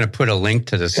 I'm going to put a link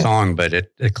to the song, but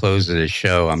at the close of the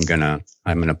show, I'm going to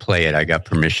play it. I got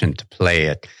permission to play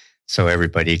it so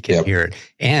everybody can hear it.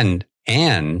 And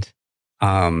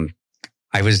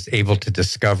I was able to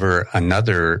discover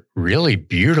another really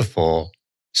beautiful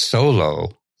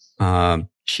solo.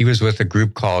 She was with a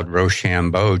group called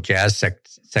Rochambeau Jazz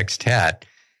Sextet,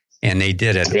 and they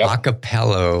did an a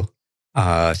cappella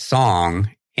song,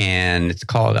 and it's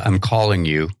called I'm Calling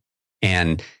You.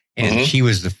 And she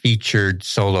was the featured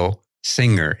solo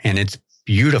singer, and it's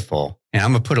beautiful. And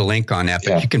I'm going to put a link on that,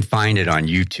 but you can find it on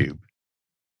YouTube.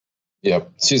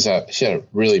 Yep. She had a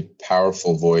really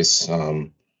powerful voice,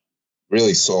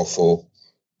 really soulful.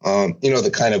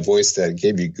 The kind of voice that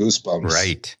gave you goosebumps.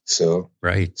 Right. So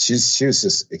she was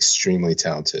just extremely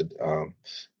talented.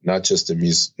 Not just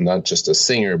a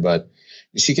singer, but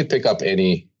she could pick up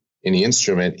any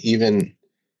instrument. Even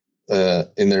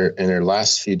in her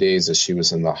last few days, as she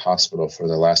was in the hospital for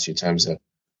the last few times,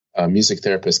 a music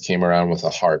therapist came around with a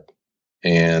harp,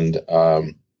 and,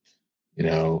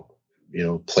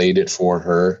 played it for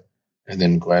her. And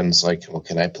then Gwen's like, well,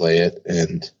 can I play it?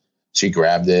 And she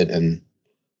grabbed it and,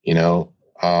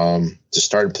 just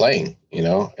started playing,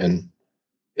 and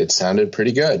it sounded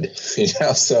pretty good,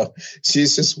 so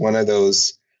she's just one of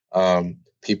those,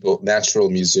 people, natural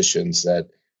musicians that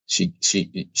she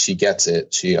gets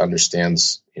it. She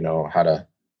understands, how to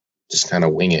just kind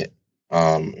of wing it.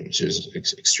 She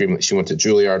was she went to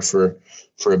Juilliard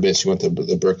for a bit. She went to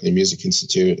the Berklee Music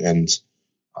Institute, and,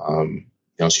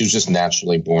 she was just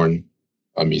naturally born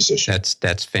a musician.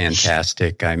 That's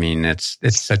fantastic. I mean, it's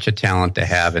such a talent to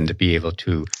have, and to be able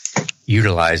to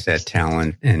utilize that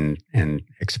talent and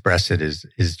express it is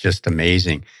just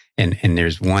amazing. And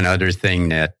there's one other thing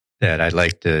that I'd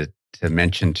like to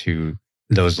mention to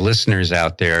those listeners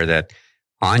out there, that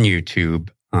on YouTube,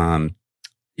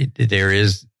 there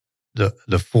is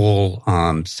the full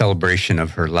celebration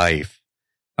of her life,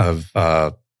 of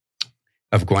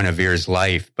Guinevere's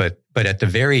life, but at the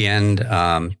very end,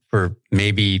 for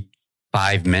maybe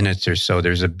 5 minutes or so,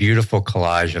 there's a beautiful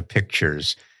collage of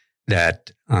pictures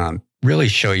that really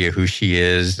show you who she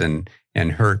is and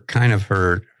her kind of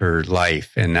her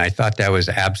life. And I thought that was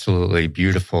absolutely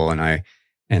beautiful. And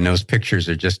those pictures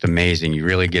are just amazing. You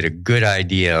really get a good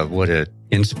idea of what an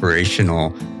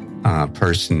inspirational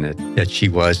person that she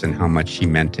was, and how much she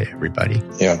meant to everybody.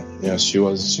 Yeah, she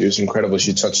was incredible.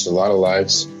 She touched a lot of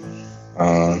lives,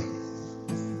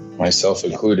 myself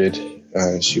included.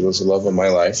 She was the love of my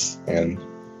life, and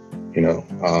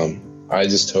I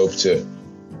just hope to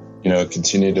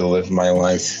continue to live my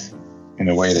life in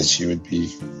a way that she would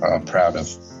be proud of,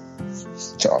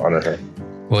 to honor her.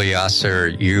 Well,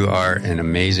 Yasser, you are an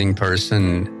amazing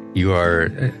person. You are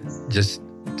just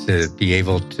to be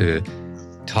able to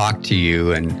talk to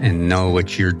you and know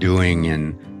what you're doing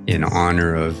in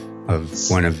honor of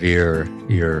Guinevere,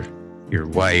 your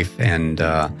wife, and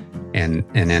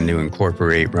then to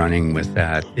incorporate running with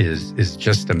that is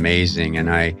just amazing. And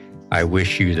I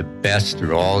wish you the best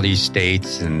through all these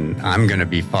states, and I'm going to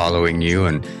be following you,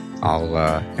 and I'll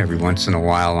every once in a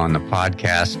while on the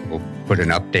podcast, we'll put an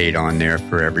update on there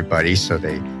for everybody so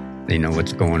they know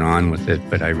what's going on with it.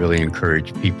 But I really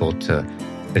encourage people to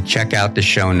check out the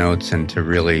show notes and to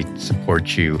really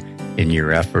support you in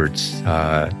your efforts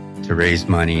to raise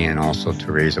money and also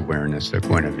to raise awareness of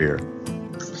Guinevere.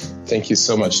 Thank you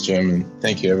so much, Jim, and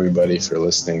thank you everybody for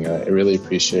listening. I really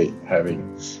appreciate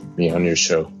having me on your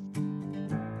show.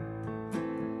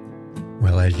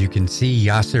 Well, as you can see,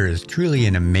 Yasser is truly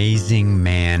an amazing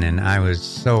man, and I was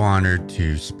so honored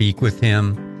to speak with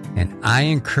him. And I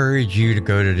encourage you to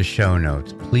go to the show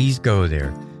notes. Please go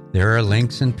there. There are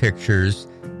links and pictures.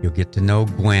 You'll get to know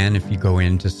Gwen if you go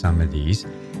into some of these.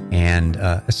 And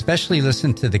especially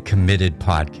listen to the Committed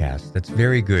podcast. That's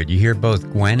very good. You hear both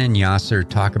Gwen and Yasser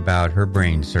talk about her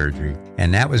brain surgery.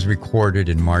 And that was recorded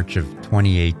in March of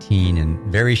 2018. And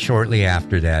very shortly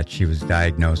after that, she was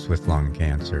diagnosed with lung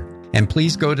cancer. And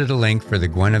please go to the link for the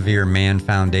Guinevere Mann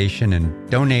Foundation and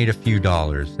donate a few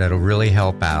dollars. That'll really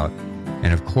help out.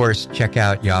 And of course, check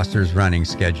out Yasser's running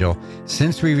schedule.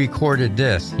 Since we recorded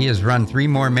this, he has run 3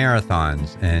 more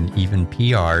marathons and even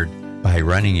PR'd by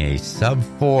running a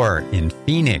sub-4 in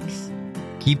Phoenix.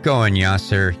 Keep going,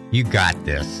 Yasser. You got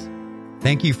this.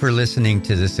 Thank you for listening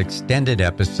to this extended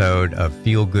episode of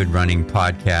Feel Good Running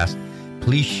Podcast.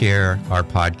 Please share our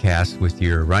podcast with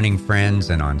your running friends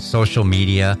and on social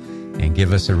media, and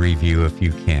give us a review if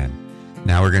you can.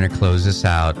 Now we're going to close this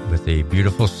out with a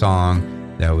beautiful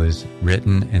song that was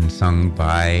written and sung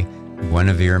by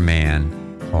Guinevere Mann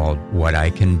called What I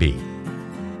Can Be.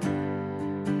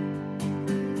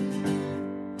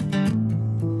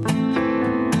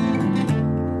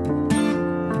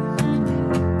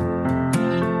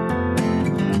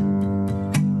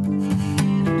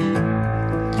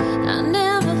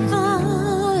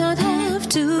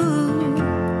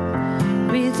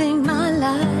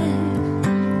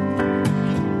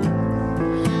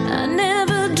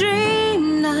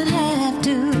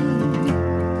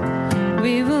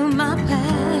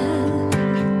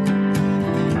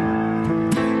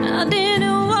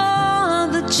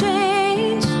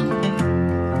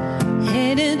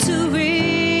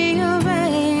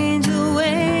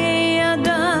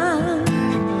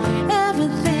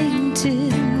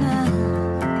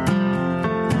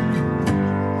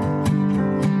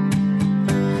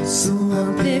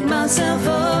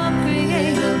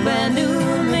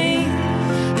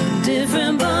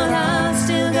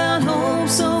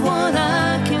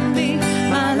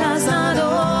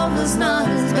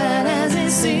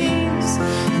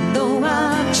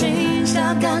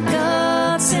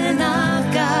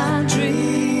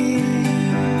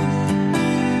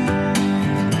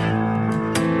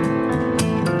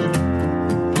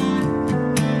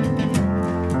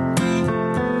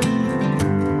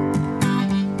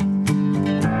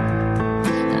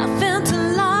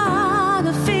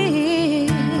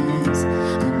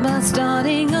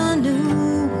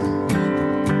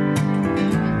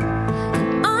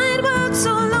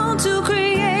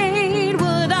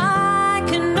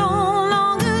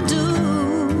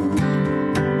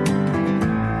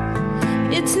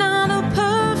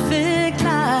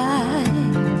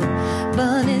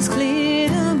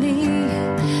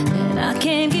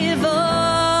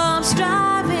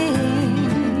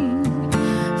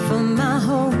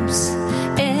 hopes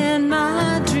and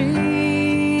my dreams.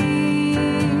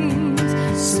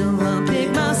 So I'll pick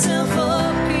myself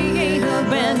up, create a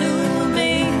brand new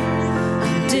me.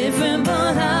 I'm different,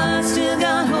 but I still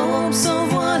got hopes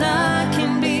of what I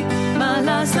can be. My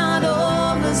life's not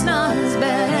over, it's not as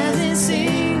bad as it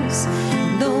seems.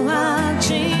 Though I've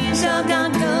changed, I've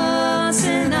got guts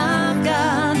and I've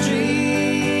got dreams.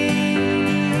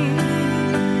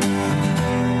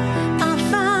 I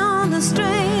found the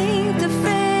strength to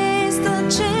face the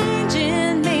change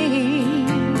in me.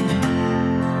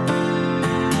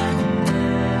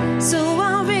 So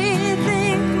I'll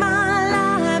rethink my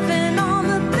life and all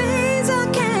the things I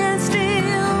can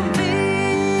still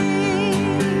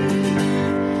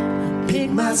be. Pick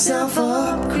myself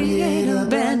up, create a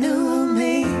brand new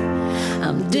me.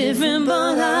 I'm different,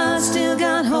 but I still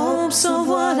got hopes of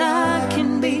what I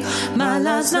can be. My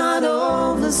life's not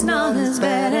over, it's not as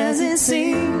bad as it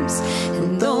seems.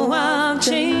 And though I've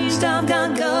changed, I've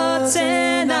got guts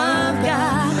and I've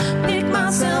got. Pick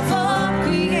myself up,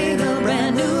 create a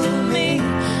brand new me.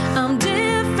 I'm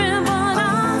different, but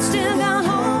I still got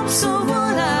hopes of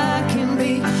what I can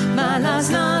be. My life's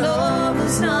not over,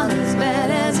 it's not as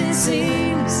bad as it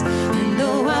seems. And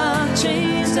though I've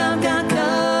changed, I've got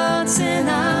guts and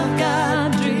I've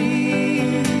got dreams.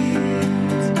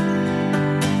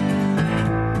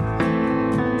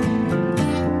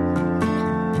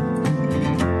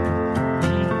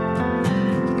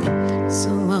 So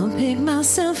I'll pick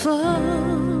myself up.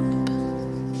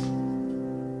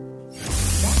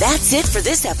 That's it for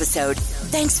this episode.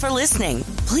 Thanks for listening.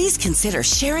 Please consider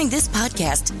sharing this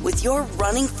podcast with your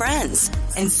running friends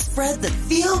and spread the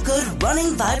feel-good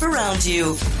running vibe around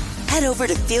you. Head over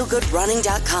to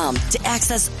feelgoodrunning.com to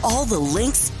access all the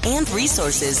links and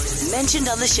resources mentioned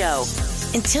on the show.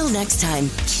 Until next time,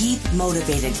 keep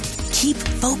motivated, keep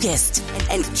focused,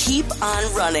 and keep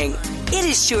on running. It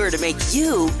is sure to make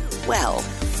you, well,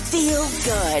 feel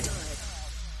good.